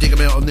do try and dig them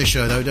out on this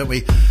show, though, don't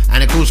we?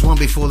 And, of course, one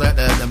before that,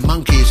 the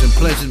Monkees and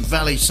Pleasant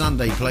Valley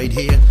Sunday played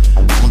here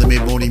on the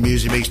Mid-Morning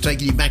Music Mix,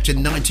 taking you back to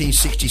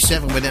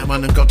 1967 with that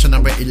one and got to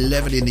number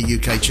 11 in the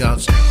UK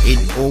charts in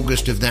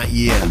August of that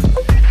year.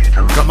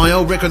 Got my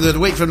old record of the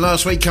week from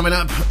last week coming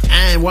up,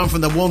 and one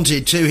from The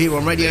Wanted too here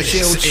on Radio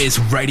Shields. This is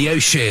Radio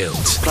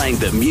Shields, playing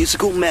the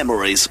musical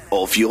memories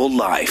of your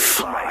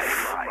life.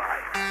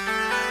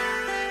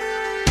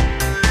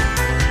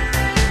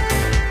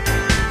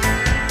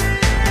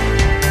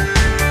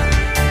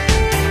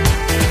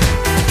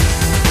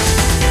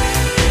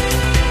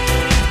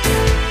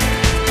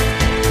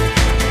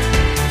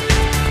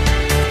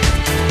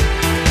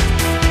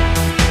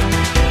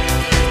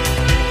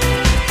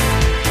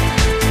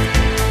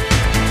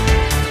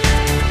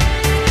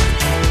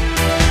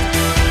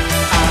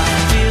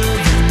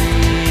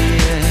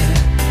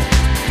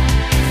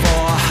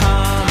 For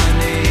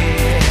harmony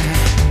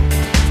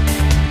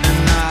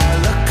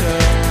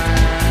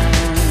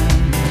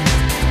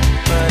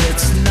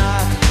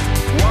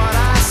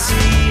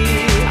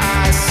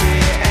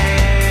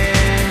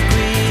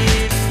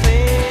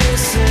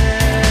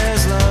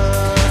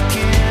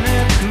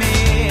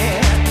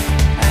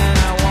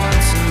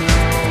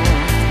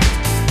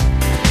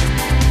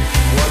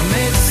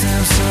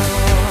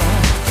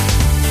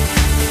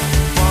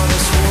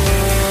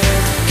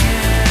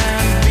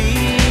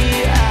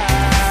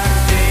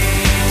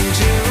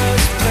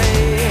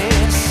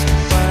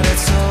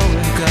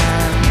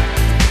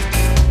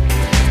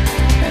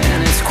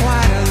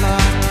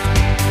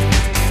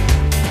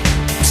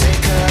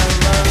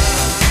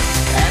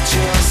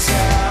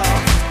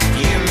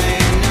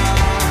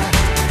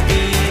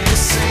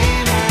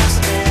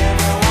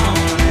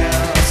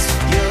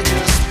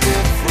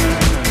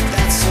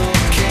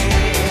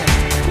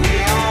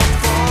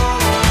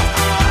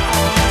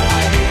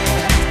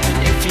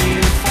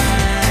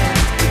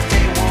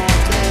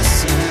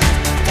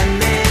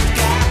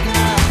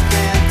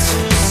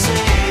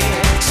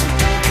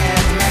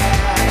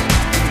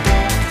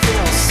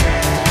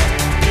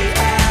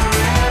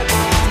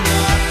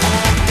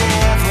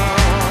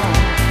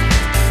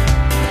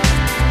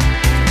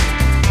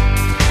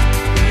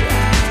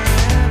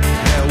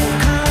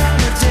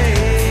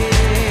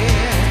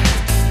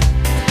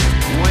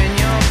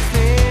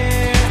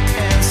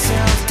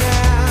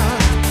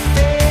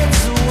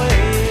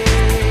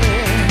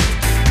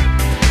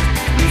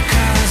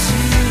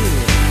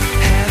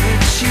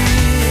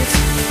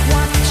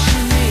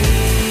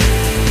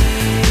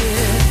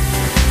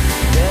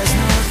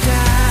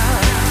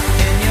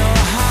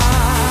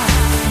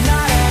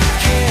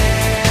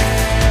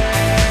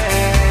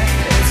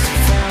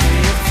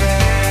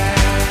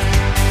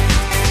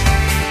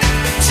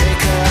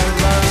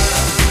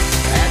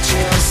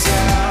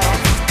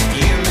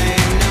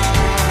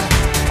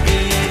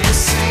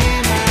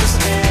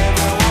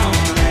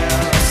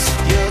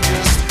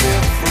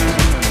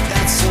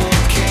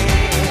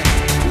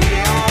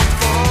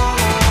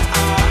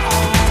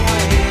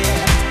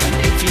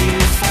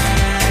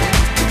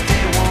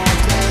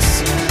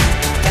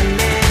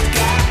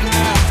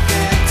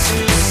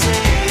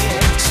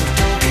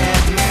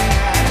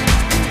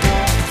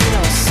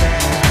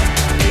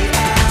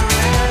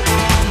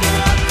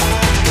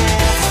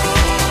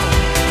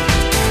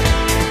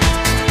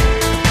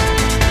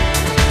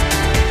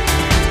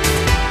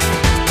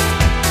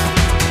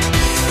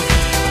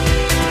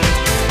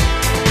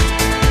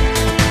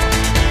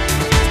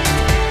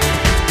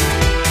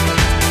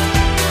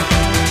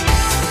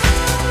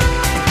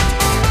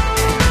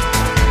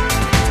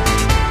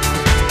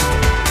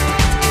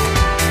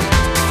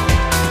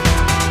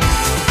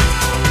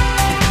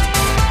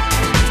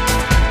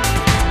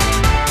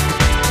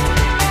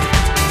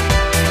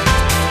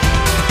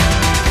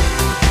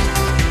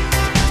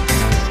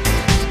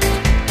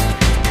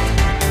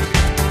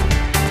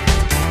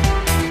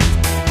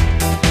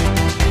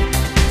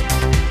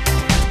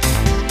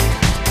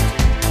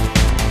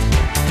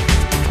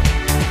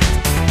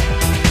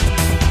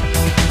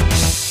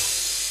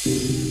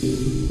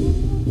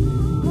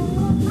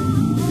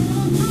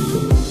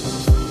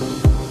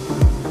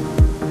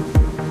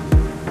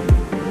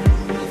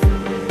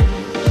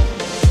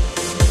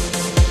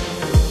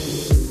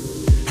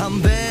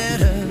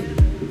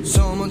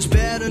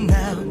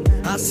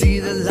see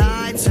the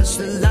light, touch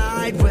the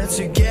light, we're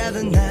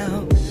together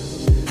now.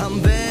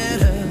 I'm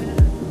better,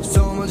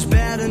 so much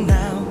better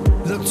now.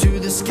 Look to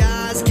the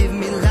skies, give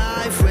me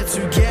life, we're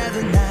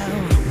together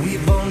now.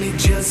 We've only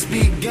just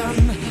begun,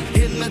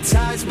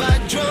 hypnotized by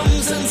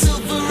drums until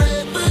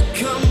forever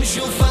comes.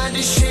 You'll find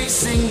us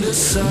chasing the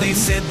sun. They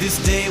said this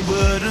day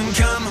wouldn't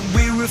come, and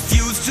we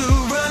refuse to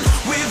run.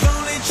 We've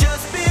only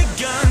just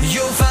begun.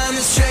 You'll find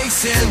us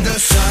chasing the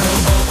sun.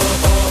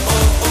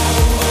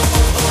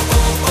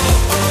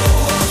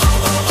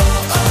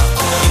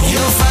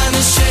 You'll find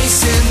us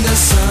chasing the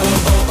sun.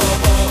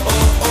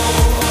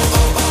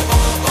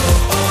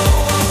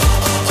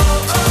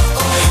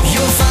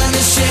 You'll find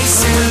us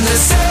chasing the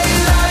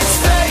daylight's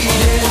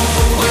fading.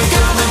 We're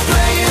gonna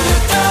play in the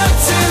dark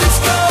till it's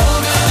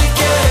golden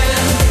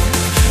again.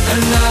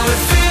 And now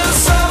it feels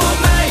so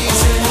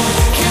amazing.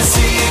 Can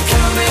see it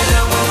coming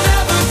and we'll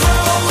never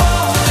grow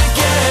old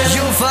again.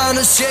 You'll find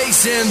us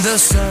chasing the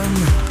sun.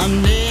 I'm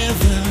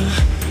never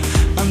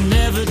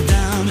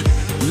down.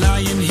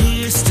 Lying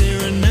here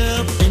staring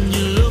up and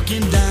you're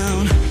looking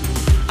down.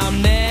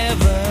 I'm never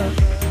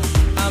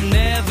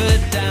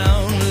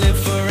down. Live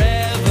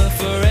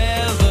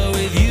forever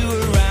with you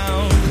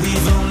around.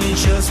 We've only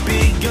just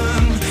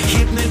begun,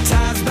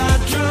 hypnotized by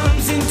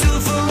drums until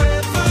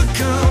forever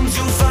comes.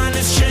 You'll find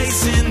us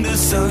chasing the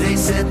sun. They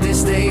said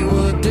this day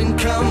wouldn't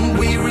come.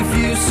 We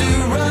refuse to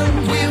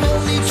run. We've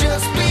only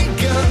just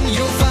begun.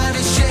 You'll find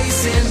us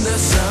chasing the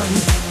sun.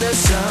 The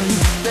sun,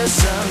 the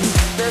sun,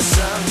 the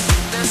sun,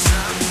 the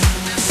sun,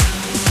 the sun.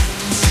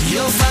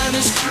 You'll find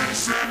us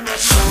chasing the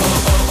sun.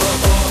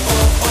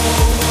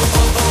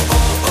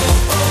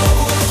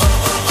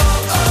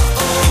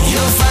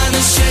 You'll find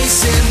us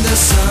chasing the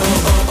sun.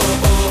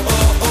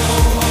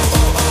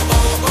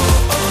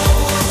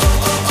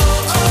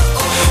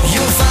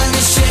 You'll find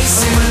us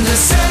chasing the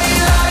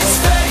daylight's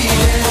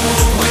fading.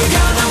 We're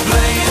gonna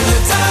play in the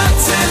dark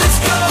till it's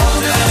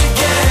golden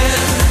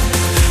again.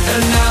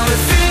 And now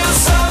it feels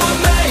so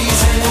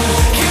amazing.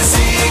 Can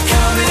see it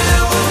coming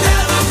and we'll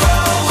never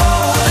grow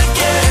old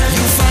again.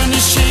 You'll find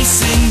us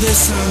chasing the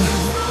sun.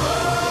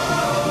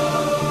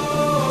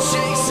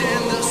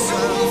 Chasing the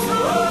sun.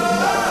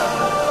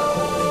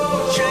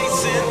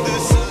 Chasing the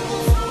sun.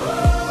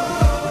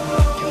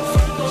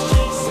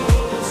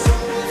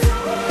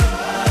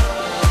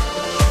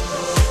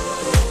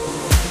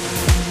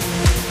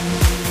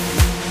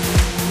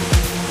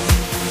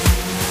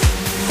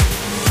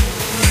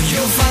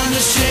 You'll find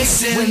us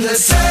chasing when the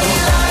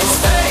daylight's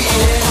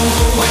fading.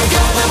 We're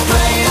gonna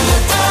play in the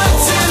dark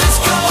till it's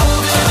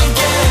golden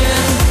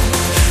again.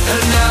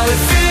 And now it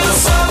feels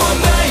so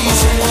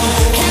amazing.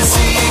 Can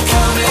see it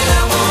coming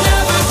and we'll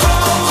never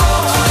grow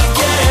old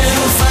again.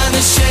 You'll find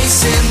us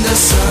chasing the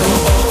sun.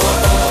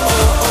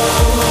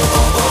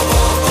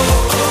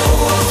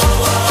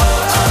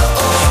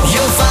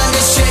 You'll find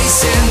us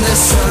chasing the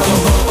sun.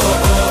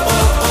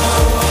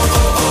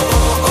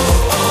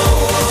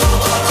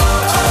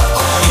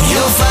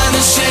 You'll find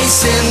us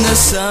chasing the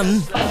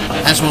sun.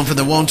 That's one for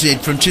The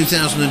Wanted from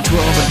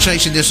 2012, and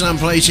Chasing the Sun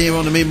plays here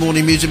on the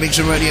Mid-Morning Music Mix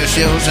and Radio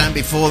Shields. And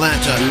before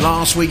that,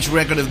 last week's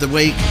record of the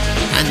week,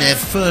 and their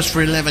first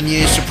for 11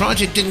 years.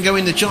 Surprised it didn't go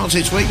in the charts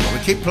this week, but we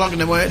keep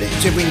plugging away at it,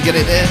 see if we can get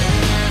it there.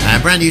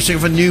 Brand new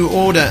single for New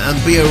Order and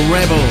Be a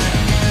Rebel.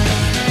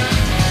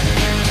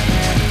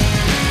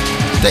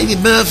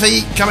 David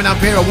Murphy coming up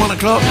here at 1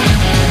 o'clock.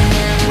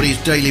 What is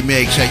Daily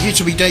Mix? It used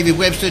to be David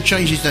Webster,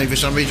 changed his name for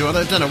some reason or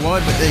other. I don't know why,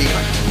 but there you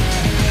go.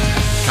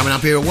 Coming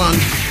up here at 1.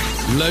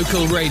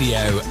 Local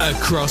radio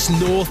across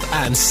North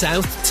and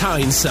South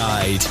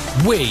Tyneside.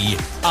 We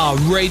are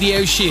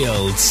Radio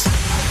Shields.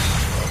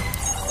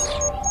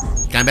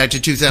 Going back to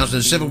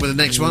 2007 with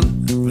the next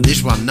one. For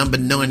this one, number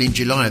 9 in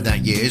July of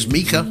that year is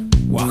Mika.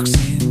 Walks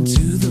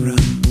into the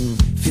room,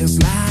 feels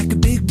like a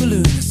big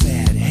balloon. I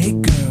said, hey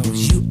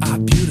girls, you are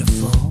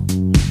beautiful.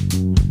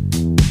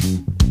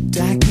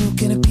 Diet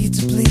Coke and a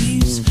pizza,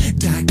 please.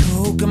 Diet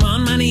Coke, I'm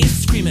on my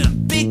knees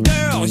screaming, big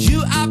girls,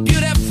 you are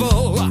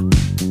beautiful.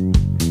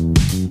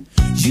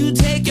 You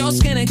take your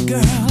skinny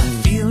girl, I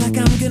feel like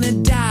I'm gonna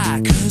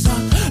die. 'Cause a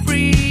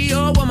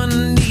real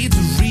woman needs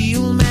a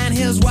real man,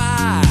 here's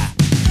why.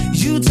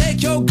 You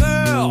take your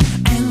girl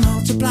and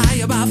multiply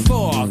her by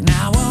 4.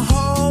 Now a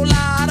whole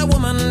lot of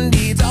woman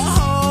needs a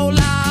whole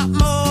lot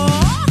more.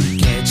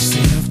 Get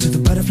yourself to the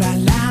Butterfly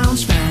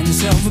Lounge, find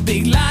yourself a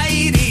big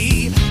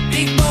lady.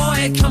 Big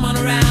boy, come on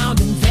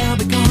around and they'll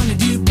be gonna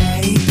do,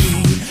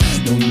 baby.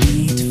 No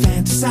need to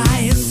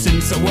fantasize,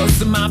 since I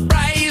was in my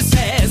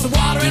braces.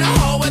 Water in a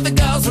hole with the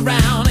girls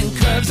around and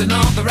curves in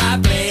all the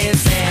right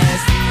places.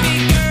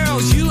 Big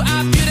girls, you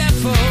are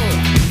beautiful.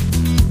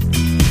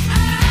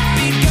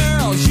 Big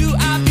girls, you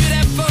are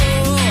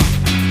beautiful.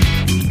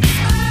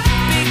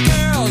 Big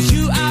girls,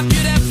 you are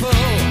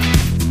beautiful.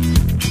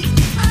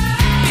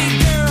 Big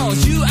girls,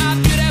 you are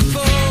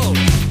beautiful.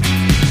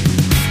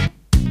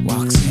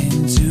 Walks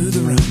into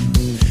the room,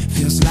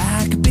 feels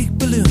like a big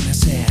balloon. I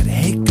said,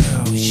 hey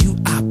girls, you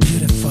are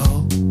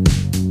beautiful.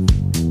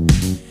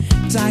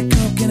 Diet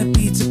Coke and a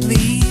pizza,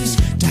 please.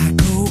 Diet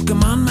Coke,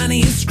 I'm on my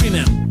knees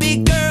screaming,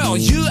 big girl,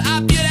 you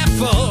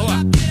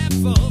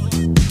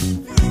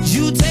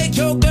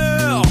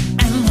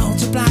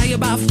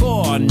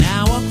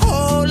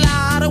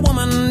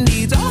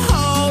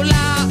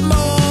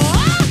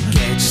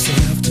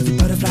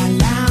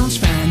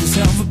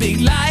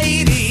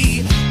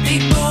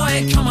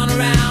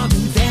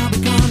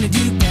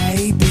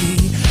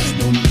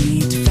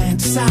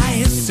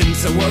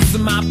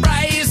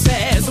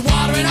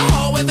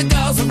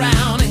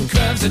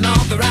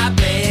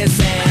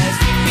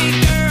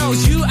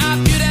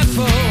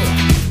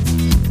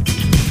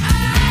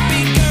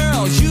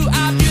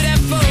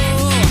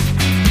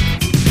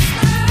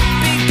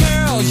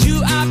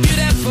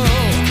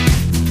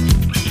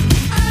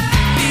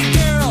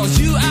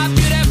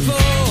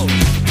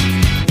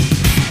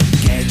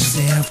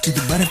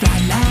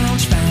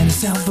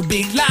yourself a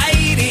big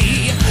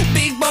lady.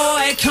 Big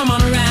boy, come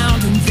on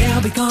around and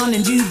they'll be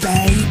calling you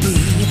baby.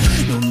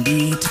 No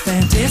need to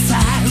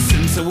fantasize,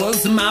 since I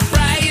was in my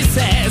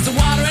braces.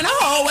 Water in a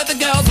hole with the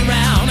girls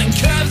around and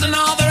curves in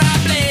all the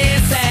right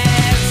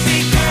places.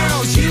 Big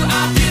girls, you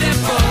are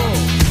beautiful.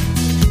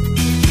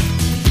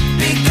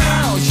 Big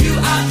girls, you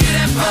are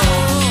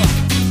beautiful.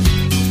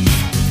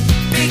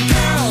 Big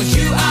girls,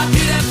 you are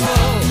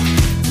beautiful.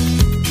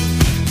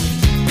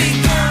 Big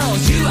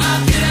girls, you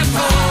are beautiful.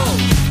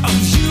 Oh,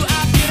 you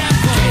are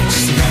beautiful.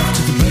 Step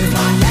to the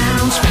Birdline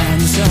Lounge, find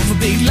yourself a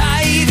big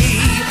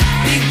lady.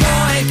 Big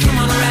boy, come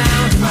on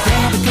around and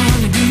they'll be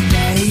gonna do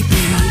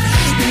baby.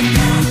 No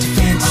need to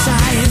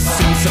fantasize,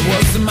 since I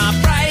was in my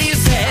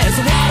braces.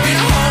 Water in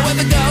a hole with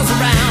the girls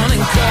around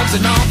and clubs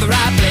in all the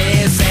right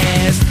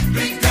places.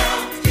 Big girl,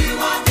 you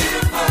are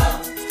beautiful.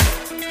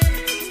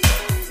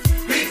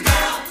 Big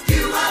girl,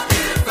 you are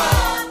beautiful.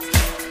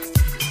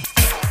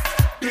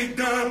 Big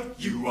girl,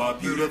 you are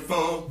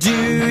beautiful.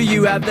 Do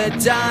you have the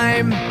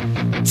time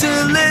to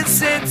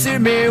listen to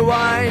me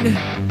whine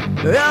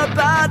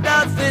about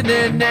nothing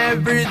and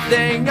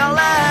everything all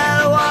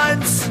at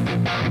once?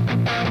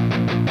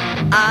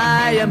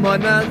 I am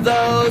one of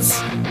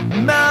those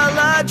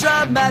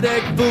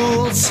melodramatic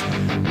fools,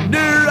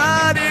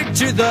 neurotic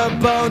to the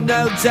bone,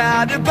 no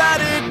doubt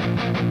about it.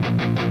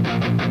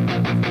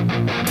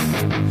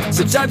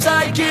 Sometimes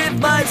I give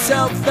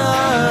myself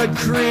the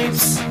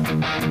creeps.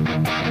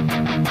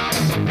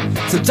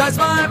 Sometimes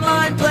my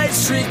mind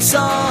plays tricks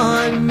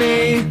on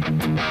me.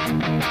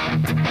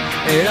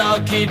 It all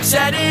keeps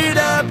adding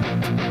up.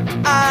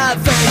 I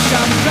think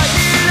I'm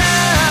cracking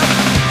up.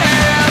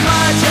 Am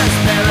I just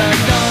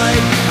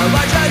paranoid? Am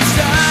I just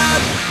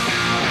up?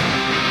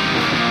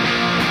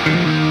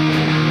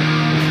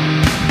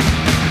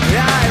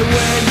 I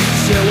went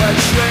to a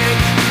shrink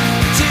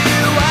to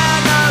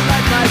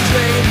analyze my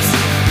dreams.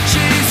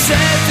 She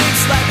says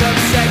it's like a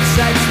sex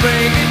that's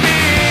bringing me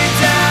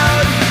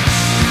down.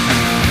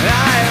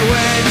 I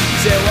went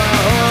to a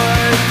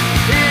whore.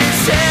 He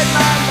said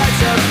my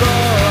life's a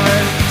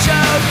bore.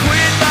 Choke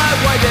with my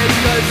wife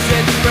because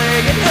it's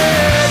bringing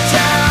her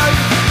down.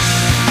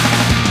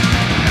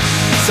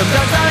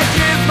 Sometimes I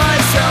give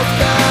myself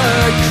the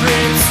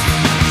creeps.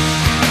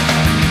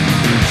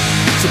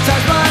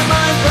 Sometimes my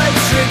mind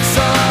plays tricks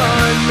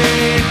on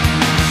me.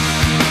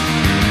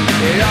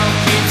 It all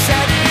keeps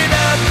adding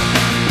up.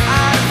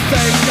 I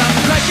think I'm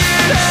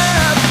cracking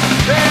up.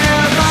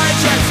 Am I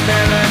just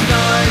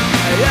paranoid?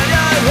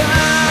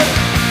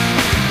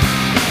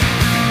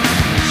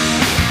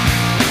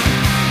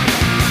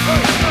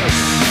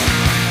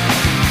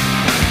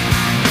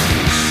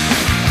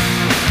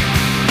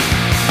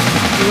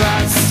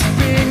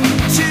 Grasping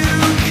to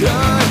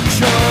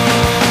control,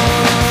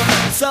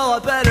 so I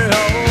better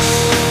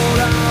hold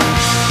on.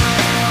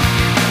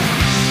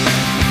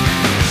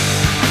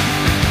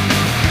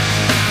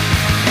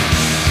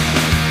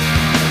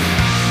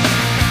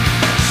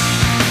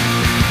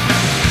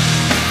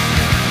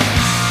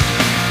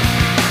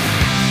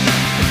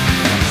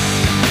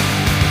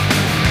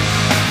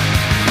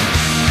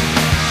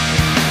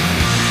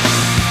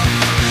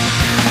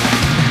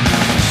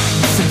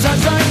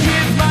 Sometimes I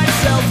give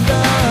myself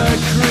the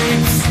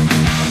creeps.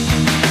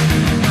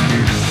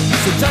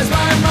 Sometimes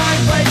my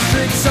mind plays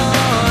tricks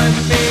on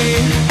me.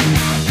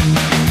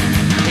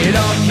 It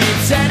all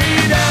keeps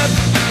adding up.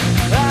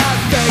 I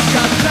think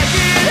I'm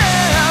cracking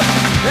up.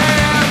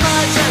 Am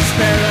I just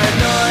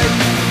paranoid?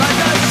 Am I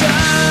just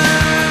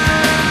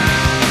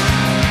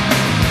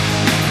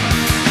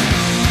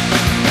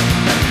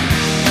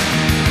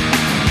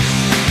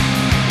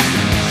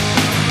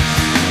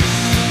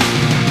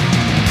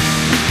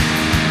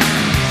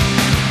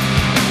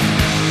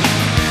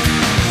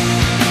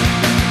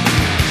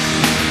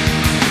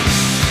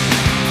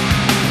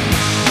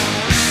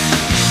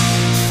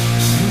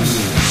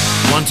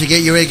Want to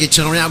get your air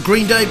guitar out?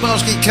 Green Day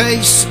Basket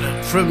Case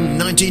from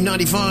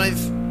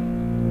 1995.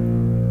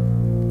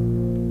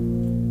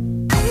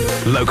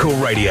 Local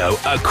radio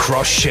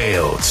across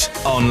Shields.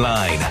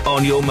 Online,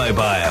 on your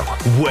mobile.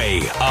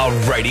 We are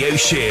Radio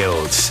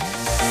Shields.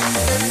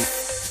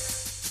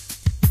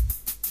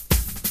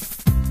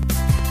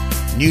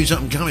 News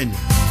up and coming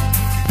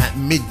at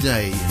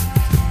midday.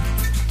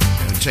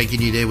 I'm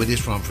taking you there with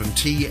this one from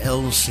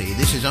TLC.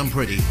 This is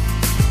Unpretty.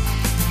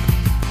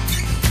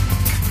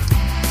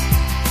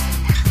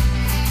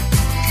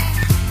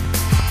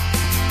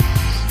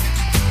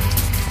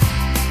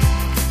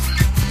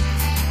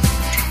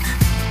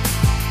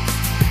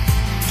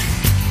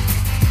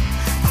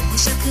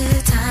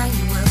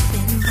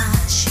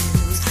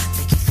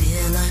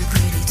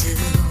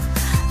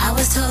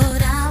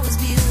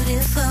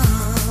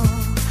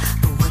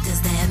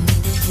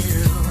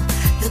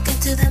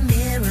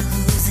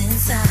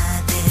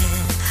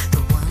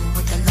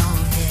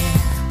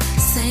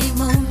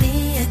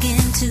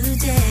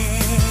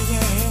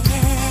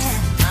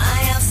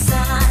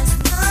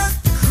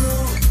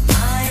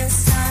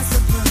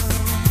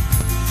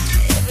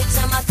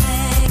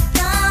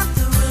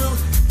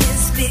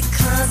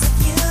 Because of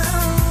you,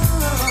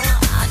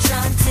 I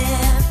try to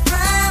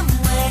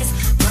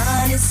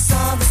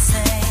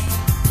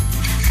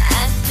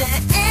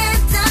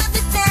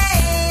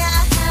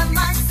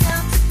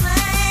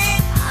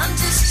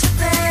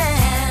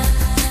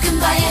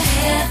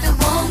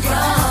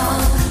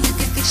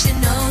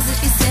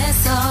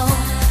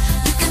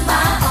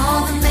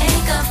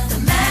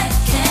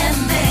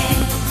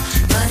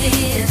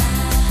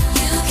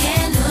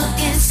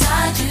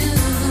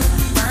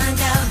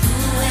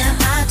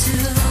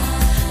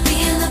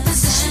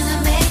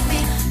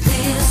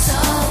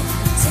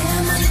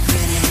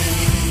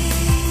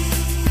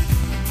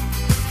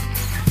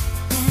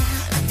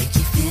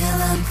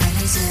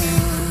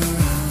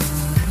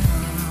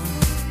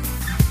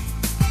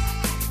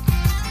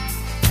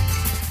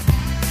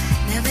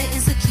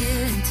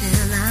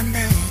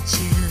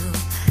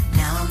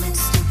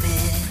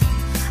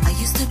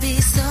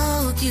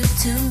you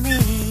to me.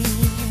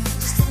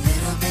 Just a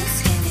little bit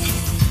skinny.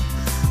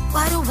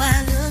 Why do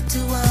I look to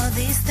all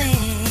these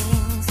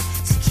things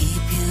to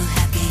keep you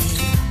happy?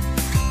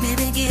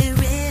 Maybe get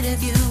rid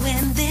of you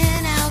and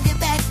then I'll get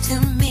back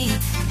to me.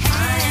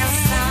 My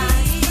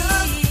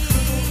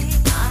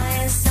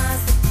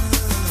inside's the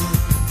blue.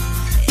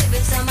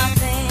 Every time I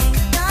think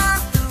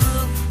I'm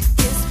through,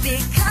 it's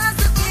because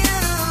of you.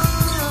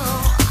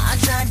 I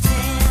tried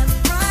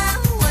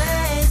different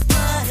ways,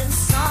 but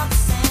it's all the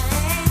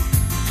same.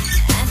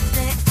 At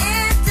the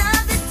end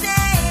of the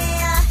day,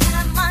 I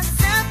have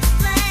myself to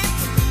blame.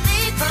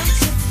 Leave up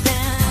to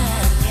them.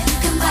 You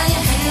can buy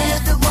a hair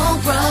that won't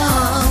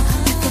grow.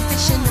 You can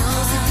fix your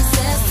nose if you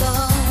say so.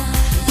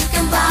 You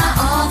can buy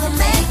all the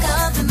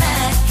makeup the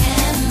man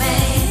can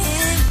make.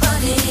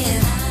 But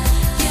if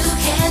you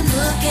can't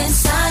look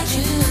inside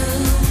you,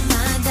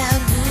 find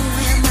out who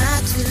am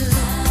I to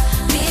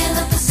be in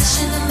the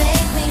position to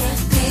make me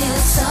feel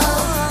so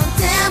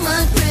damn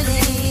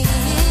unpretty.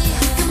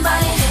 You can buy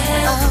a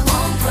hair that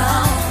won't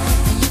grow,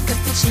 and you can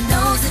fix your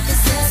nose if it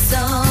says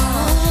so.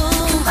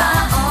 You can buy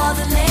all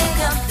the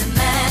makeup the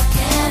man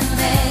can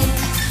make,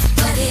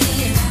 but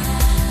if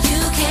you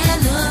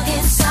can't look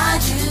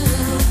inside you,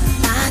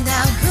 find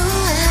out who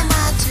am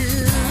I to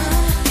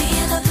be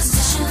in the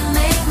position to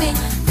make me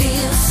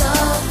feel so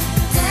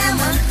damn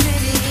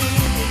unpretty.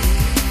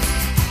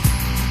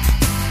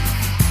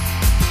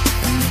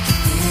 And make you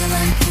feel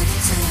unpretty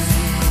too.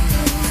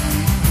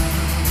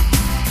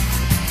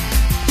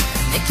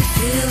 Make you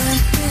feel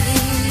unpretty.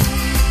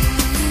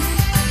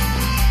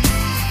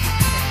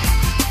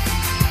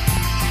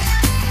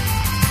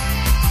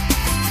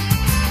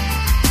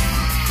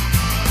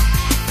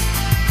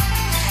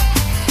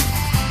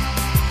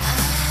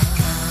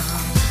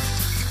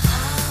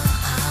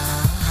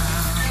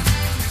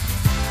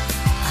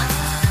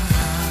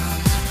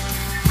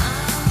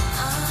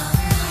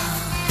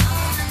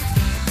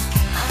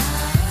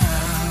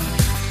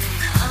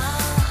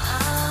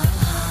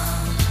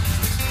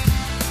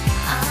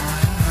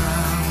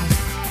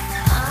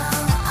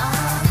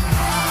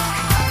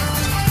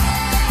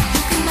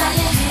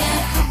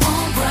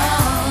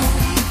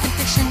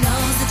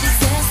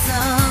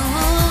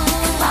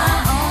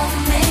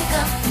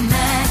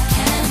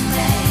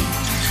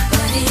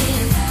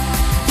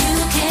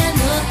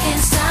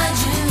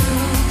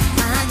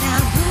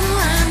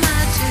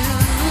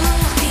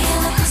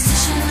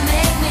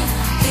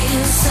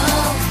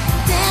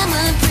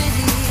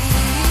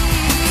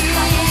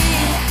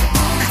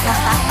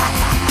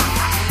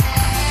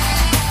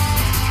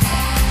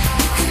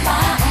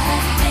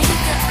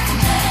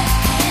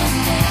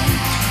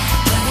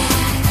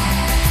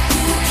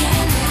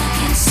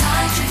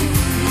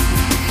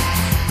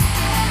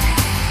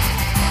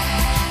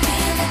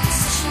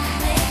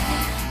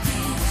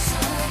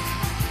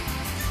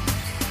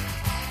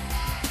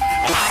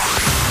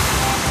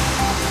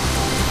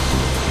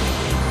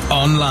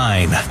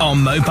 Online,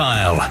 on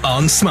mobile,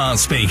 on smart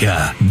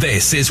speaker.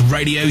 This is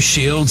Radio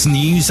Shield's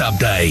news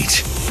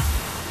update.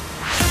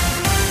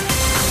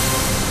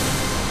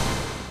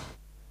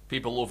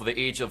 People over the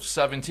age of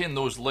 70 and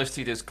those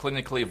listed as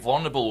clinically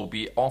vulnerable will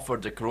be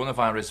offered the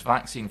coronavirus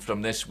vaccine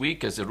from this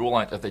week as the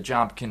rollout of the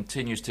jab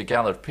continues to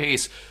gather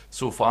pace.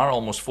 So far,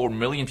 almost 4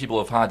 million people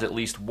have had at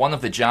least one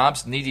of the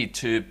jabs needed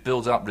to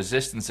build up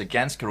resistance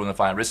against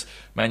coronavirus,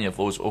 many of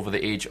those over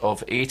the age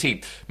of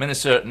 80.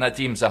 Minister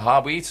Nadhim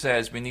Zahawi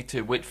says we need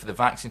to wait for the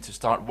vaccine to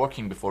start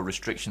working before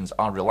restrictions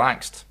are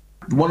relaxed.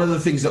 One of the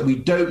things that we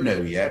don't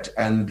know yet,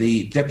 and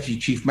the Deputy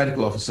Chief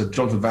Medical Officer,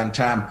 Jonathan Van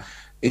Tam,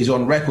 is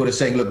on record as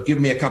saying, look, give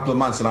me a couple of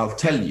months and I'll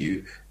tell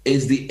you,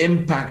 is the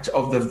impact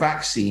of the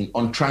vaccine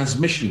on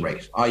transmission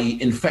rate,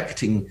 i.e.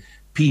 infecting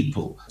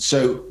people.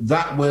 So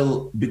that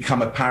will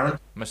become apparent.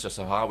 Mr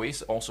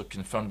Zahawi also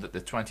confirmed that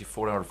the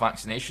 24-hour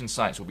vaccination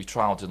sites will be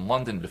trialled in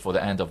London before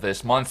the end of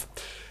this month.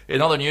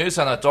 In other news,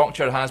 a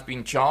doctor has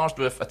been charged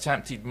with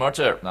attempted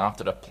murder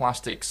after a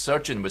plastic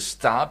surgeon was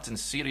stabbed and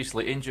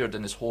seriously injured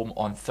in his home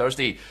on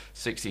Thursday.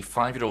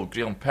 65-year-old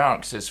Graham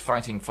Perks is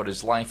fighting for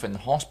his life in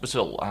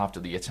hospital after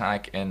the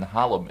attack in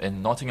Hallam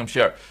in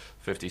Nottinghamshire.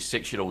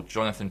 56-year-old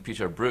Jonathan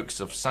Peter Brooks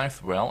of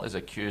Southwell is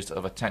accused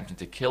of attempting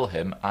to kill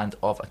him and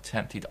of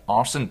attempted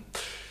arson.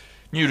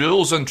 New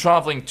rules on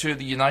travelling to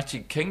the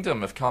United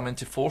Kingdom have come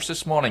into force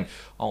this morning.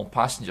 All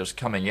passengers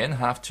coming in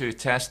have to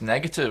test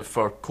negative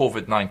for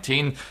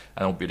COVID-19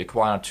 and will be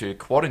required to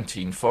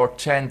quarantine for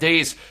 10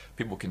 days.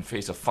 People can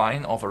face a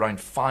fine of around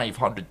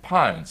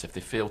 £500 if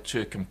they fail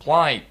to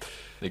comply.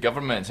 The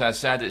government has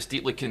said it's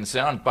deeply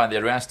concerned by the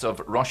arrest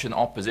of Russian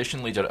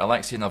opposition leader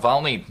Alexei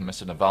Navalny.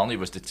 Mr. Navalny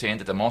was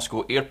detained at the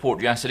Moscow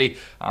airport yesterday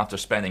after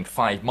spending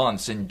 5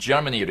 months in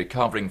Germany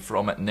recovering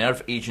from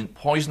nerve agent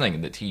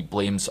poisoning that he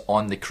blames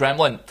on the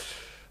Kremlin.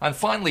 And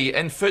finally,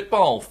 in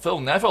football, Phil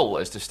Neville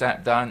is to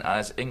step down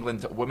as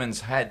England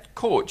women's head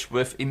coach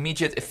with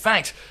immediate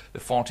effect. The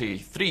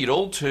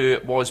 43-year-old, who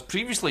was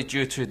previously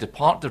due to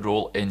depart the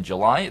role in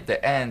July at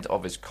the end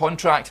of his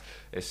contract,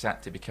 is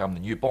set to become the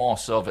new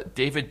boss of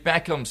David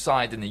Beckham's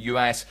side in the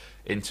US,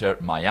 Inter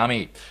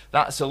Miami.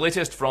 That's the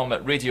latest from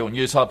Radio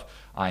News Hub.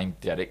 I'm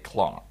Derek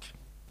Clark.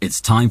 It's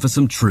time for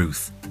some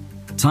truth.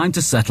 Time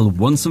to settle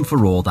once and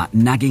for all that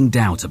nagging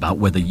doubt about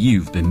whether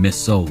you've been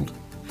missold.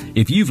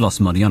 If you've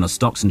lost money on a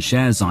stocks and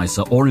shares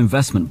ISA or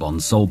investment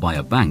bond sold by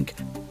a bank,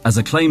 as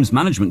a claims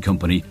management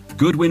company,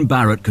 Goodwin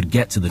Barrett could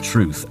get to the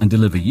truth and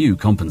deliver you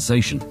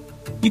compensation.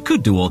 You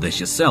could do all this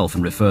yourself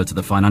and refer to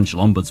the Financial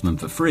Ombudsman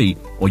for free,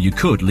 or you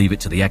could leave it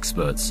to the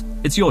experts.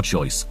 It's your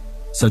choice.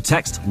 So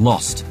text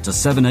LOST to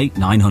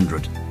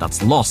 78900.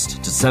 That's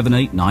LOST to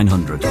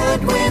 78900.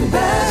 Goodwin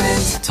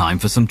Barrett. Time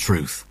for some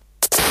truth.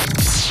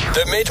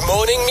 The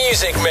Mid-Morning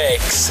Music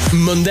Mix.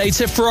 Monday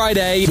to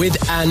Friday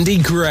with Andy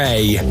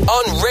Gray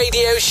on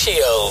Radio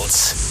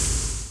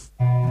Shields.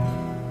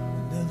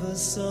 Never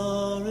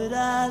saw it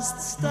as the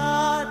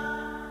start.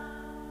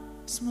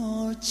 It's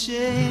more a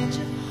change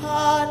of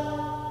heart.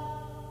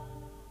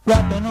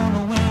 Rapping on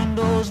the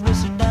windows,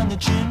 whistling down the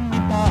chimney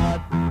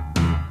pot.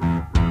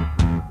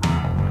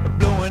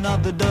 Blowing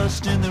up the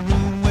dust in the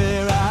room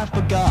where I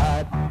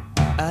forgot.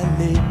 I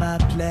laid my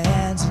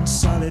plans in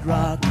solid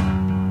rock.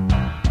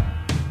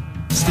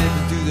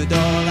 Stepping through the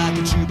door like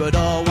a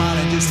troubadour,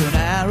 wanting just an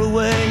hour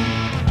away.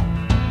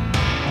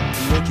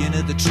 Looking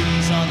at the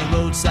trees on the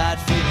roadside,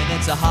 feeling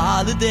it's a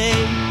holiday.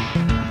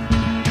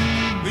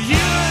 But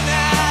you and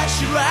I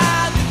should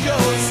ride the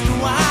coast and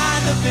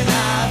wind up in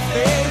our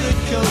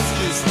favorite coast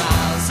just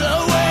miles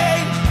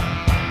away.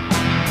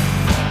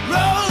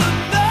 Roll a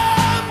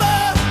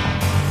number,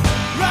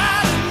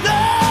 ride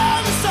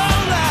another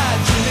song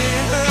like Jimmy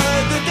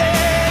heard the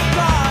day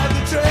drive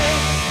the train.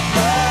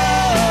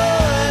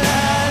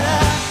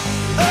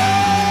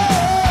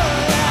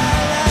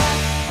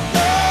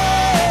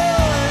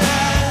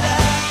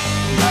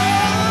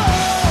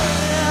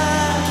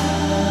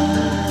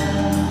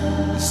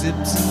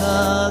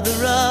 Another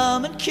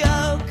rum and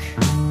coke,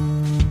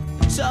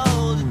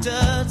 told a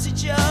dirty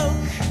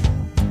joke.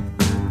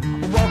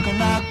 Walking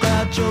like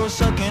Groucho,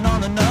 sucking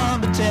on the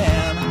number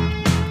 10.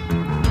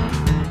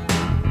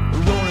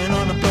 Rolling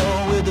on the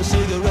floor with the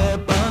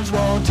cigarette buns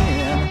walked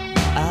in.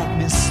 I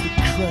miss the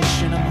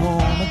crush and I'm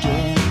home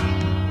again.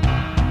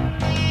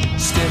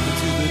 Stepping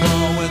through the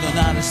door with a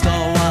night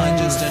star wine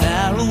just an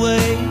hour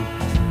away.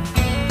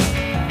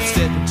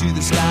 Stepping to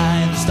the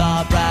sky and the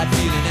star bright,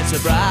 feeling it's a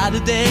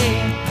brighter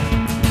day.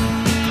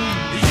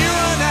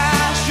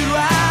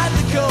 Ride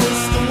the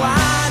coast and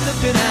wind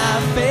up in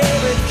our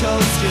favorite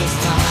coast just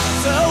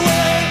miles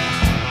away.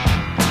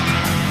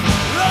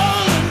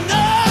 Roll a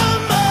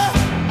number,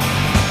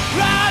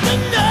 ride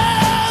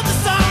another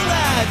song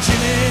like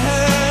Jimmy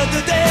heard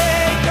the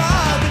day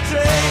called the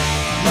train.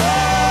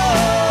 Oh,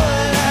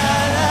 la,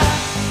 la,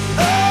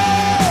 oh, la,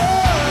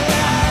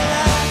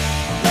 la,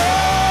 oh,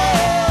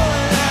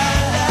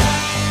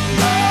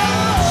 la,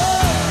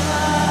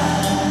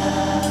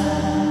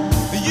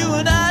 la. You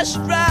and I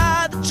should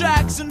ride the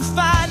tracks and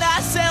find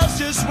ourselves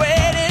just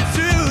waiting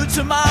through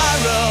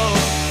tomorrow.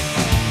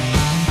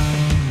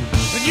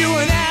 And you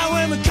and I,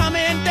 when we're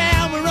coming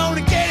down, we're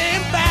only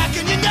getting back,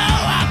 and you know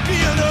I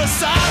feel no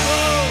sorrow.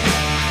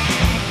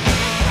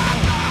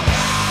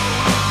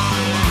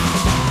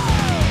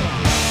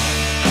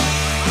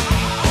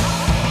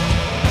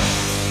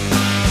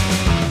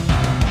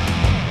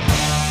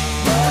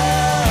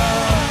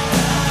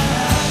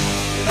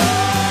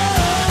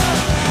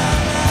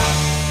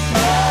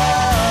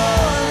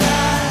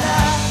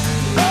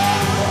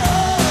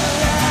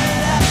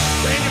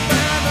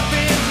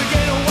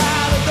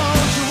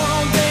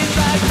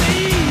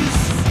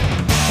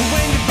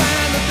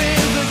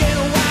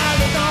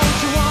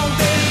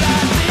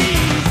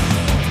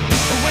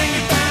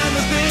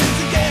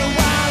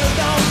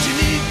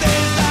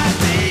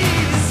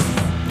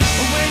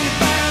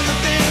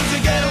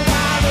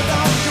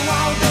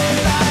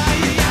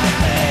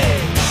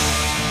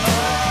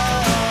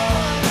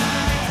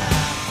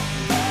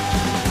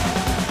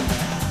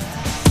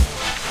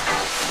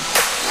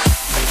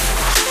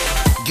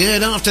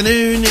 Good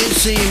afternoon,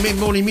 it's the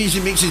Mid-Morning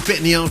Music Mix's bit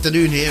in the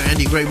afternoon here.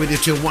 Andy Gray with you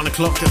till 1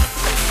 o'clock.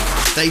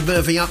 Dave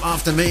Murphy up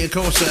after me, of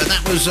course.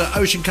 That was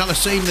Ocean Colour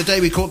Scene, The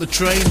Day We Caught the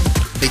Train.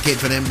 Big hit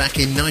for them back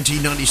in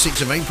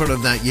 1996 of April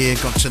of that year.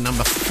 Got to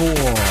number 4.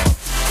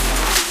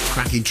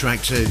 Cracking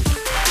track too.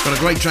 Got a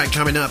great track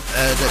coming up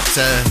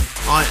that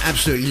I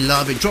absolutely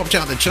love. It dropped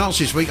out the charts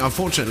this week,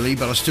 unfortunately,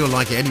 but I still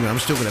like it anyway. I'm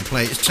still going to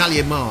play it. It's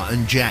Talia Ma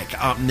and Jack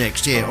up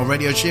next here on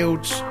Radio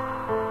Shields.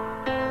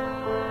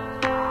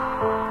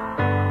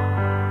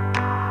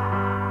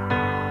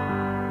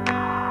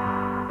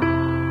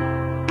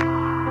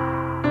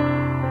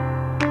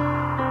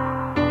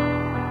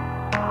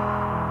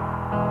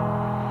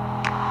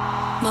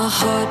 My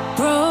heart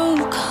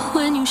broke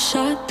when you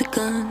shot the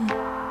gun.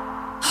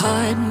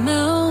 Heart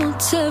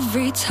melts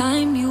every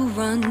time you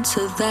run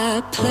to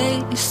that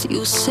place.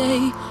 You say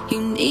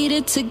you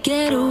needed to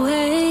get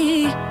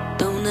away.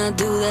 Don't I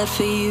do that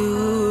for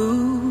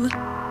you?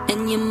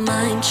 And your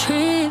mind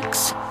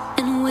tricks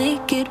in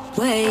wicked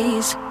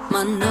ways.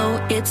 I know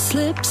it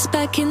slips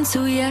back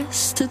into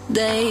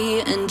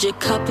yesterday, and your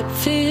cup, it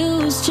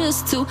feels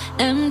just too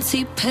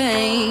empty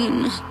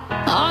pain.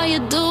 All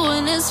you're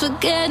doing is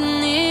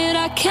forgetting it.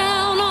 I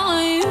count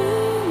on you.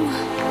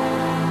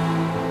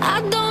 I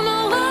don't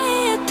know why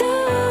I do.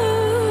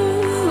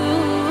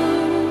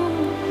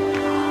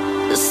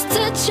 The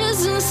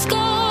stitches and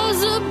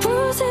scars, the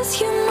bruises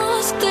you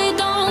mask, they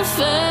don't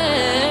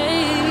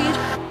fade.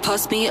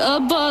 Pass me a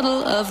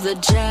bottle of the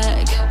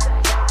Jack.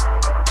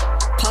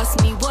 Pass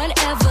me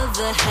whatever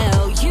the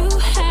hell you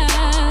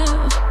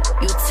have.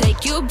 You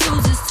take your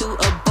bruises to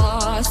a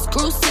bar,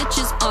 screw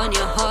stitches on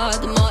your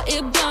heart. The more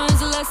it burns,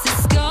 the less it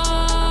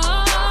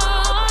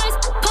scars.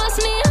 Pass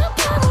me a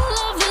bottle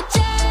of the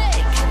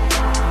Jack.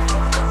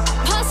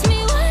 Pass me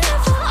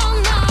whatever I'm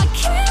not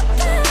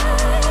keeping.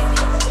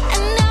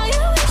 And now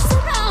you wish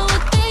that I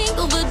would think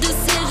of a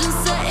decision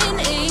set in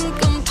ink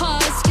and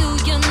pass you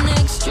your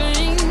next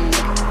drink.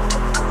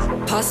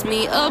 Pass me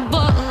a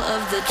bottle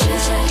of the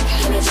Jack.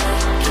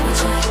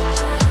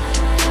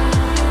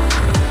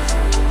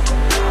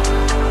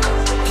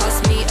 Pass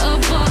me a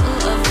bottle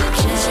of the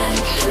Jack.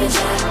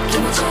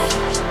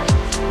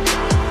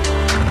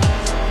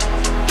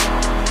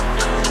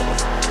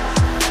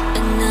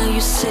 And now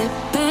you sit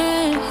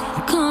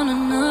back on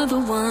another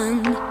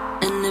one,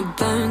 and it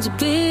burns a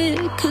bit,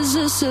 cause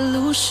the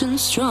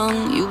solution's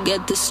strong. You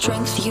get the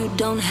strength you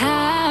don't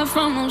have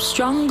from those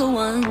stronger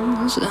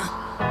ones.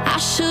 I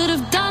should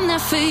have done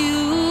that for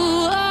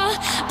you,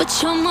 but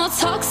you're more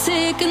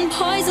toxic and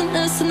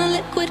poisonous than the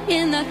liquid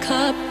in that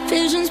cup.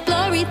 Vision's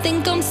blurry,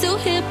 think I'm still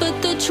here,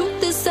 but the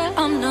truth is that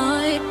I'm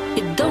not.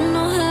 You don't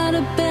know how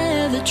to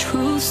bear the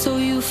truth, so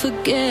you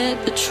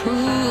forget the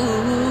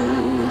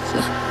truth.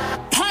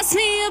 Pass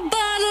me a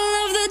bottle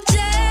of the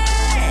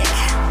Jack.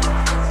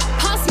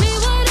 Pass me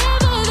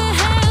whatever the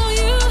hell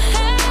you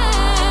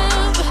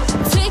have.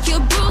 Take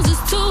your bruises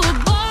to a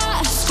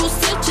bar, screw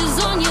stitches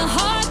on your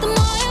heart. The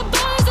more it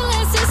burns, the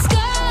less it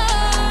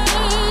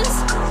scars.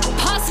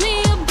 Pass me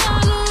a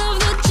bottle of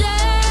the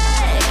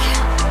Jack.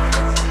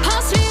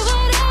 Pass me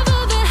whatever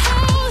the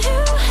hell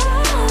you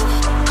have.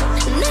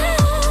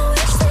 Now I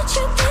wish that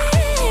you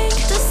think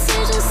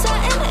decisions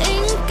set in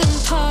ink and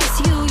pass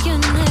you your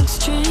next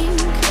drink.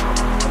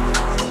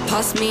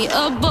 Pass me a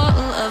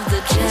bottle of the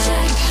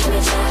Jack.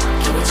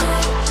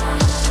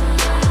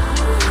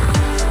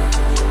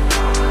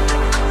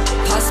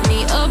 Pass me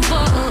a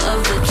bottle of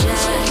the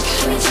Jack.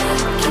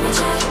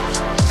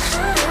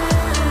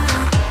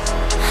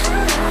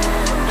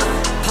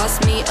 Pass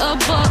me a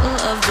bottle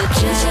of the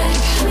Jack.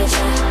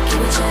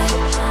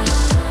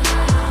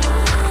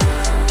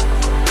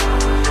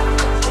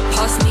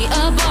 Pass me a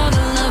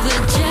bottle of the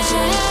Jack.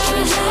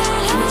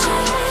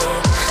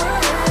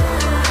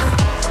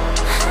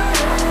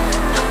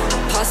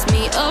 Pass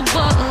me a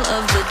bottle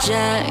of the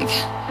Jack.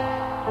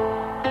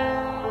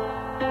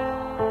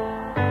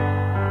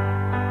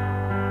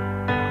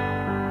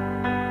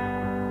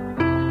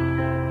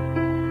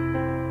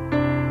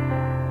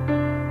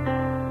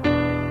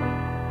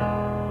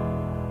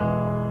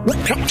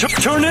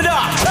 Turn it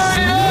up!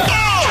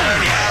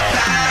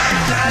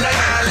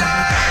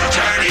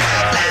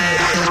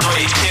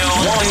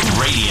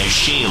 Radio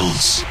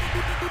Shields.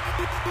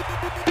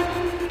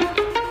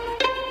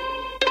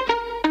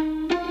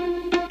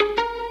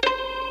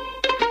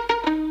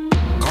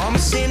 Call me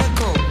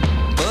cynical,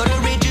 but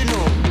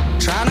original.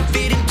 Trying to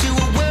fit into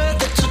a world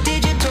that's so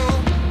digital.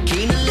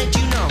 Keen to let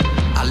you know,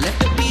 I left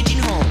the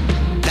pigeonhole.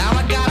 Now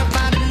I gotta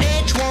find an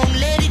edge, won't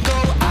let it go.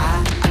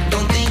 I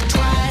don't think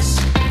twice,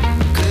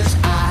 cause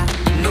I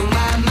know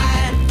my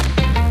mind.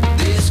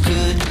 This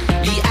could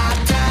be our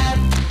time.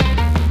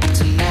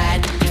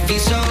 Tonight, it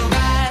feels so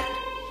right.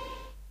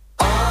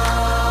 Oh,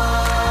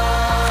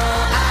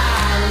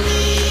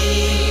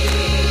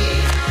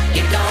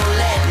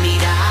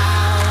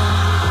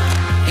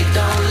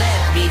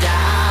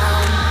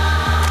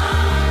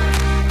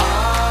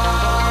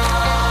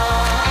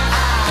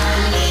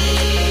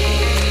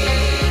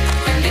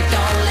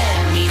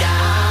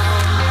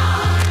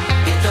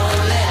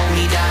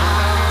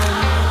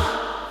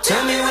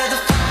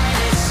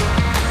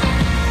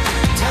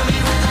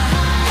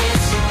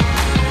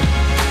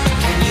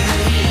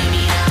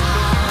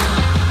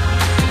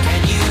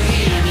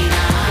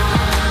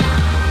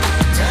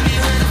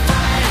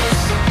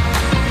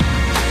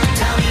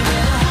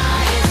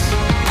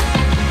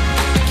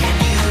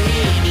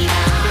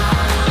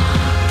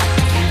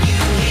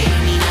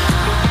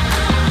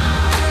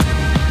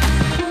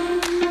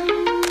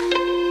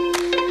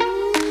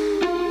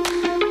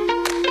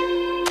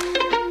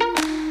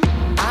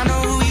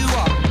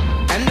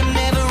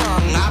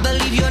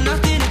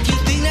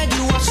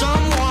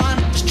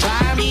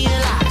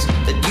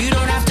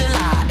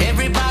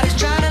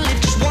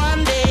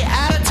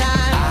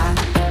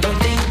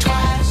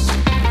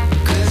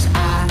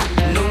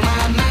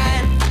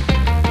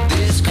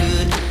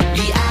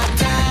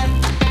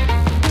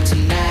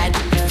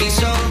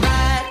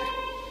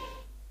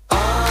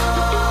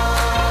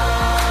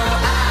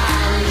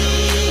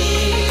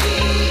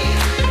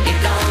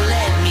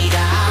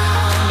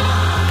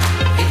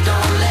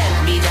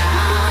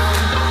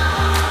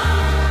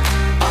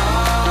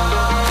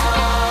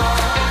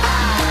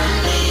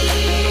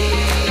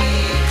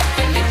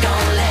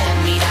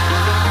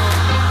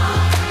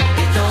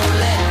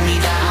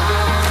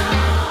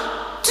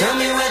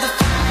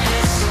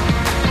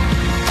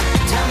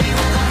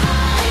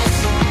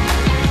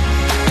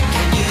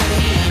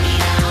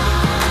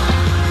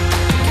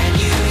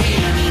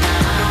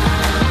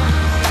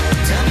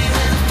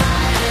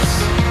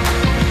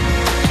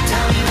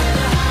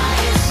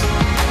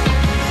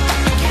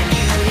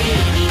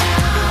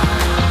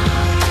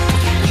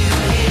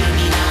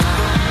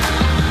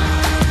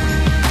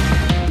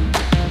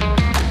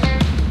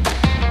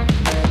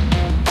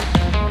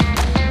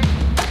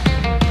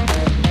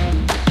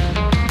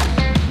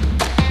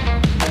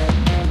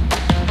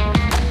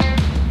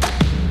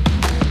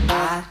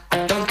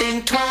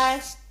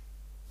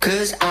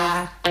 'cause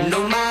I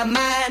know my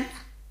mind.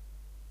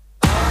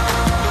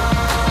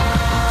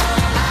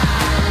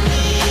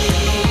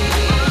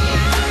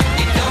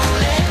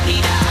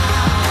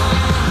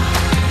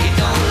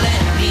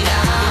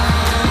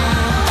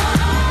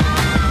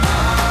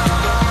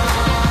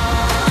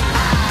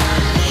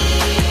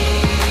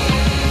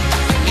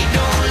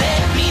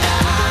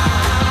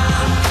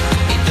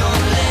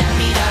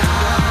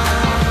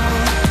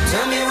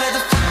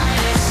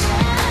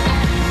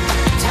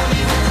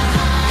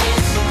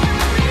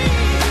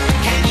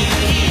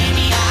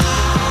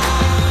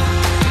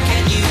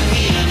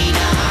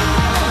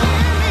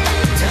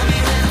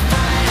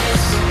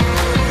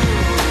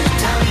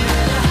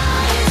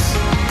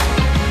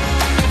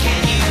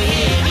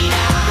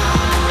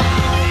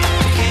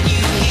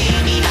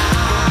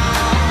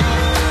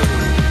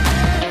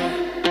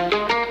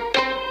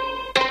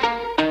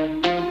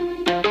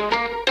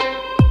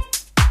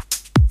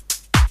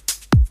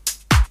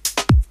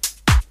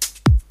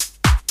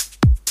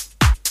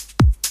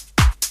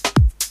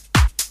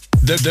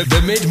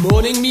 The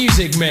mid-morning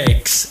music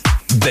mix.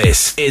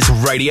 This is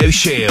Radio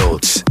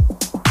Shields.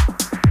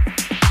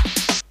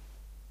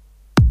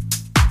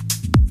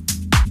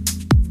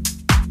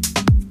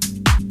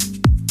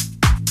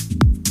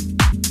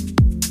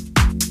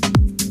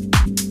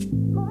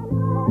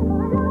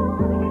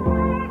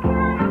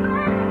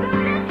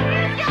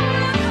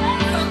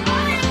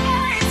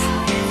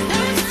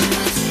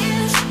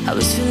 I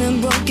was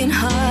feeling broken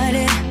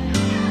hearted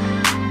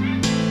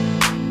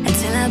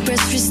until I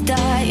pressed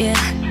restart, yeah.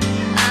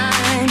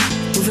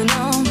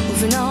 I'm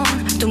moving on,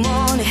 don't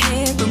wanna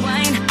hit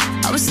rewind.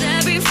 I was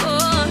there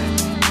before,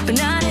 but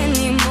not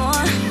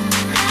anymore.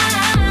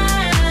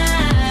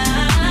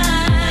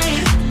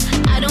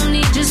 I don't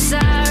need your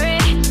sorry,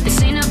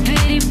 this ain't a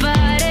pity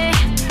party.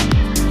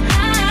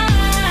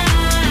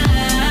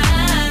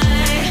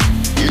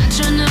 Not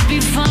tryna be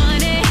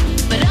funny,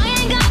 but I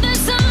ain't got the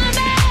time.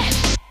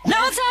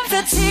 No time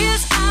for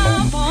tears,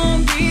 I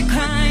won't be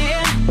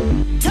crying.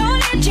 Don't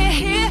need you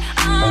here,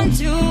 I'm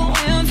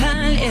doing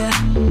fine, yeah.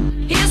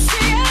 You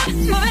see I'm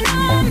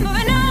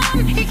moving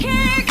on, you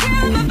can't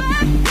kill my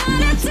back. Now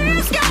the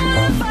tears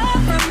gonna fall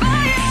from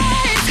my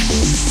eyes.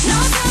 No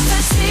time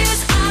for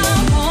tears, I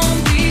won't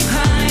be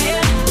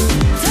crying.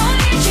 Don't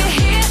need you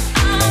here,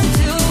 I'm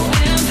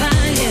doing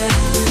fine, yeah.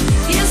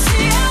 You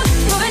see I'm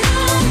moving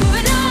on,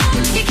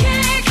 you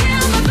can't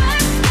kill my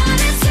back. Now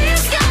the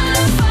tears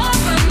gonna fall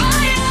from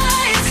my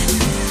eyes.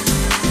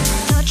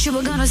 Thought you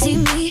were gonna see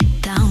me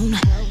down.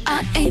 I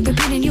ain't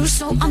repeating you,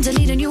 so I'm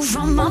deleting you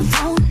from my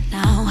phone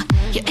now.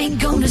 You ain't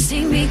gonna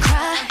see me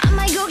cry. I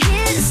might go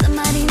get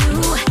somebody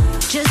new,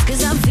 just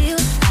 'cause I feel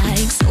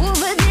like so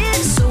over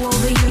this, so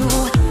over you.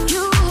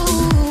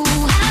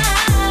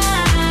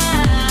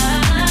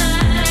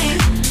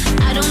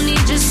 I don't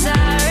need your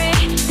sorry,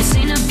 this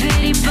ain't a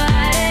pity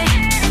party.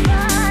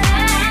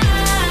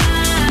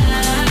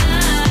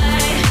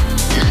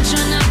 Not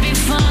tryna be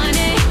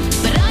funny,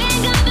 but I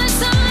ain't got the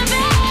time,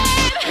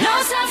 babe. No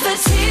time for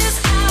tears,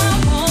 I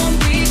won't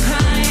be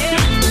crying.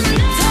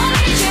 Don't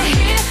need you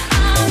here,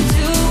 I'm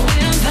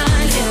doing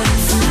fine, yeah.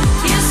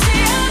 You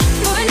see I'm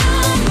moving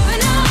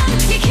on,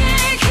 you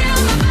can't kill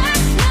my back.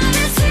 Now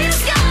the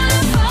tears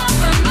gonna fall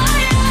from my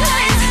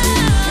eyes.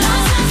 No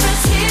time for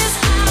tears,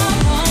 I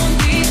won't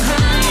be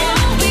crying.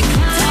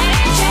 Don't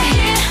need you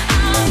here,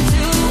 I'm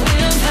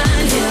doing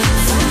fine, yeah.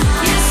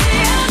 You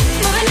see I'm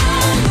moving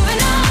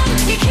on,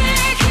 you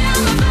can't kill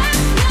my back.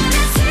 Now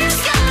the tears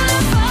gonna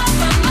fall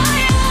from my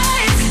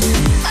eyes.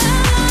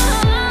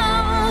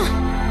 Oh,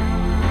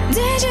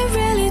 did you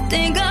really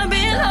think I'd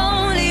be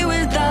lonely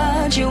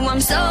without you?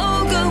 I'm so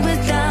good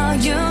without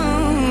you.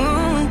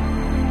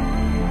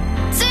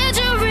 Did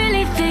you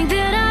really think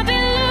that I'd be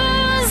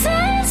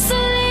losing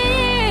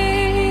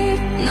sleep?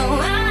 No,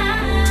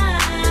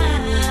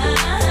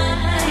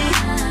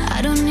 I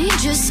don't need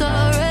your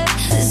sorry,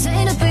 this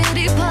ain't a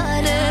pity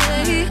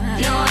party.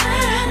 No,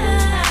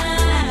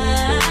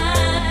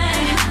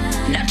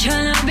 I'm not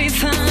tryna be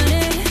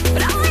funny,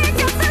 but I ain't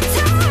got the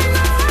time.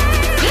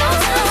 No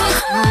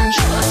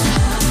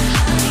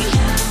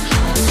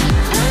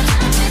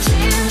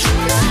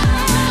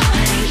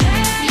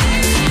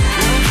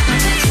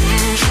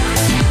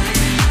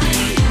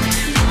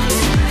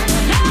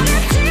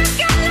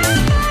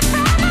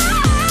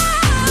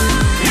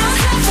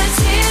time for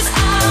tears,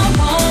 I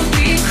won't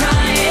be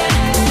crying.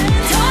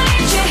 Don't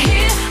need you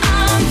here,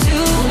 I'm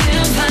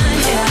doing fine,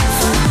 yeah.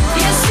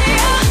 You see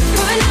I'm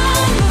moving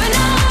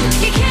on,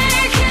 you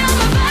can't kill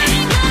my back.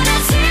 Now the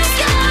tears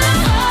gonna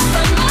fall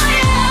from my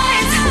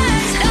eyes.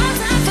 No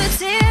time for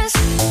tears.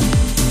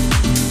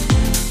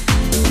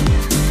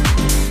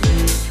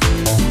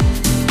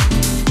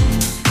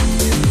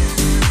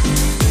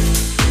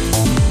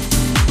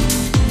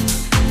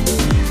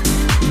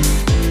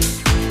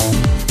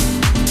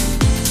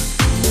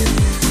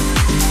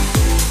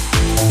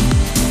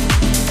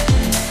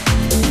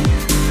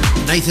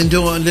 Nathan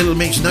Dorr and Little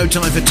Mix, No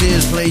Time for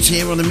Tears plays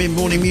here on the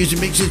Mid-Morning Music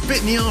Mix. It's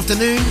bit in the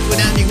afternoon with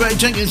Andy Gray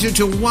taking us through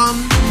to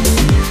 1.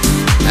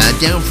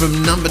 Down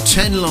from number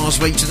 10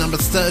 last week to number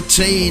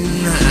 13,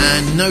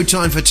 and No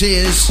Time for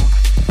Tears.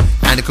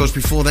 And of course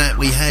before that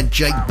we had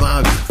Jake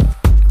Bugg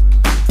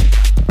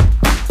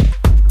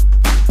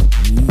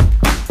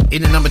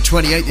in at number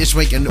 28 this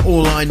week, and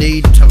All I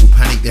Need. Total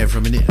panic there for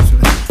a minute.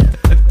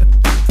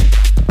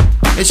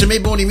 It's a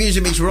mid-morning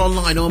music mix. We're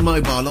online, on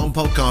mobile, on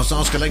podcast.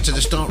 Ask Alexa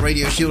to start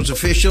Radio Shield's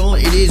official.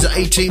 It is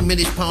 18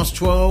 minutes past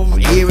 12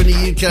 here in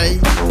the UK.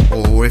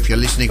 Or if you're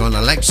listening on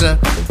Alexa,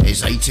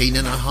 it's 18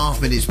 and a half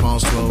minutes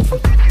past 12.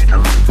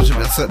 Because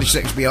about 30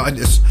 seconds behind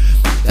us.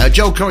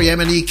 Joel Corey,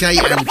 MNEK,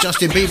 and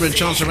Justin Bieber and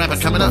Chance the Rapper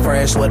coming up.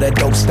 Fresh with a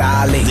dope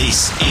style.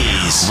 This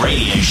is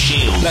Radio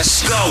Shield.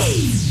 Let's go.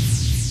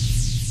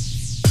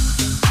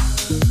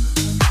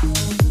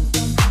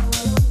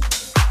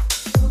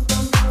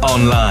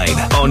 Online,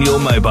 on your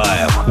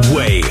mobile,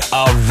 we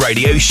are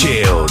Radio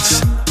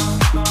Shields.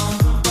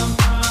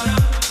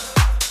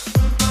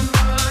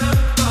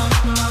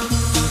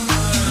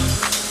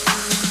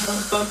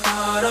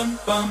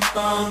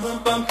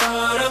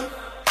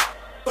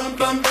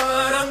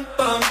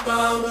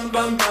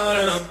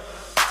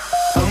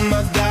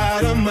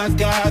 Oh my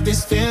God,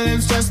 these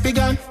feelings just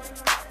begun.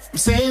 I'm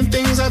saying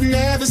things I've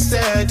never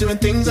said, doing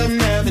things I've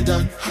never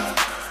done.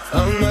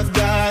 Oh my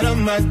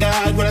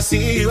God, when I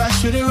see you I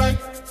should it right.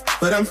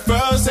 But I'm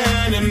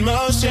frozen in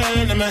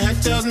motion and my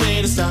head tells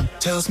me to stop.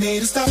 Tells me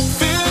to stop.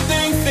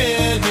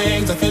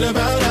 Feelings I feel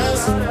about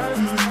us.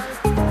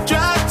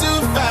 Try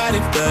to fight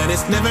it but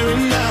it's never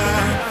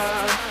enough.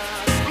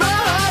 My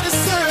heart is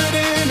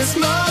hurting, it's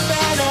more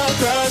than a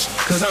crush.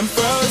 Cause I'm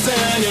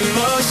frozen in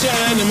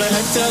motion and my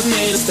head tells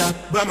me to stop.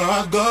 But my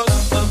heart goes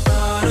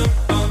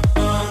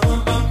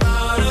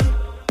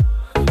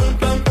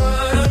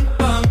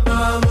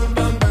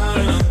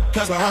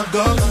cause my heart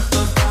goes.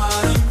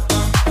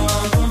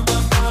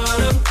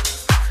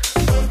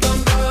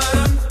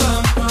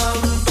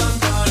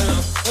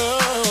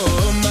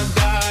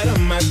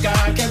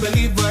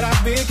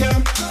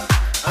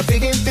 I'm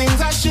thinking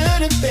things I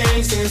shouldn't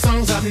think, singing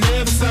songs I've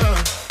never sung.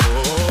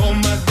 Oh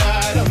my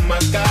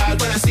God,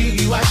 when I see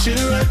you I should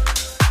run.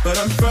 But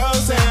I'm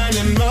frozen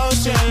in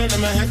motion and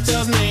my head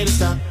tells me to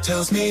stop.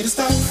 Tells me to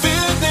stop.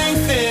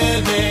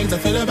 Feelings I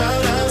feel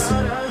about us.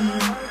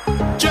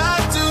 Try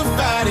to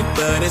fight it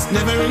but it's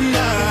never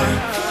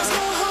enough.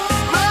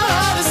 My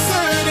heart is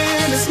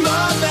hurting, it's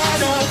more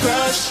than a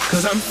crush.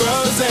 Cause I'm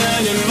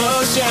frozen in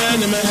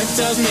motion and my head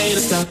tells me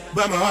to stop.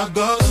 But my heart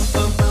goes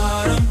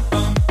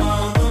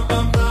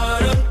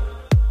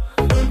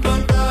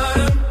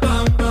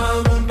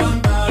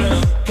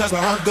cause my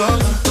heart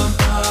goes.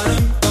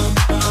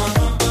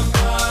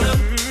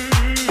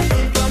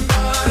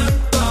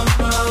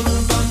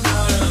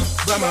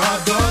 But my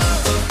heart goes.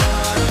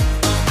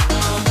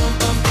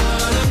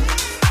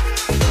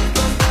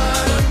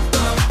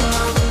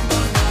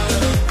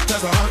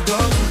 Cause my heart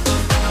goes.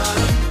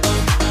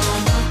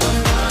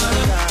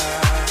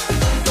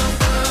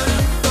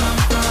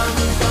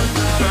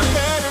 My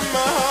head and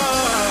my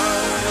heart.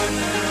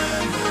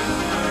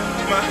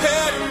 My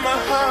head and my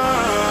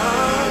heart.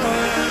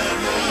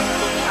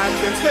 I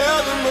can tell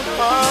them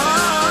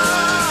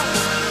apart.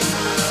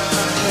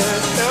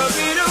 It tells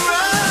me to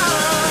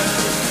run,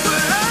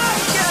 but I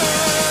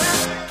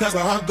can't. Cause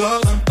my heart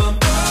goes.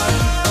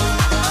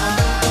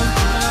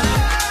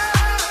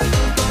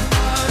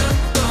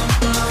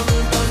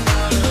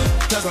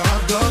 Cause my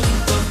heart goes.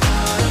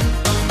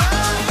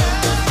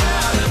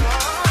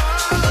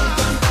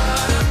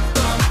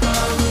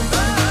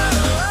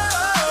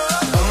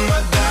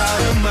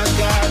 Oh my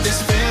God, this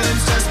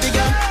feeling's just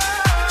begun.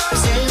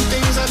 Saying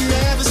things I've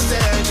never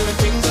said, doing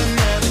things I've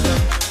never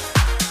done.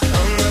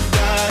 Oh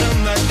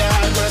my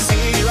God, when I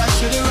see you I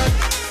should it right.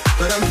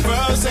 But I'm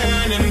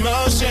frozen in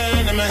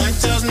motion and my head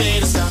tells me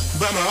to stop.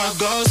 But my heart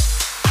goes.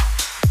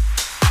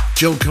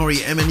 Joel Corey,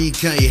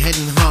 MNEK, Head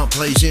and Heart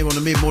plays here on the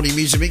mid-morning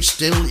music mix.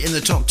 Still in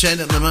the top 10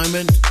 at the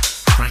moment.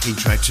 Cracking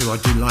track too, I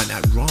do like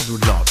that rather a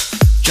lot.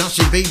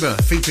 Justin Bieber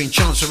featuring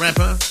Chance the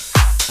Rapper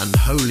and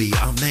Holy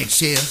up next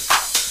here.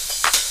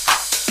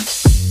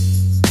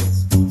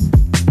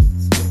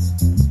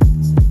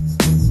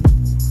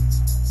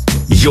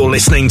 You're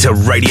listening to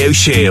Radio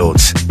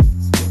Shields.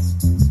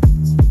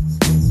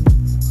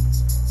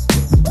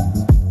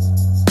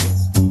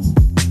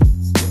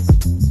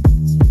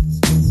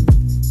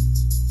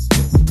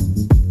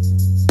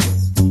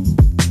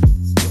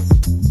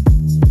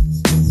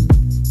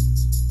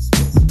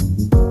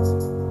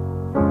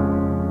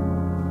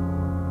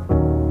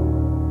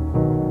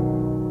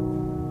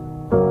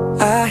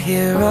 I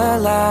hear a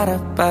lot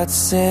about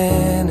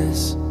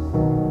sinners.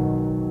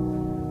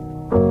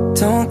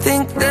 Don't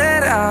think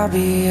that I'll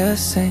be a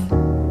saint,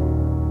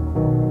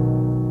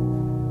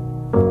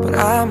 but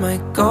I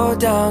might go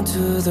down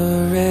to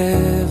the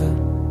river.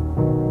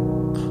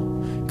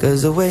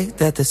 Cause the way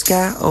that the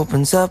sky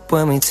opens up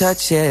when we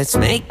touch it, it's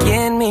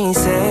making me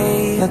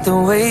say that the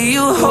way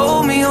you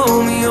hold me,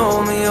 hold me,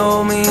 hold me,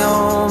 hold me,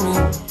 hold me,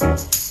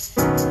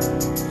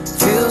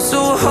 feels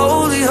so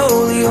holy,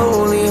 holy,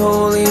 holy,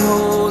 holy,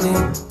 holy.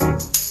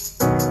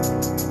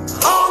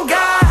 Oh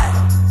God,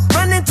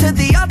 running to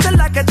the altar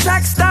like a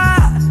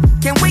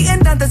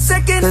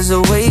Cause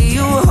the way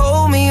you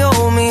hold me,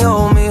 hold me,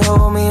 hold me,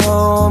 hold me,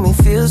 hold me,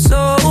 feels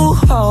so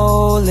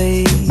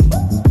holy.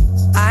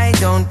 I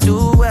don't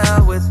do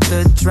well with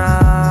the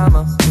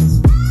drama.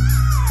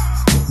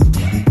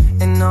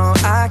 And no,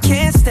 I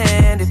can't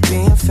stand it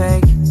being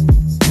fake.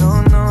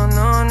 No, no,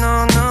 no,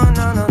 no, no,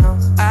 no, no, no.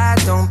 I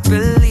don't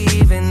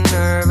believe in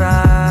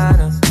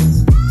Nirvana.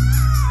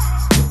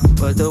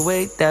 But the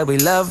way that we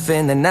love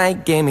in the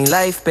night gave me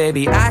life,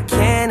 baby, I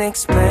can't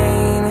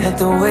explain it.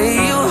 The way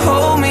you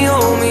hold me,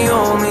 hold me,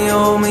 hold me,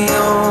 hold me,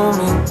 hold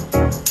me,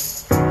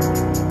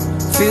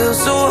 feels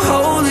so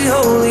holy,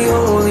 holy,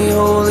 holy,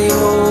 holy,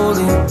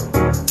 holy.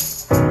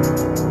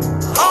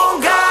 Oh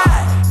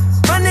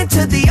God, running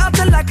to the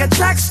altar like a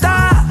track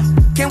star.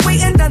 Can't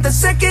wait another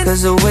second.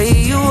 Cause the way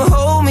you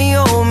hold me,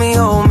 hold me,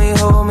 hold me,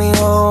 hold me,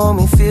 hold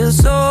me, feels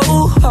so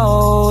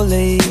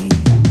holy.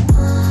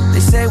 They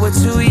say we're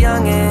too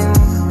young and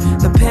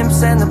the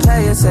pimps and the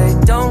players say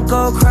don't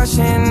go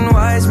crushing.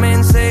 Wise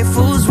men say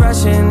fools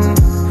rushing,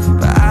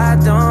 but I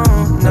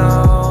don't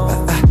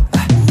know.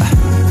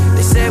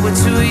 They say we're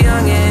too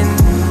young and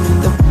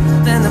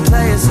the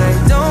players say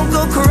don't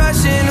go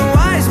crushing.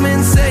 Wise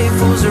men say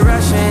fools are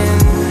rushing,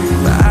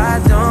 but I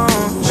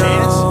don't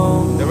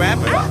know. The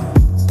rapper.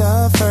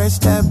 The first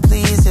step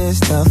pleases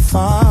the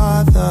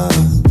Father.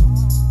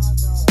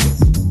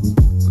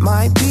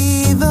 Might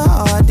be the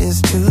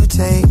hardest to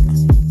take.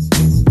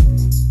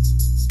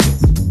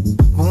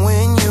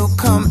 When you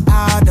come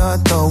out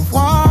of the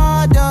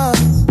water,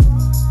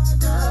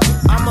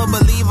 I'm a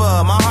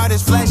believer, my heart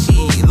is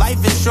fleshy.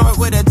 Life is short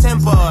with a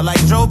temper,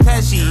 like Joe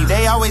Pesci.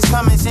 They always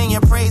come and sing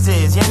your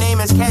praises, your name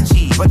is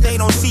catchy, but they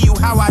don't see you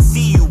how I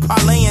see you.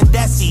 Parlay and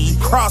Desi,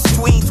 cross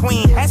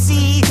tween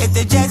Hesse. Hit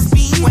the jet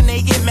speed, when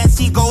they get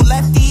messy, go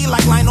lefty,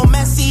 like Lionel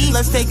Messi.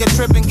 Let's take a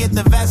trip and get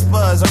the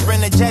Vespas, or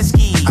rent a jet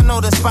ski. I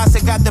know the spots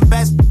that got the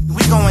best,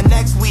 we going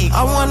next week.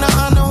 I wanna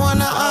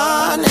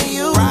honor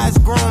you. Rise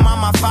groom, I'm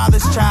my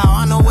father's child.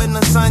 I know when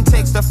the son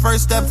takes the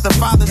first step, the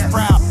father's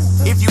proud.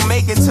 If you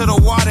make it to the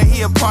water,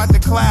 he'll part the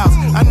clouds.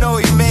 I know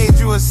he made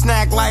you a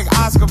snack like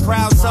Oscar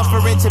Proud.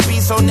 Suffer it to be,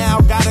 so now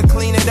gotta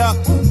clean it up.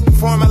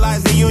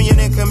 Formalize the union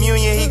and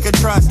communion he could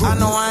trust. I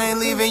know I ain't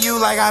leaving you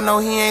like I know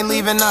he ain't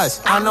leaving us.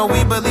 I know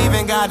we believe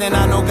in God and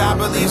I know God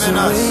believes in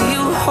us.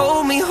 You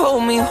hold me,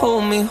 hold me,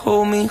 hold me,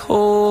 hold me,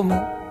 hold me,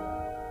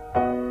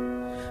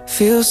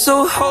 feel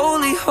so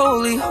holy,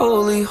 holy,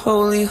 holy,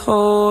 holy,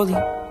 holy.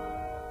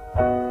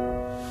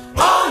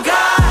 Oh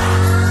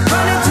God,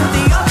 running to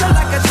the altar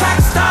like a track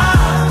star.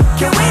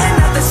 Can't wait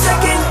another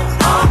second.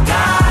 Oh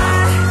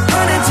God,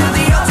 running to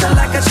the altar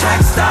like a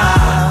track star.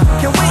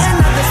 Can't wait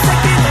another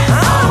second.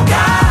 Oh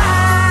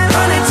God,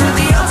 running to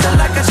the altar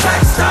like a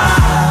track star.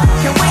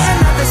 Can't wait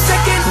another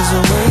second. Cause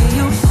the way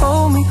you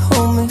hold me,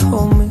 hold me,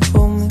 hold me,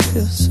 hold me,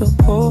 feel so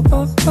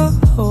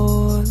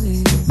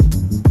holy.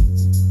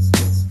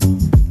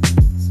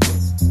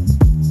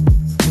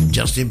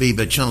 Justin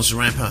Bieber, Chance the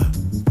Rapper,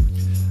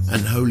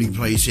 and Holy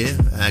plays here.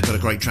 Got a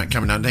great track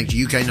coming out next.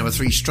 UK number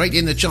 3, straight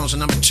in the charts. And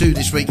number 2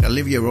 this week,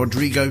 Olivia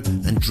Rodrigo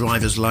and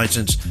Driver's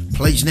License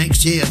plays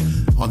next here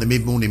on the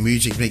Mid-Morning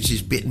Music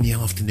Mix's Bit in the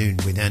Afternoon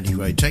with Andy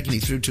Gray, taking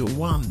it through to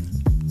 1.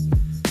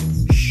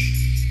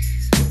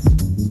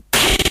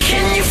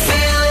 Can you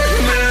feel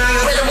it?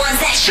 We're the ones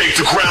that shake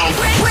the ground.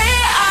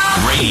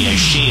 Radio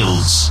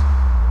Shields.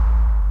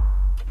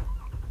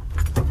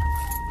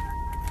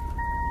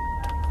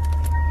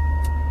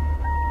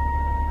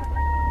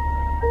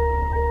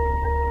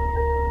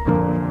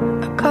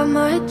 Got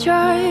my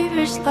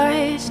driver's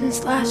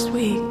license last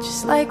week,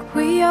 just like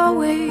we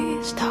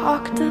always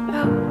talked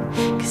about.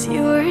 Cause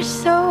you were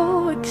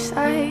so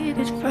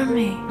excited for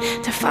me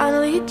to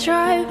finally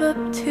drive up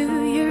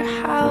to your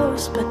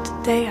house. But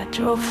today I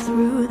drove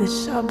through the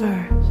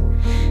suburbs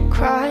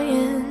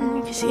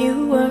crying cause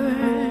you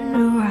weren't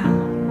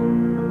around.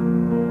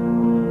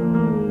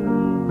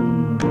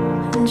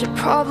 And you're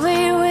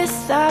probably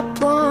with that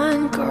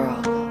blonde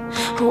girl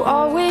who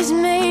always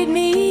made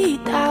me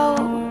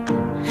doubt.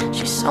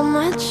 She's so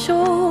much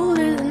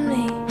older than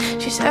me.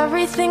 She's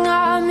everything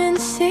I'm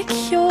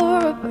insecure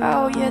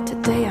about. Yet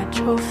today I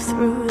drove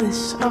through the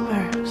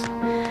suburbs.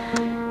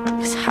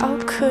 Cause how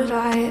could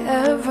I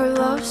ever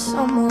love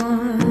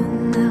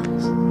someone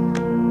else?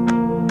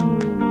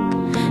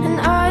 And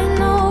I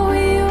know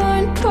we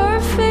weren't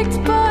perfect,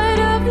 but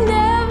I've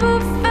never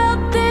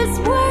felt this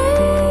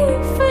way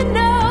for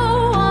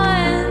no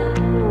one.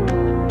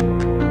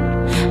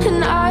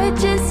 And I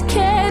just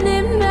can't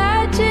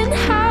imagine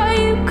how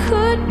you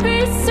could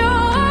be so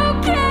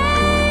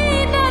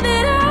okay now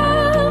that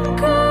I'm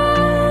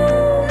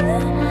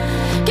gone.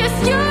 Guess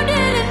you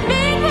didn't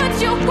mean what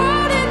you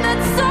wrote in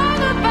that song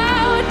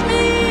about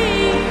me.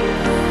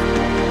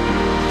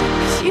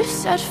 'Cause you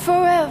said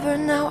forever,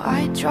 now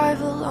I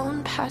drive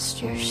alone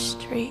past your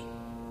street.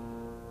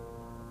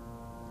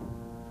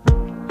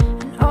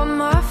 And all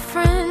my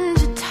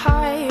friends are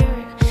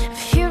tired of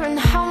hearing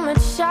how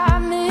much I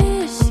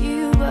miss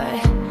you,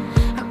 but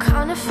I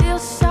kinda feel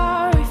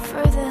sorry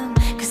for them,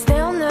 'cause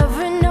they'll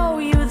never know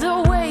you the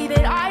way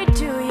that I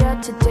do.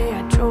 Yet today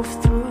I drove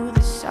through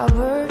the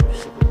suburbs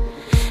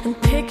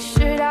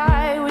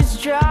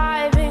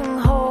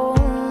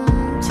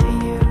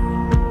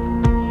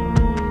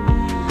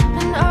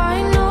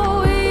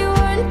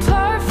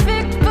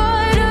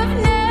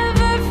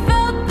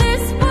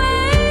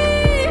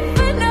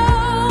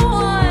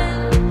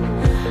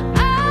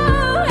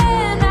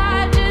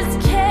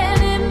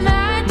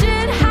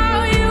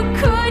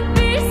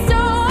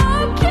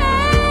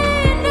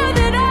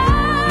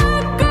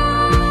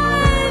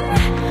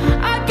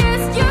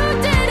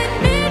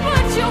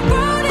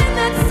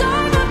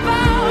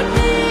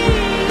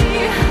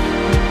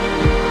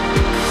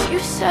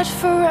said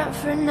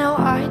forever, now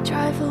I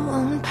drive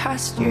alone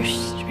past your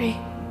street.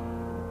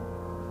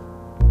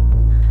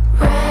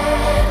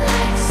 Red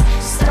lights,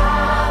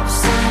 stop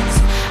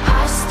signs,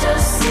 I still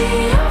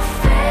see your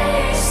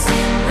face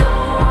in the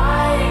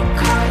white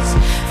cars,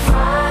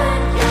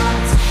 front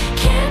yards.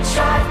 Can't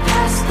drive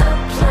past the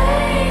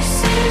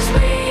places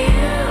we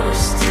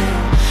used to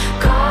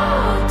go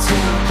to,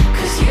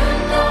 'cause you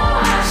know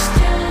I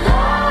still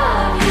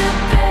love you,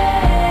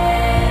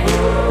 babe.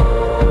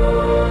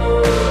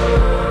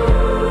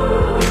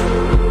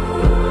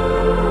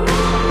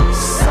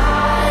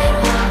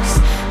 Sidewalks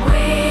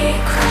we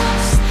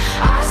crossed,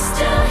 I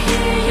still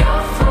hear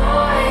your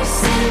voice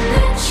in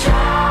the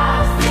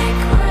traffic.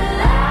 We're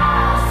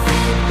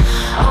laughing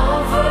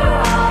over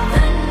all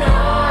the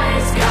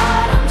noise.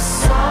 God, I'm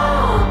so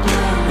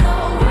blue, no,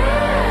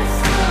 we're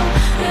through,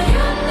 but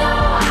you know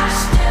I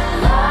still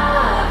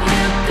love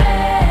you,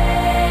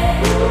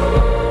 babe.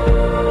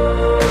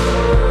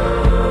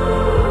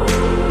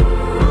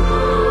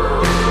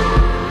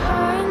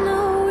 I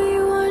know we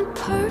weren't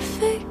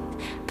perfect,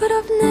 but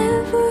I've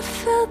never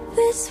felt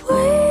this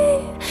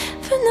way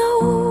for no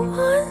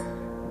one.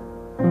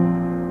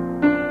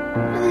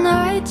 And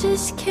I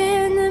just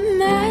can't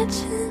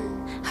imagine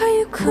how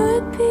you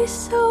could be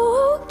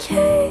so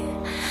okay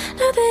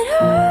now that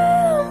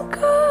I'm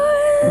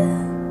gone.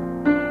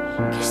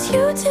 'Cause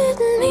you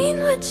didn't mean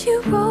what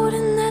you wrote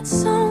in that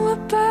song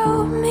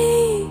about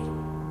me.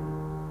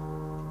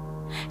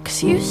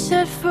 'Cause you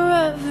said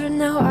forever,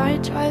 now I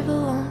drive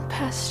alone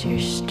past your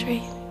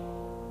street.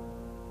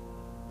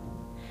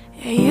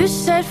 Yeah, you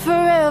said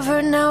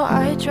forever, now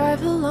I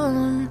drive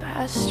alone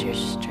past your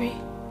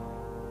street.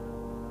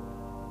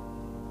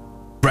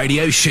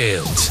 Radio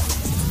Shield.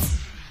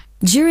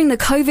 During the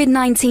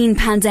COVID-19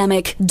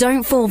 pandemic,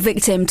 don't fall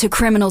victim to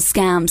criminal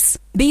scams.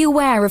 Be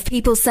aware of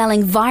people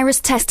selling virus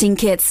testing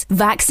kits,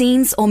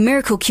 vaccines or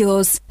miracle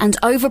cures, and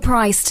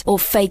overpriced or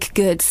fake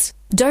goods.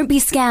 Don't be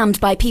scammed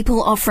by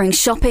people offering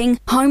shopping,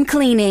 home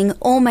cleaning,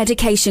 or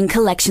medication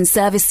collection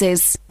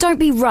services. Don't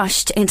be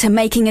rushed into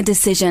making a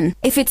decision.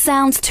 If it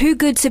sounds too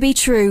good to be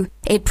true,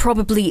 it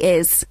probably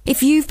is.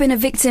 If you've been a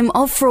victim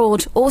of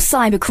fraud or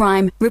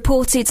cybercrime,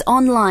 report it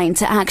online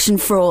to Action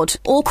Fraud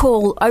or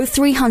call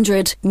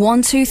 0300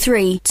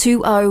 123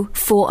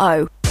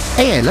 2040.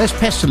 ALS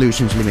Pest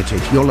Solutions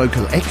Limited, your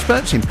local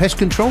experts in pest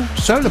control,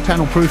 solar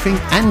panel proofing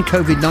and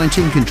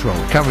COVID-19 control,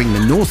 covering the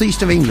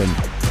northeast of England.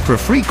 For a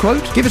free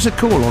quote, give us a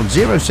call on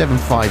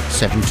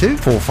 07572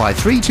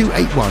 453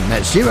 281.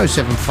 That's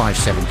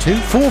 07572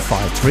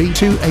 453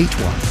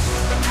 281.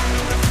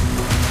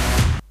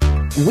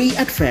 We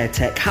at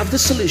Fairtech have the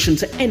solution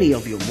to any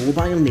of your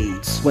mobile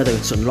needs, whether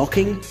it's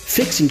unlocking,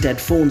 fixing dead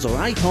phones or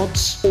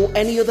iPods, or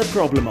any other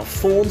problem of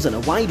phones and a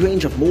wide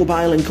range of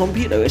mobile and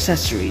computer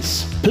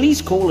accessories. Please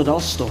call at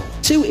our store,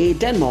 2A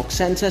Denmark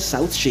Centre,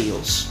 South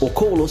Shields, or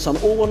call us on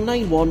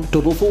 0191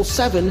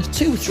 447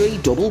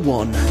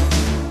 2311.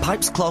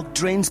 Pipes clogged,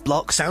 drains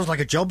blocked. Sounds like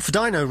a job for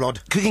Dino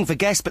Rod. Cooking for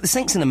guests, but the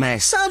sink's in a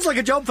mess. Sounds like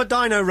a job for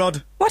Dino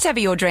Rod. Whatever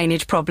your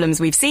drainage problems,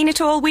 we've seen it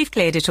all, we've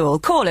cleared it all.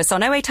 Call us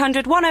on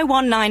 0800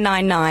 101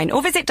 999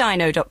 or visit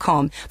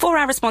dino.com.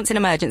 4-hour response in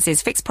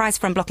emergencies. Fixed price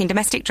for unblocking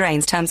domestic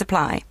drains. Terms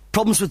apply.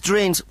 Problems with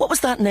drains. What was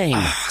that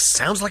name?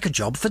 Sounds like a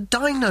job for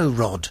Dino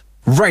Rod.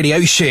 Radio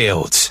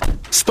Shields.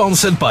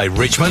 Sponsored by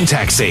Richmond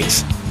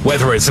Taxis.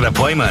 Whether it's an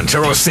appointment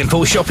or a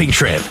simple shopping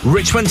trip,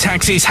 Richmond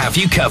Taxis have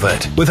you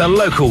covered with a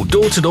local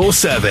door-to-door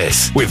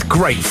service with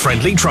great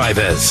friendly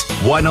drivers.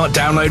 Why not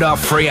download our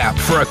free app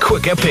for a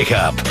quicker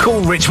pickup?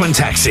 Call Richmond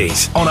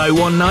Taxis on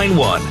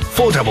 0191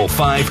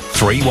 455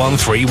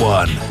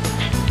 3131.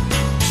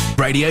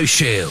 Radio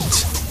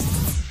Shields.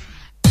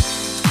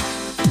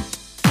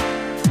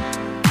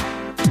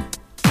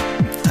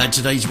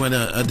 Today's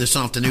weather this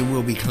afternoon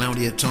will be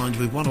cloudy at times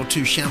with 1 or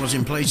 2 showers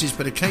in places,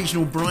 but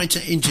occasional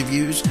brighter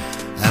interviews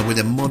with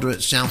a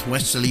moderate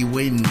southwesterly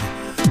wind.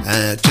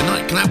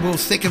 Tonight, cloud will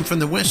thicken from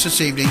the west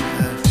this evening.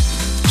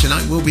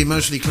 Tonight will be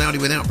mostly cloudy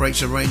with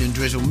outbreaks of rain and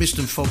drizzle, mist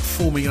and fog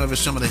forming over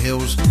some of the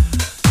hills.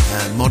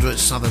 Moderate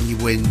southerly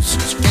winds.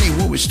 It's getting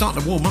warm. It's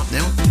starting to warm up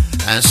now.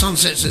 Sun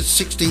sets at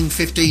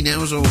 16:15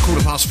 hours or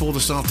 4:15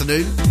 this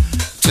afternoon.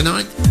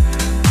 Tonight,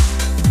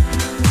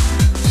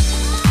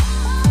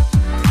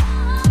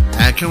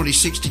 currently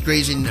 6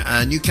 degrees in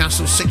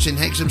Newcastle, 6 in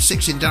Hexham,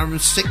 6 in Durham,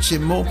 6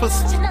 in Morpeth.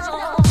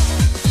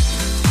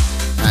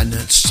 And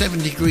 7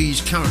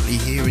 degrees currently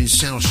here in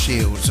South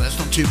Shields. So that's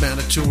not too bad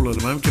at all at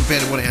the moment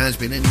compared to what it has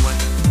been anyway.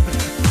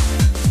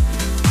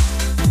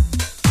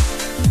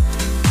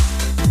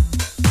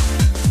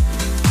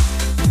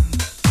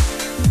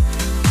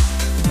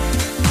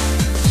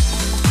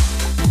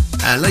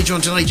 Later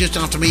on today, just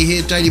after me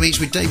here, Daily Meets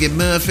with David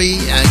Murphy.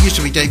 Used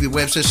to be David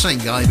Webster, same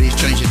guy, but he's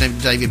changed his name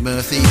to David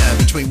Murphy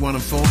between 1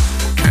 and 4.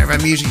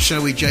 Caravan Music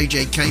Show with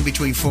JJ Kane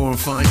between 4 and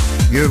 5.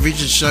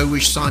 Eurovision Show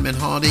with Simon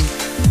Harding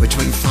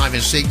between 5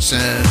 and 6.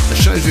 The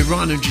shows with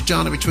Ryan and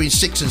Jordana between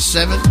 6 and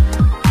 7.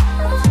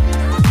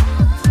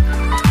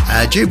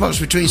 Jukebox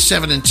between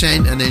 7 and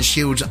 10, and then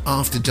Shields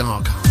After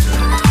Dark after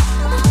that.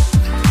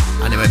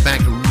 Anyway, back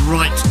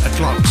right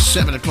o'clock,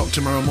 7 o'clock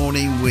tomorrow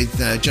morning with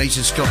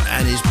Jason Scott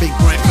and his Big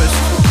Breakfast.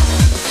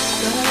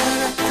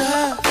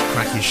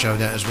 Cracking show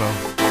that as well.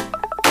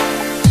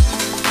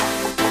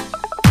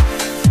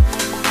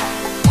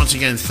 Once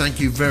again,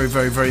 thank you very,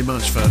 very, very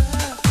much for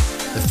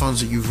the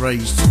funds that you've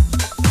raised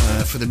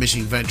for the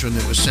missing veteran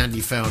that was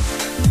sadly found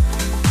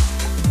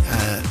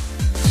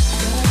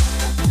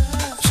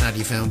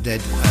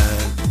dead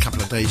a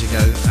couple of days ago.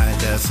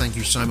 And thank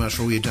you so much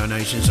for all your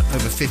donations.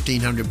 Over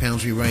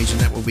 £1,500 we raised,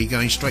 and that will be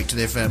going straight to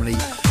their family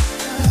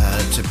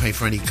to pay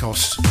for any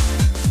costs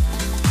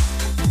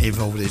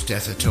involved with his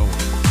death at all.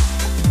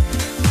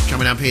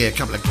 Coming up here, a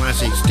couple of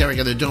classics, Derek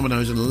and the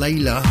Dominoes and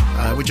Layla,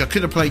 which I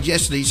could have played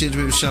yesterday since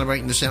we were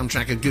celebrating the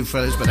soundtrack of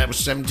Goodfellas, but that was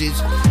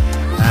 70s.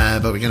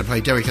 But we're going to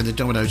play Derek and the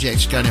Dominoes,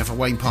 X, going out for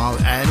Wayne Pyle,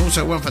 and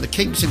also one for the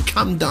Kinks and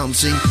Come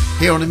Dancing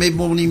here on the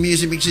Mid-Morning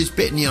Music Mix. It's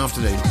bit in the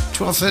afternoon,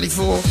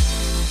 12:34.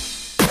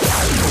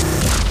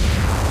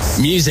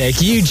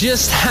 Music you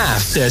just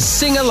have to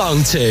sing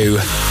along to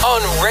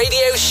on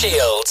Radio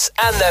Shields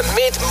and the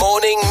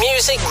Mid-Morning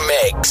Music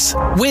Mix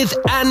with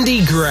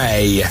Andy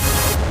Gray.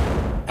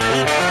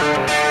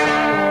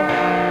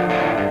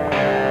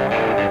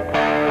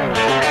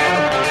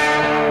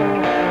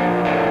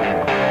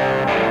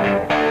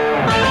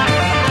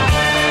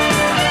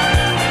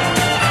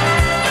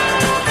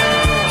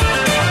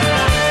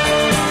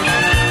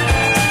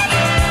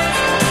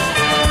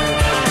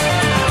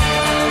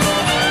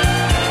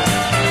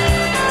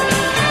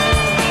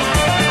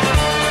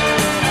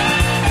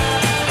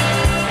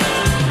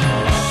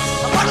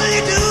 What do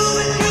you do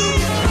when you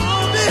get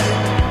older?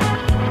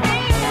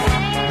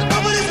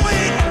 Nobody's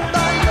waiting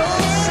by your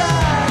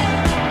side.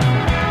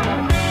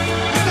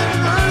 You've been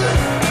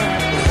running,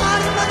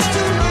 not much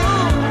too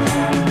long.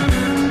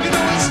 You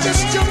know it's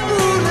just your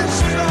foolish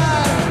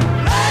stride.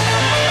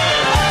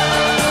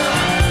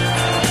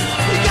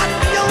 You got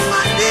me on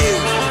my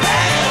knees.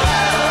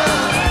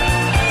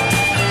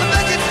 I'm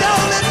begging,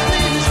 darling,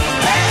 please.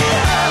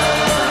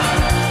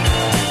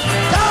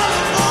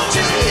 Darling, won't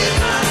you hear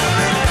my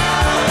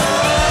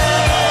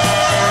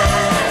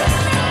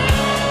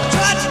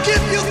tried to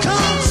give you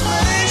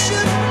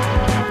consolation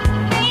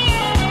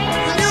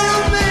when your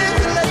old man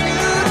let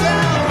you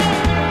down.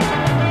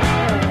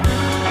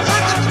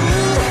 Like a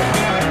fool,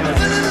 I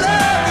fell in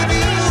love with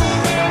you.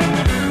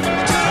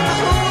 You turned my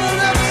whole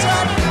world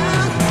upside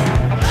down.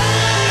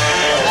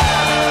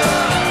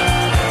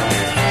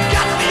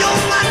 Got me on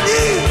my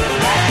knees.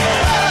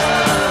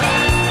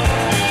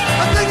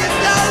 I'm thinking,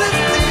 darling,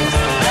 please.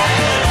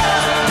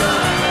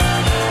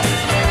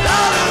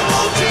 Darling,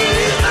 won't you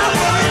ease my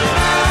worry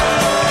now?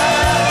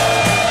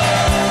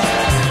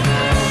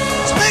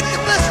 To make the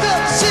best of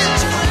the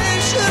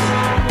situation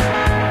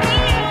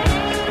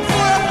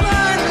before I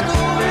finally go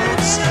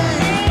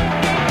insane.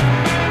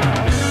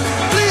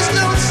 Please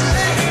don't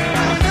say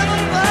I'll never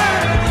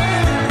find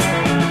again.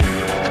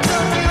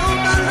 Tell me all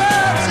my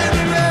love's in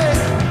vain.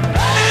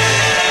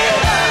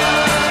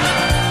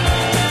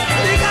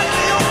 You got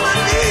me on my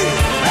knees.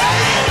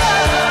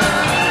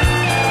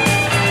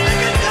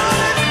 Thinking,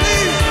 darling,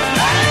 please.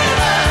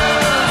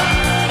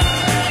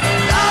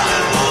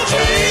 Darling, won't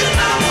you ease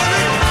my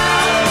worry now?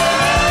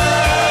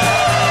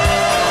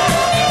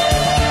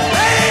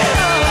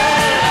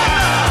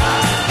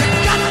 You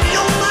got me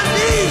on my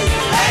knees.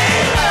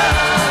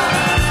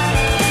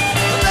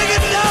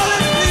 Thinking,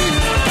 darling, please.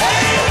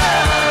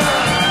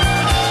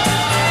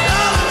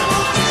 Darling,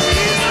 won't you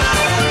ease my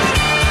worry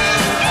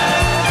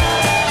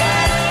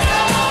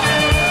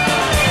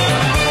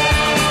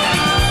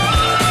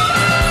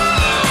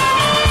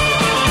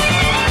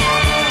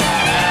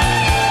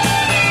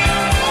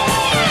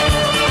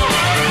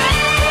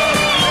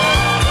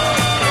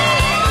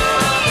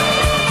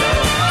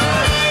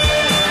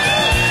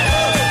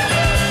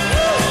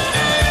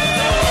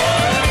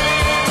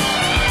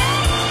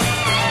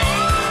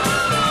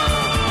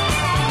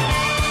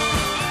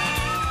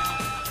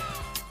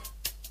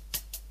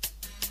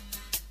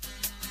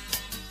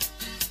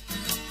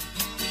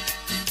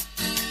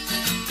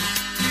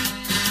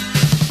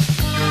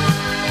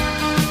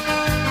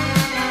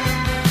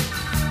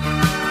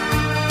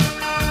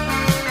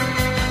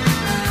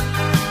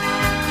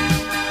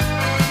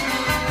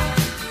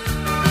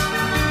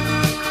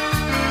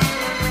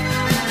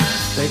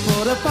They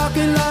put a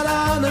parking lot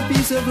on a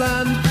piece of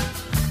land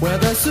where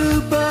the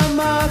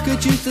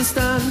supermarket used to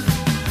stand.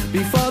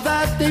 Before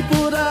that they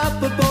put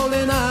up a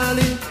bowling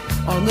alley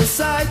on the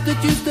site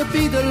that used to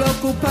be the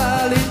local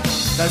pally.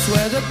 That's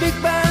where the big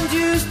band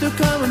used to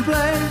come and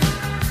play.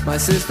 My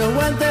sister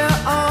went there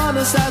on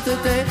a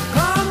Saturday.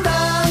 Come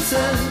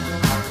dancing,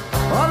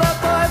 all her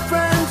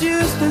boyfriends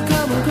used to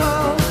come and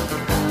call.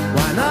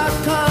 Why not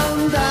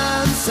come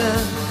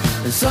dancing?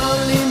 It's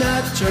only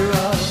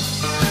natural.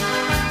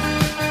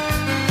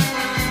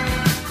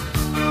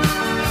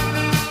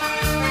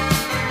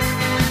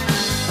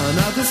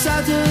 Another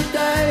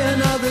Saturday,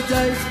 another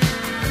date.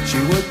 She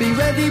would be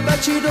ready,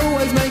 but she'd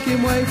always make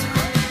him wait.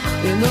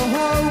 In the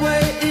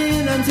hallway,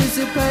 in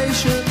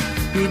anticipation.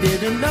 He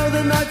didn't know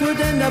the night would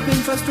end up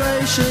in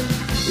frustration.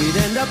 He'd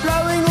end up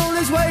blowing all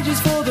his wages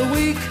for the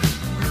week,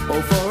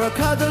 all for a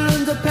cuddle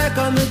and a peck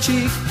on the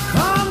cheek.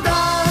 Come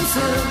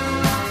dancing,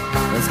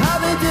 that's how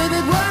they did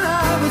it when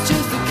I was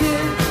just a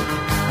kid.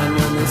 And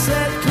when they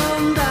said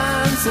come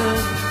dancing,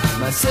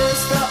 my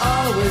sister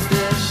always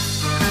did.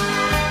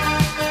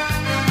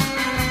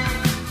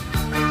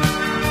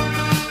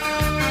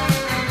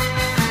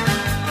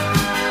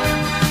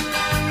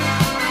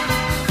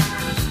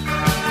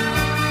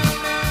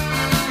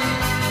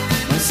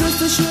 My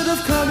sister should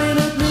have come in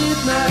at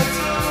midnight,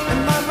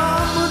 and my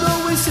mom would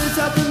always sit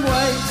up and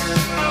wait.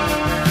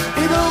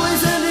 It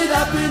always ended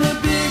up in a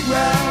big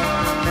row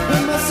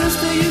when my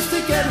sister used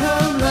to get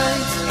home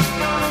late.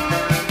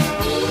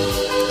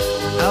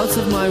 Out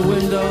of my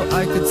window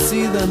I could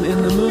see them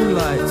in the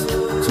moonlight,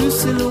 two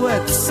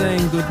silhouettes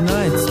saying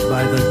goodnight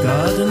by the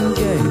garden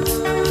gate.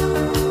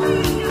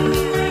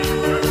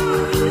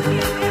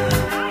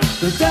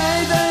 The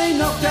day they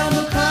knocked down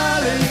the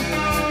pally,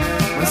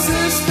 my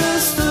sister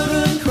stood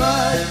and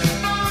cried.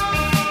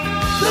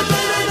 The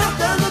day they knocked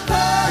down the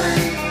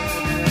pally,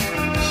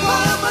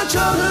 while my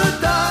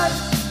childhood died,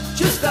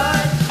 just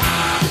died.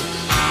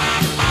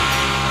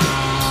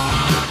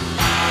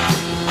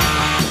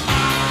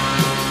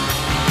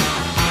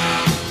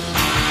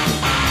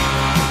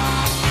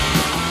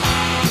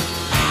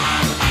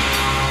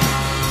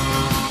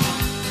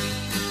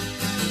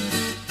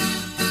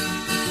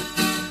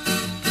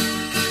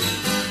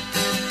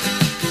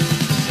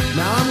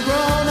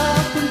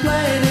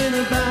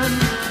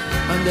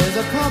 There's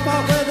a car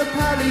park where the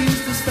pally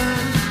used to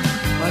stand.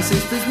 My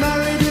sister's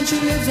married and she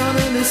lives on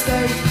an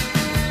estate.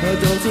 Her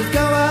daughters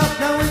go out,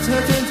 now it's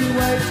her turn to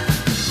wait.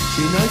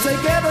 She knows they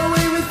get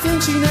away with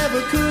things she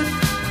never could,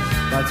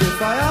 but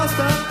if I asked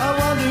her, I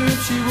wonder if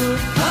she would.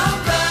 Come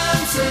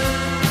dancing,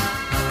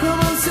 come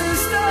on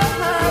sister,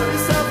 have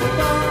yourself a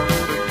ball.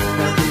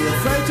 Don't be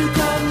afraid to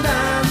come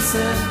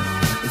dancing,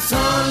 it's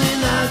only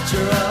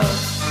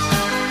natural.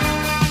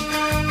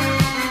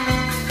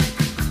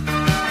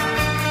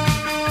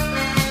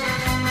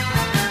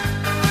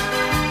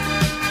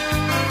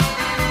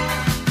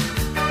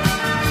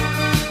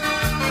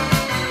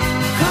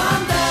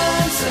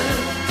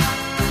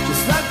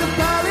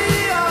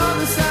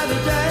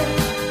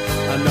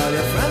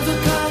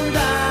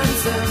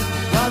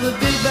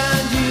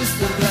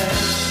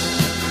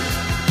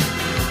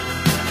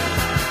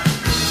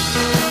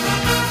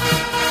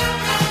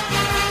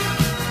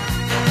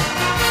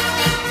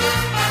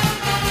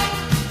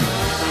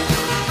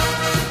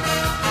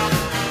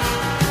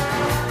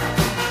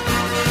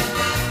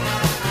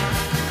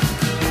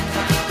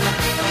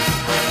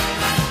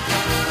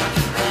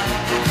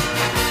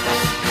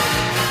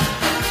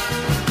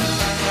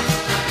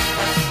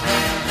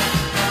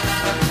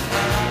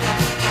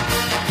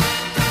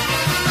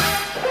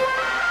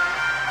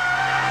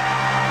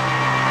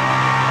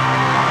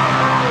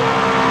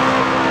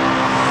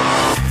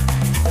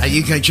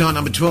 UK chart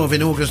number 12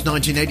 in August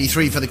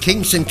 1983 for the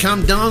Kingston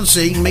Come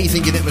Dancing. Me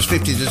thinking it was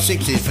 50s and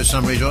 60s for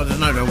some reason. I don't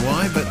know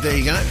why, but there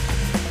you go.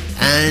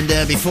 And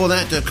before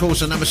that, of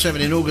course, at number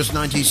 7 in August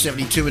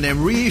 1972, and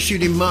then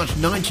reissued in March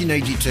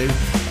 1982,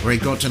 where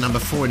it got to number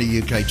 4 in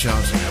the UK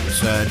charts. And that was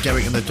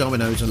Derek and the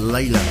Dominoes and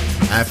Layla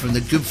from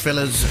the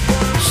Goodfellas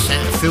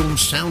film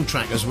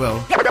soundtrack as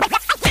well.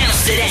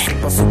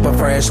 Super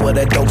fresh with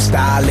a dope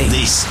style.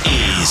 This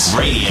is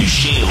Radio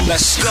Shield.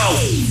 Let's go.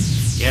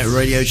 Yeah,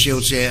 Radio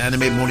Shield's here, and the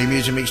mid-morning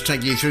music mix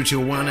taking you through till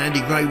 1. Andy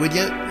Gray with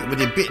you,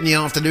 with a bit in the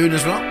afternoon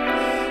as well.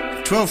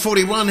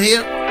 12:41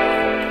 here.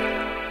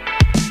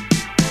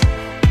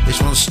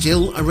 This one's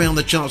still around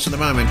the charts at the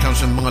moment.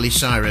 Comes from Miley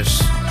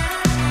Cyrus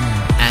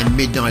and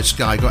Midnight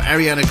Sky. Got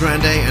Ariana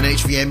Grande and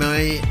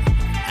HVMA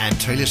and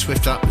Taylor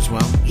Swift up as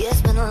well. Yeah,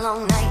 it's been a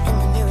long night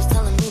and the mirror's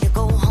telling me to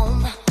go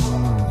home.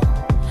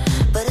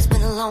 But it's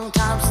been a long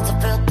time since I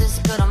felt this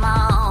good on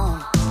my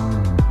own.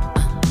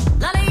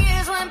 Lot of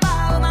years went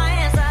by with my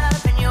hands tied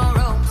up in your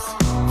ropes.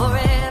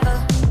 Forever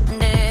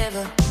and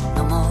ever,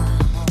 no more.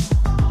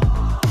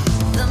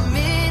 The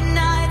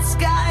midnight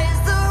sky is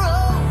the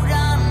road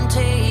I'm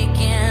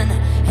taking.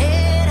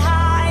 Head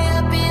high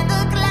up in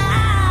the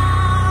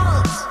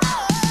clouds.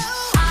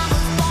 I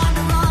was born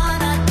to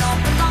run, I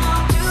don't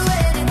belong to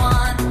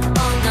anyone.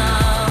 Oh no,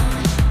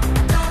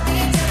 don't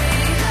need to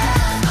be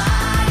held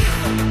by you.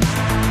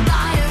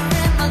 Fire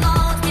in my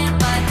lungs, can't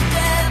fight the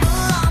devil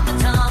on my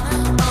tongue.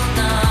 Oh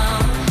no,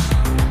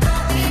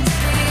 don't need to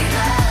be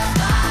held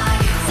by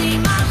you. See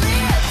my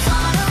lips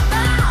on a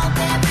mouth,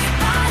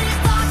 everybody's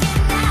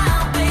talking now,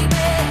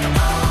 baby.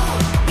 Oh,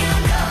 you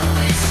know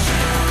it's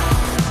true,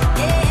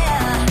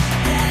 yeah.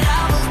 That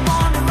I was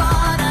born to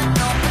run, I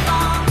don't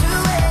belong to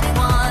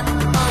anyone.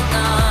 Oh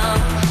no,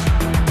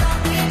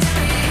 don't need to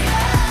be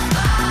held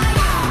by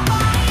you.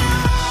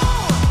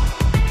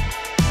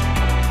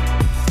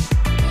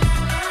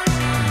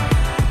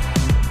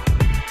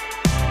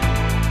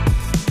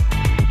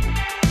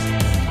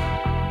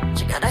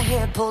 She got her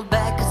hair pulled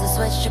back 'cause the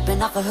sweat's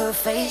dripping off of her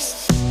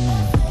face.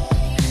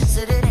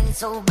 Said it ain't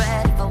so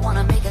bad if I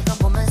wanna make a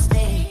couple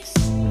mistakes.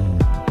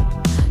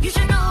 You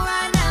should know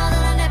right now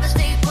that I never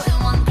stay put in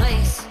one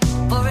place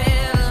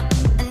forever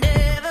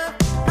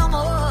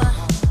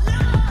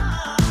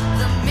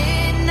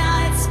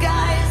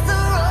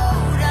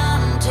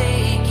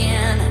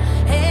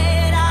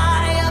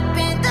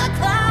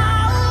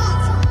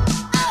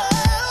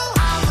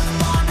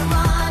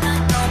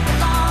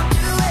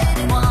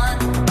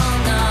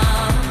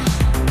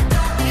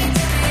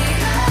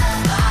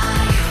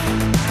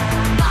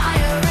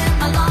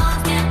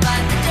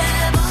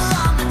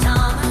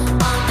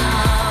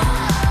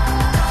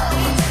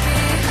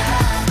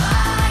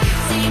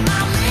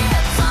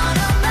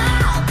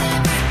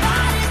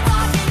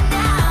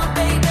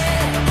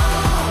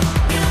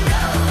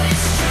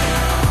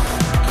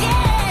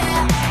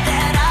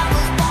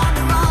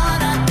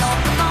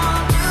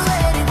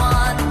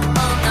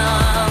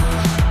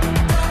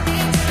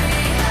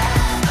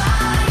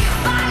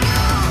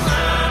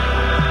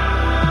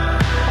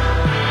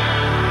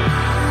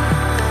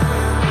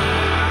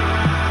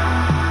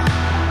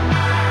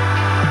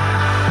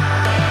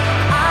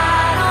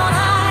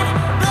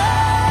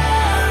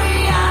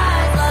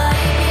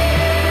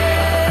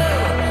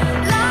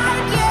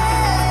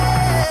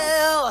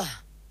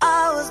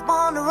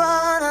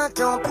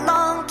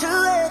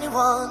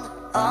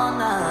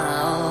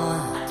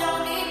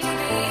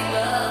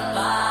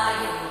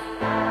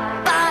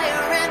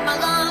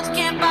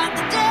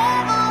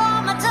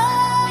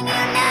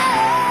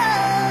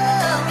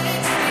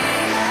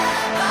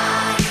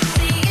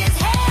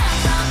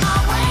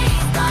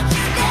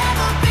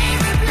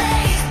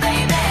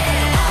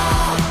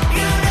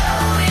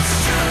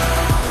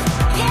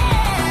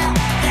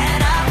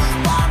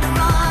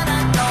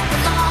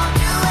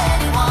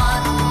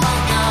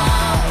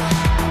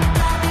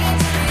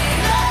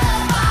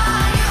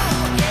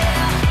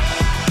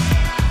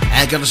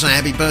Gotta say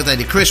happy birthday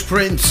to Chris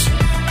Prince,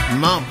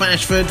 Mark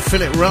Bashford,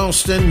 Philip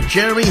Ralston,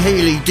 Jeremy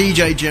Healy,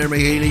 DJ Jeremy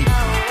Healy.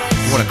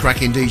 What a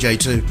cracking DJ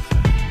too.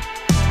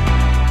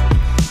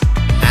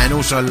 And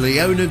also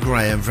Leona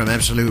Graham from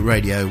Absolute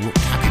Radio.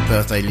 Happy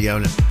birthday,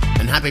 Leona.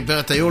 And happy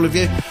birthday, all of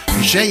you.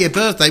 You share your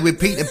birthday with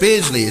Peter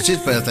Beardsley. It's his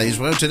birthday as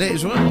well today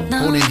as well.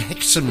 Born in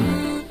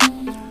Hexham.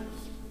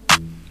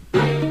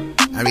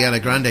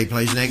 Ariana Grande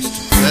plays next.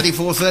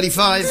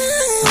 34:35.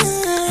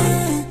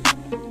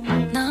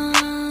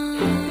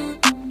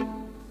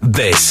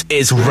 This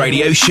is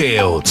Radio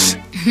Shields.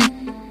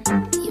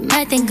 You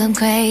might think I'm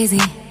crazy,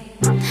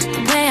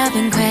 the way I've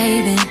been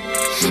craving.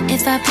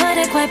 If I put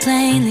it quite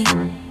plainly,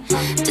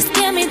 just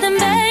give me them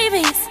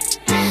babies.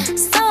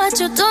 So what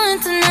you doing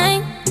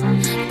tonight?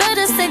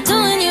 Better stay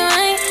doing you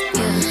right.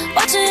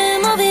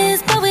 Watching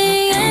movies, but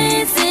we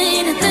ain't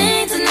seen a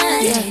thing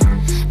tonight.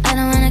 I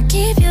don't wanna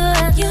keep you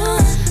up,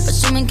 but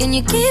show me, can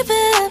you keep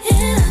it up?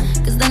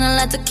 Cause then I'll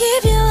have to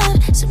keep you up.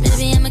 So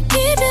maybe I'ma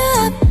keep you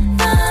up.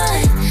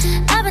 Fine.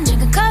 I've been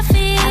drinking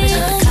coffee,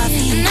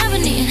 and I've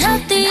been eating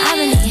healthy.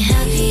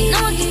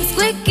 No one keeps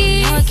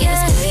squeaky,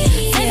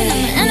 saving up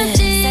my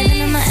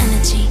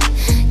energy.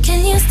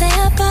 Can you stay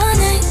up all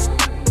night?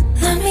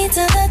 Love me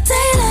till the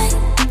daylight.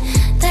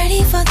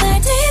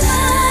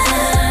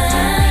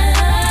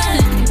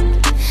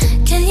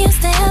 34:35. Can you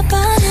stay up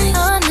all night?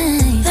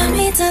 Love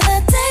me till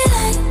the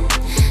daylight.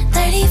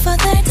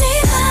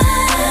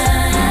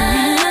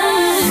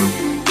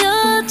 34:35. You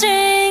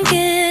drink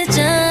it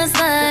just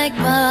like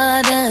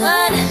water.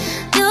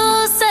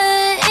 You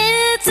say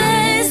it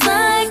tastes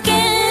like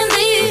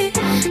candy.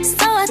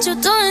 So what you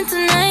doing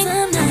tonight?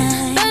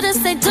 Better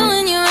stay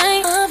doing you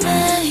right.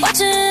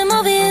 Watching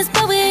movies,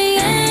 but we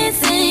ain't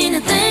seen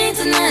a thing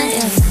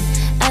tonight.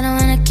 I don't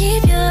wanna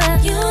keep you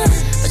up,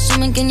 but show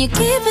me, can you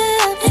keep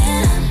it up?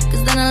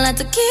 Cause then I'll have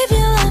to keep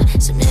you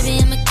up. So maybe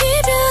I'ma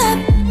keep you up.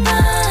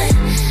 Fine.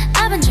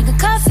 I've been drinking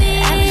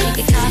coffee,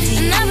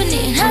 and I've been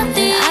eating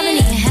healthy.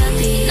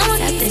 No one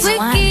keeps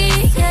squeaky,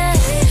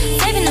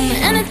 saving up my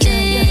energy.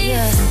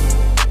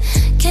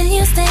 Can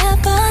you stay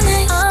up all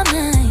night?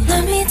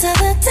 Love me till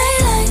the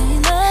daylight.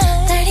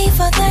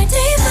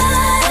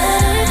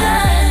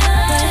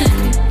 34:35.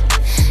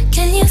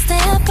 Can you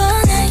stay up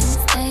all night?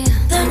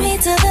 Love me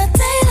till the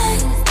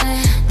daylight.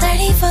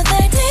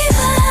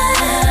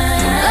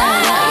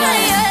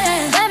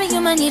 34:35. Baby,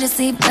 you might need a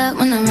seatbelt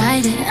when I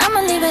ride it. I'ma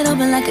leave it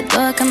open like a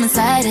door, come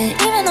inside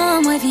it. Even though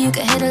I'm wavy, you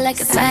can hit it like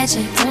a side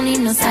chick. Don't need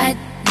no side,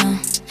 no.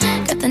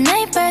 Got the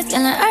neighbors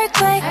yelling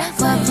earthquake.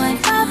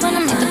 4.5 when I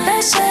make the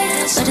best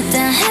shake. Shut it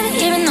down heavy,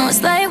 even though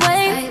it's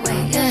lightweight.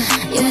 Yeah,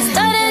 we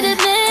started at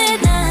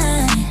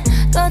midnight,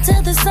 go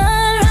till the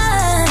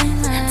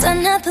sunrise.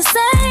 Done at the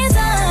same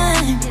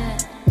time,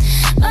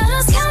 but I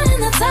was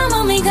counting the time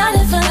when we got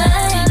it for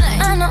life.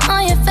 I know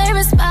all your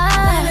favorite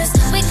spots,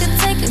 we could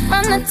take it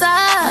from the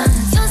top.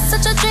 You're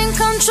such a dream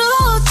come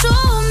true,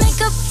 true.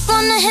 Makeup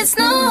wanna hit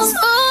snooze,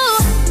 ooh.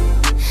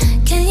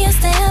 Can you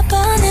stay up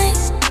all night?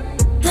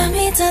 Love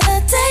me till the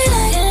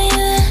daylight.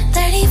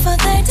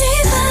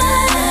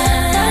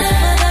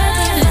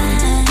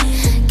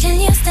 34:35. Can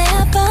you stay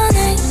up all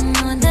night?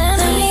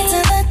 Love me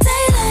till the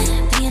daylight.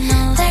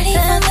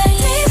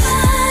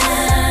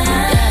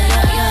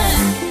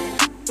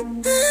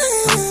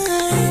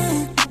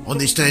 34:35. On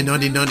this day in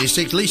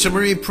 1996, Lisa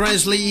Marie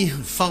Presley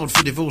filed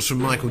for divorce from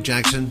Michael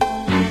Jackson.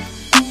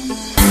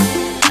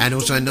 And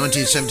also in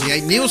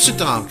 1978, Neil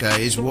Sedaka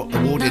is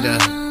awarded a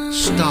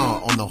star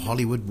on the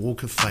Hollywood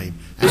Walk of Fame.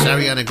 That's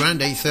Ariana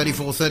Grande,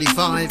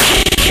 34:35.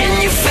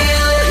 Can you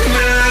feel it?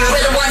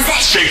 We're the ones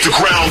that shake the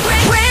ground.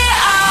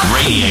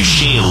 Radio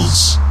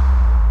Shields.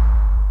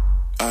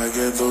 I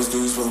get those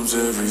goosebumps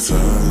every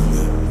time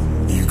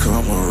you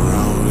come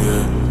around,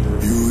 yeah.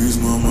 You ease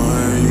my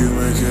mind, you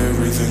make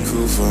everything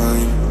feel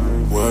fine.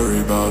 Worry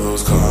about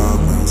those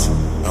comments,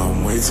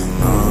 I'm way too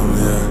numb,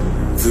 yeah.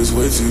 This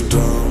way too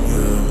dumb,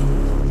 yeah.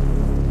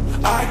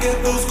 I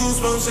get those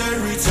goosebumps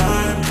every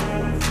time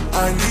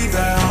I need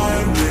that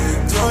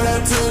heartbeat, throw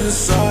that to the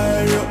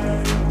side, yeah.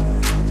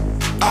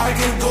 I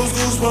get those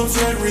goosebumps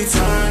every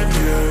time,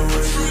 yeah.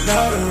 When you're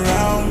not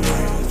around me,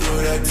 throw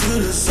that to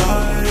the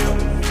side, yeah.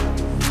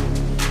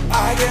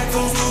 I get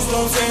those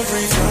goosebumps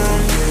every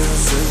time,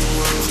 yeah.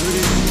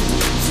 713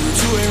 through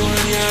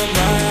 281, yeah, I'm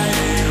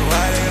riding.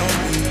 Why they on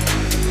me?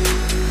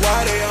 Why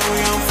they on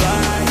me? I'm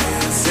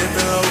flying,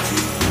 sipping low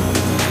key.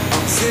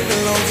 I'm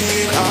sipping low key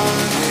and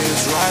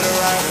honest, rider.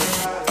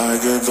 I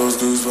get those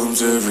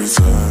goosebumps every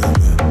time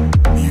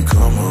you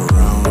come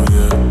around,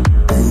 yeah.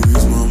 You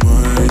ease my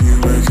mind, you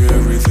make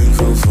everything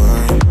feel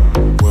fine.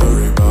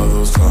 Worry about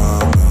those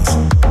comments,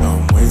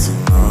 I'm way too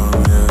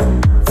numb, yeah.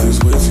 This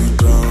way too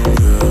dumb,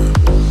 yeah.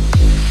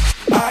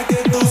 I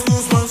get those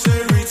goosebumps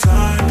every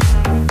time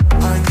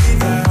I need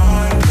that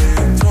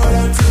heartbeat, throw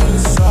that to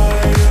the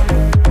side,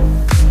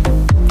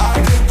 yeah. I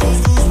get those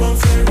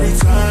goosebumps every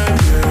time,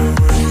 yeah.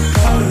 When you're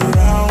not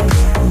around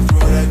me,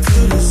 throw that to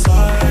the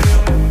side,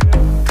 yeah.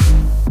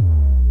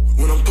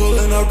 When I'm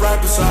pulling up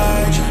right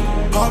beside you,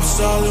 pop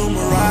star Lil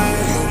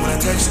Mariah. When I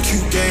text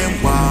cute, gay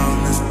and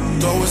wildness,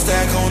 throw a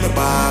stack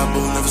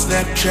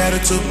Shout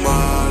out to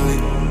Molly.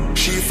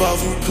 She fought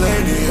for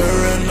plenty, her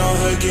and all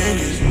her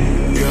guineas.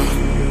 Yeah,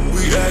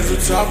 we at the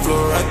top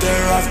floor, right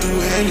there after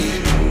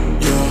Henny.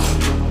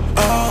 Yeah,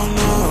 oh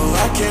no,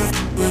 I can't f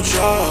with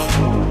y'all.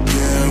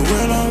 Yeah,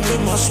 when I'm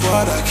with my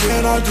squad, I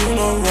cannot do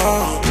no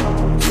wrong.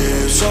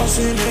 Yeah,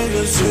 saucy in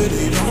the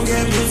city, don't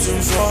get me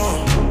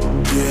informed.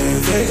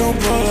 Yeah, they gon'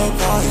 pull up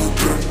on you.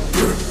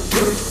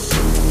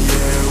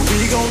 Yeah,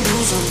 we gon' do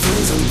some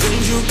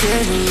things you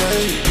can't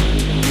relate.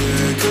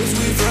 Yeah, cause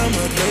we from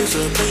a place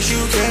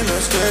you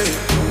cannot stay.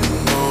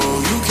 Oh,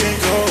 you can't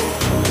go.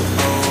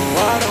 Oh,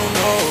 I don't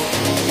know.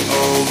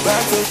 Oh,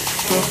 back the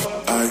up.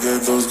 I get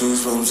those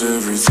goosebumps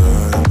every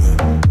time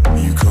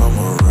you come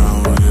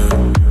around, yeah.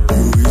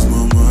 You ease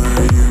my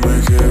mind, you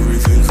make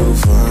everything feel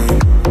fine.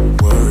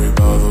 Worry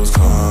about those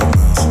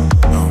comments,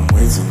 I'm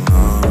way too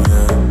numb,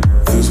 yeah.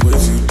 This way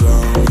too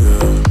dumb,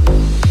 yeah.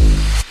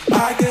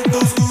 I get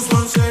those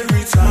goosebumps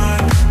every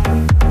time.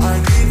 I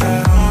need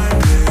that high,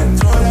 yeah.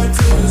 Throw that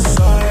to the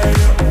side,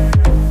 yeah.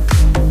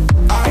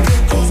 I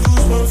get those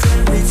goosebumps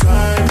every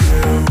time,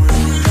 yeah. When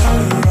you're not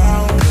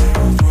around,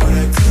 yeah. Throw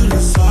that to the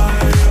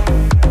side, yeah.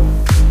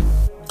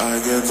 I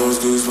get those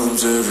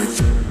goosebumps every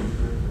time.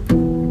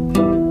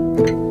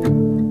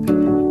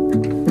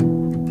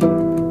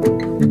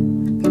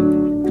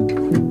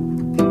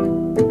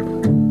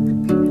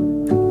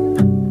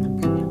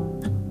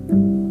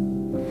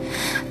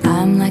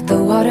 I'm like the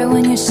water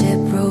when your ship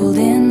rolled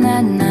in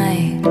that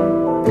night.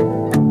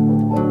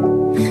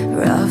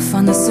 Rough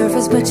on the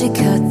surface, but you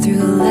cut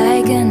through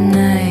like a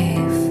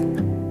knife.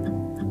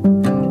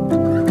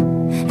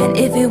 And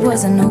if it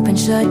was an open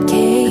shut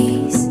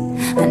case,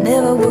 I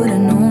never would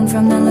have known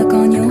from the look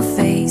on your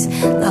face.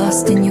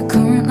 Lost in your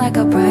current like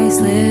a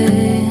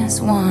priceless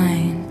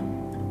wine.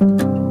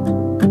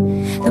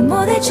 The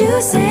more that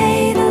you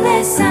say, the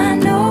less I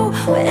know.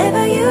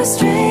 Wherever you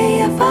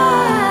stray, I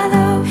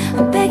follow.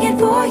 I'm begging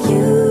for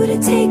you to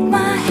take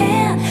my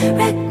hand,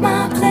 wreck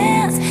my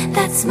plans,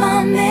 that's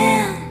my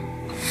man.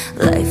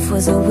 Life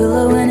was a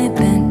willow and it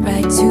bent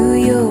right to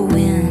your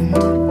wind.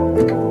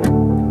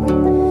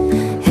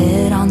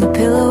 Head on the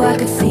pillow, I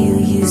could feel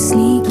you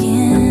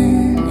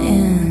sneaking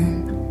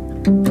in.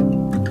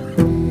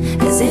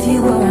 As if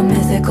you were a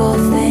mythical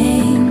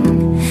thing,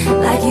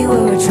 like you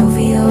were a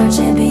trophy or a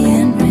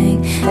champion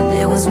ring. And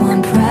there was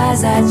one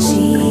prize I'd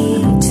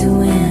cheat to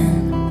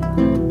win.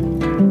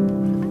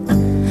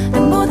 The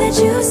more that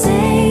you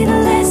say, the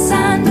less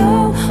I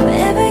know.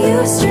 Wherever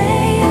you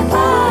stray, I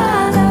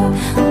follow.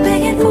 I'm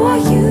begging for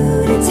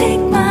you to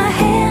take my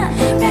hand,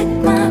 wreck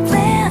my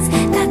plans,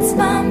 that's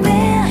my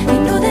man. You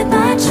know that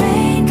my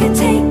train could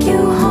take you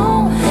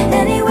home.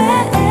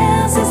 Anywhere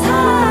else is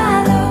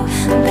hollow.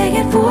 I'm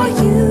begging for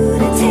you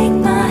to take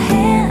my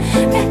hand,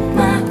 wreck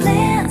my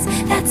plans,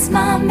 that's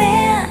my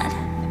man.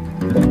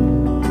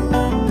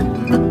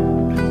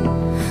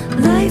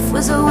 Life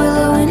was a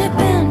willow and it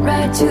bent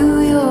right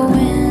to your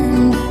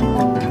wind.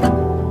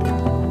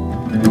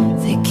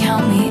 They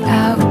count me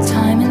out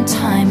time and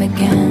time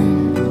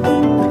again.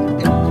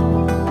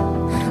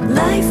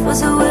 Life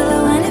was a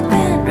willow and it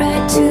bent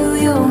right to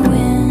your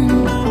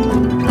wind.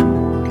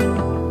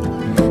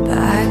 But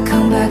I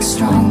come back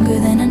stronger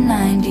than a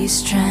 90s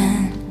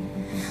strand.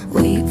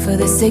 Wait for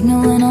the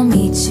signal and I'll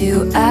meet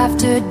you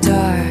after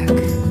dark.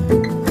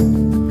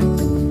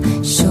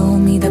 Show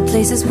me the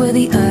places where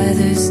the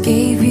others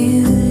gave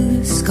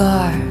you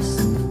scars.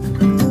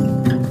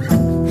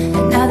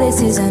 And now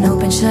this is an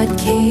open shut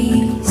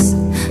case.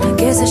 I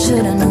guess I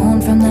should have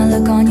known from the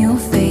look on your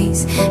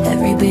face.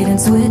 Every bait and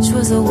switch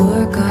was a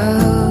work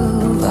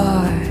of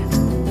art.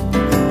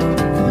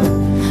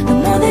 The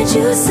more that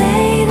you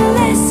say, the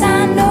less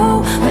I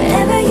know.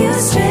 Wherever you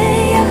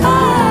stray, I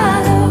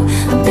follow.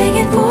 I'm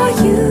begging for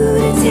you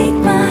to take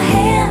my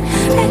hand,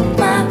 wreck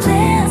my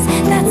plans,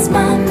 that's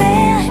my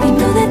man. You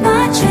know that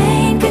my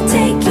train could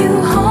take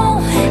you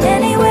home.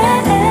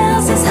 Anywhere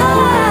else is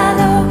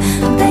hollow.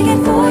 I'm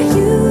begging for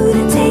you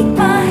to take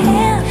my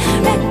hand,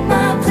 wreck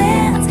my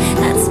plans,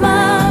 that's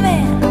my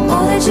man. The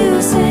more that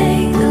you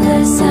say, the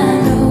less I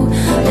know.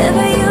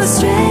 Wherever you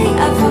stray,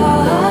 I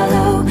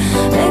follow.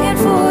 Begging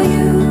for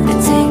you to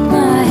take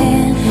my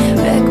hand,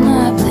 wreck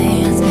my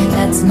plans,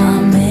 that's my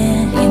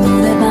man. You know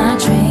that my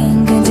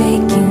train can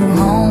take you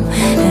home.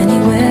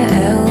 Anywhere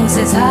else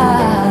is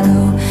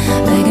hollow.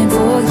 Begging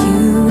for you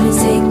to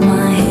take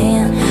my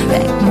hand,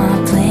 wreck my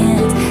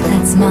plans,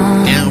 that's my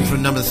man. Down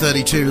from number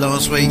 32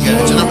 last week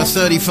to number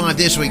 35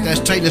 this week. That's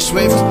Taylor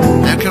Swift.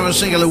 Our current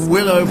single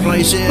Willow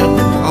plays here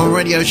on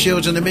Radio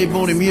Shields in the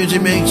mid-morning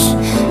music mix.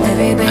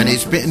 And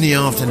it's bit in the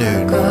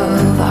afternoon.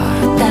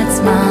 That's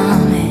my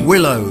man.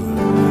 Willow.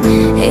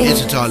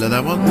 Here's the title of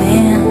that one.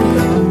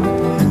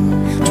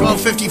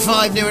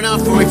 12:55 near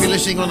enough, or if you're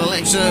listening on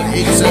Alexa,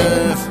 it's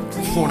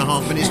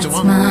 4.5 minutes to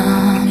 1.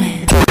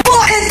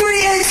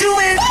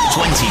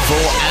 24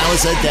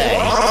 hours a day.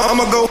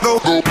 I'ma go.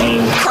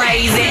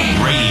 Crazy.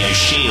 Radio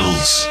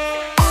Shields.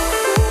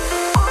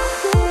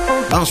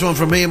 Last one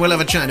from me, and we'll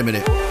have a chat in a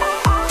minute. And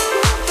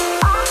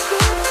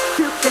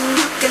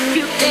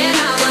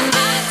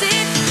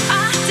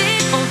I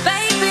did, oh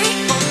baby,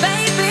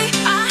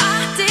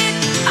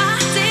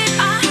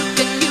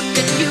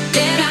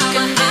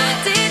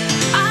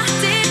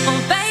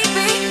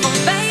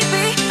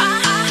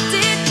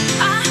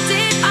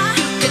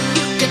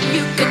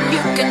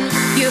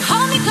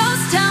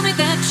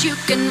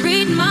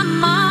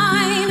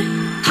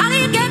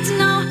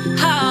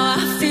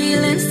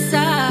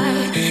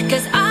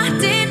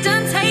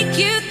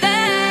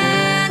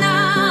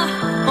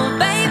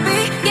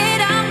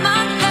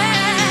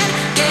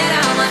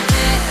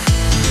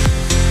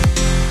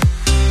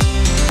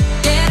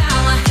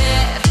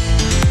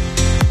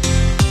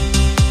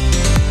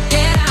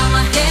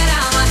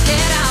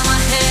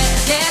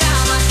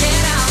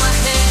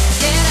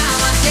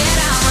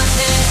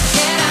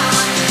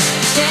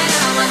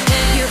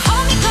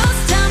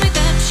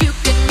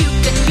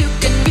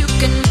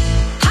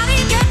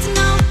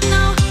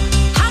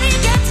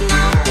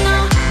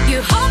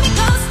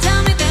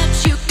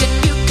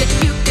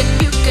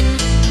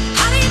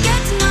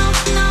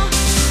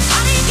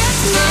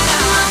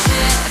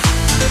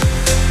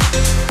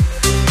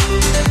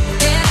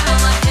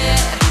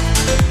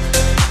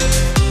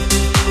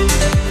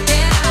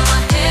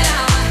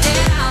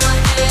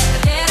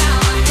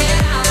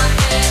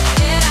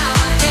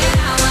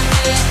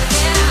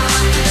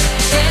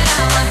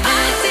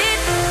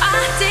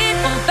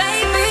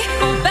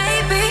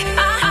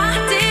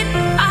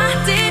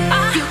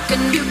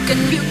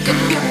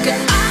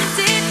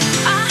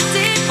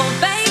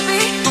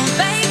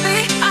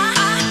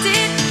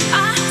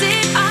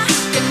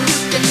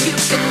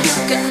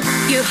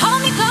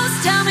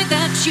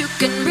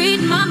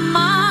 read my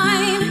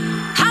mind?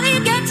 How do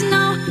you get to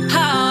know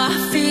how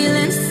I feel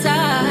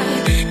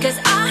inside? 'Cause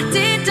I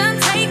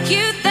didn't take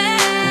you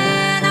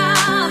there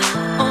now.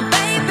 Oh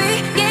baby,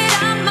 get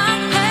out my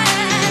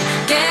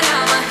head. Get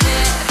out my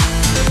head.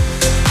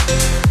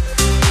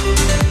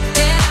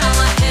 Get out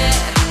my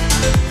head.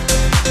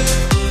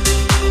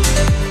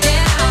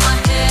 Get out my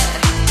head.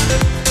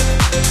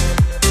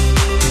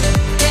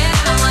 Get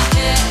out my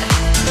head.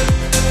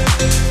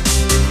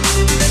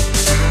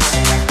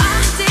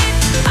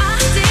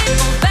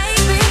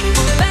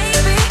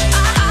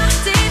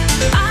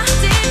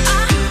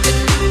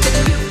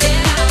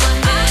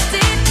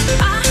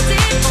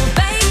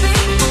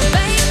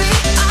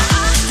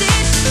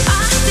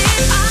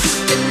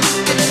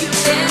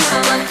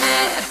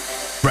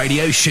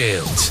 Radio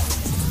Shield.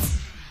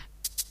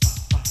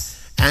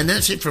 And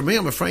that's it from me,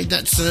 I'm afraid.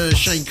 That's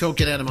Shane Cole,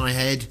 Get Out of My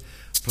Head.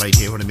 Played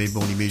here on the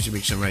Mid-Morning Music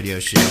Mix on Radio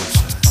Shield.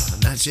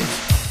 And that's it.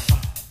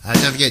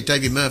 Don't forget,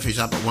 David Murphy's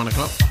up at 1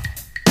 o'clock.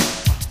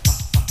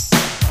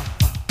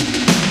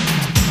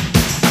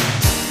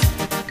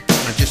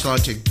 I'd just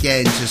like to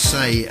again to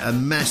say a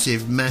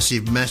massive,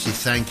 massive, massive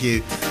thank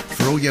you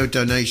for all your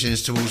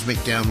donations towards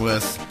Mick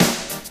Downworth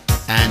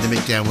and the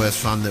Mick Downworth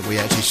Fund that we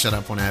actually set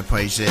up on our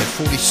page there.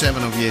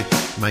 47 of you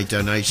made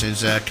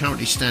donations,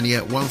 currently standing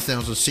at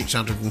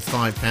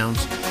 £1,605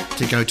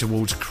 to go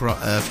towards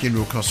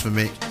funeral costs for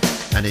Mick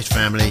and his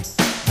family.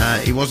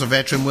 He was a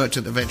veteran, worked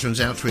as a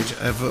veterans outreach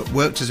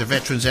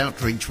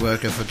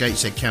worker for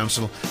Gateshead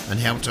Council and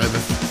helped over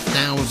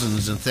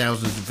thousands and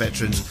thousands of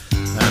veterans.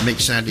 Mick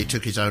sadly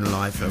took his own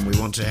life, and we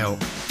want to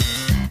help.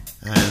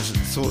 And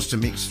thoughts to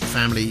Mick's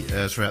family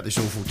throughout this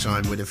awful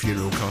time with the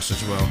funeral costs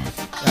as well.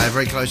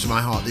 Very close to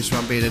my heart, this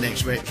one being an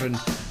ex-veteran.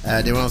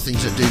 There are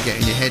things that do get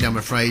in your head, I'm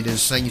afraid.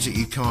 There's things that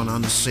you can't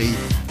unsee.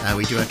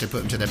 We do have to put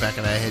them to the back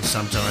of our heads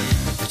sometimes.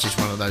 It's just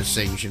one of those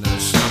things, you know.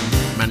 Some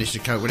manage to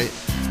cope with it,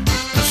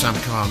 and some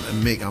can't.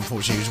 And Mick,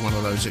 unfortunately, was one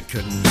of those that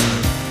couldn't.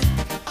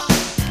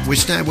 So we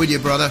stand with you,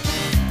 brother.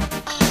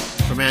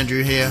 From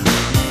Andrew here,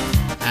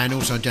 and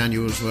also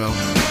Daniel as well.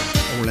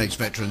 All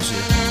ex-veterans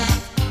here.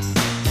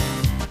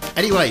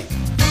 Anyway,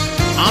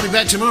 I'll be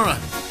back tomorrow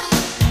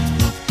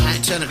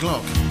at 10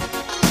 o'clock.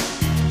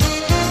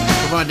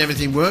 Provided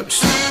everything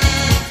works.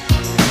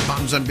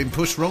 Buttons haven't been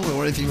pushed wrong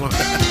or anything like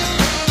that.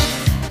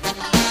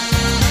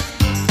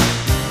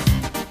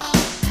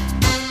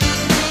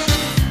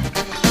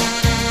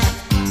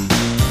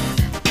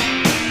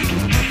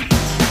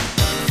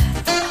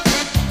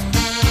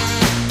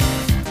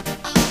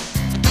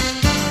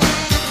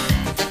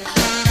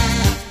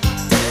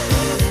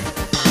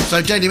 So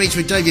Daily Mix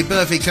with David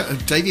Burfey.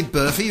 David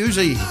Burfey? Who's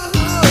he?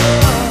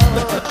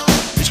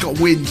 It's got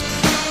wind.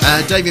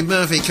 David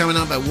Murphy coming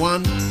up at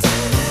 1.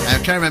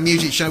 Caravan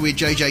Music Show with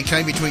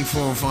JJK between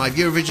 4 and 5.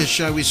 Eurovision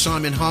Show with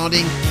Simon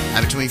Harding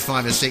between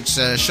 5 and 6.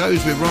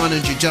 Shows with Ryan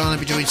and Jordana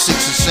between 6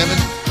 and 7.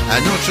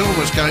 Not sure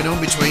what's going on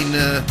between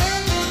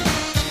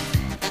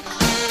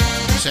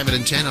 7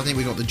 and 10. I think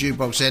we've got the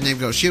jukebox there. And then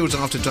we've got Shields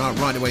After Dark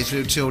right the way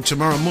through till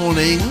tomorrow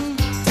morning,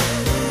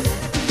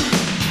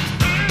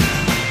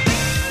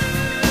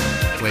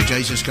 where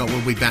Jason Scott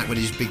will be back with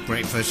his big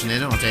breakfast, and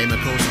then after him, of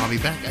course, I'll be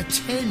back at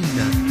 10.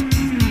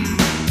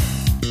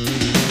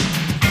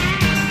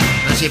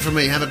 That's it from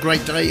me. Have a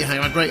great day,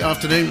 have a great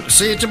afternoon.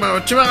 See you tomorrow.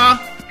 Ta-ra!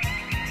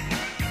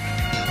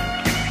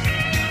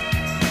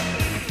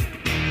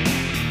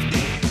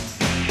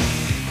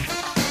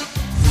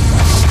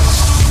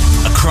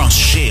 Across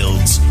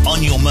Shields,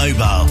 on your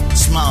mobile,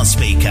 smart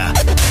speaker.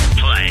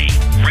 Play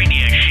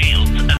Radio